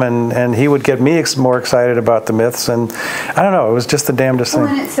to him, and he would get me more excited about the myths. And I don't know, it was just the damnedest thing.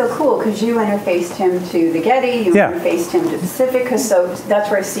 Well, and it's so cool, because you interfaced him to the Getty, you interfaced him to Pacifica, so that's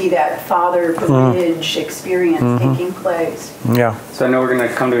where I see that father bridge experience taking place. Yeah. So I know we're going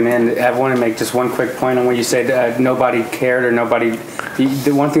to come to an end. I want to make just one quick point on what you said, nobody cared or nobody...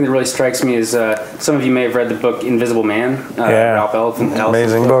 The one thing that really strikes me is some of you may have read the book Invisible Man, Ralph Ellison's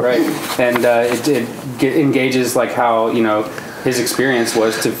amazing book. Right? And it engages how, his experience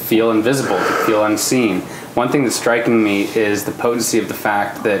was to feel invisible, to feel unseen. One thing that's striking me is the potency of the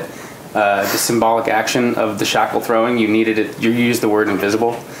fact that the symbolic action of the shackle throwing, you needed it. You used the word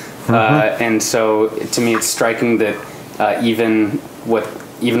invisible, and so to me, it's striking that even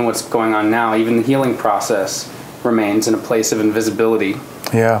what's going on now, even the healing process remains in a place of invisibility.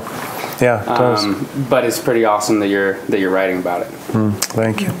 Yeah, it does. But it's pretty awesome that you're writing about it.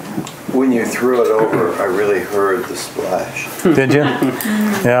 Thank you. When you threw it over, I really heard the splash. Did you?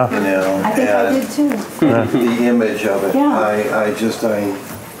 Yeah. You know, I think I did too. the image of it. Yeah.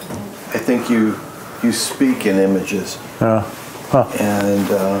 I think you speak in images. And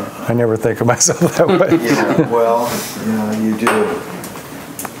I never think of myself that way. yeah, well, yeah, you do.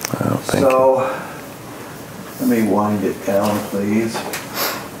 Thank you. So let me wind it down, please.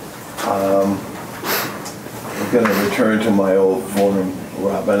 I'm going to return to my old form,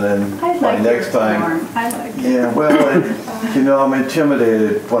 Robin, and I'd by like next your time. form. I like it. Yeah, well, you know, I'm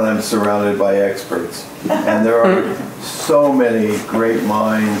intimidated when I'm surrounded by experts. And there are so many great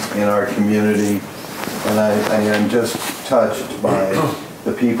minds in our community. And I am just touched by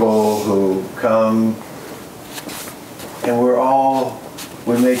the people who come. And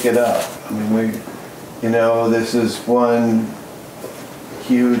we make it up. I mean, this is one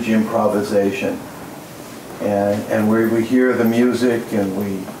huge improvisation. And we hear the music, and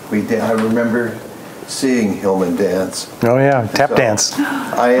I remember seeing Hillman dance. Oh yeah, tap dance.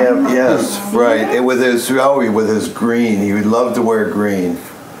 I am, yes, right. And with his green, he would love to wear green.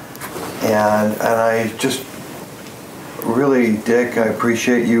 And I just really, Dick, I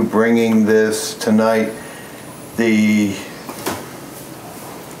appreciate you bringing this tonight. The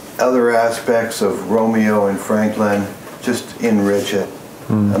other aspects of Romeo and Franklin just enrich it.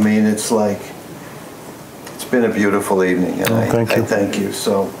 I mean, it's been a beautiful evening, and I thank you.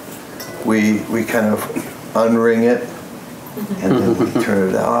 So we kind of unring it, and then we turn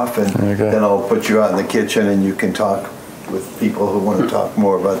it off, and then I'll put you out in the kitchen, and you can talk with people who want to talk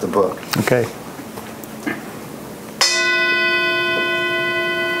more about the book. Okay.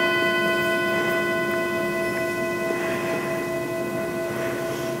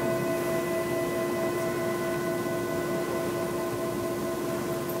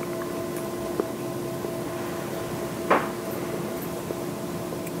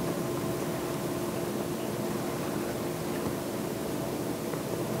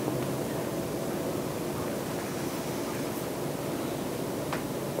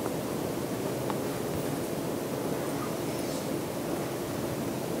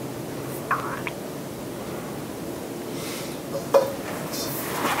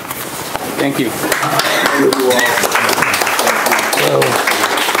 Thank you.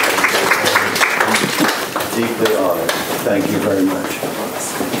 Deeply honored. Thank you very much.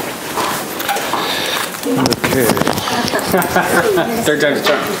 Okay. Third time's a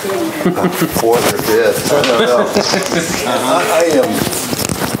charm. Fourth or fifth. I don't know. I am.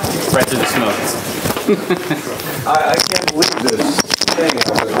 Right through the smoke. I can't believe this thing.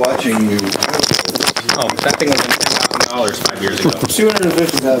 I was watching you. Oh, that thing was $10,000 5 years ago.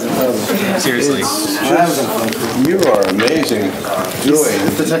 250,000. Seriously. You are amazing doing.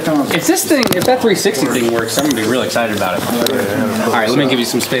 The technology. If that 360 thing works, I'm gonna be real excited about it. All right, let me give you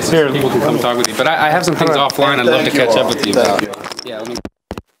some space so people can come talk with you. But I have some things offline I'd love to catch up with you about. Yeah, let me.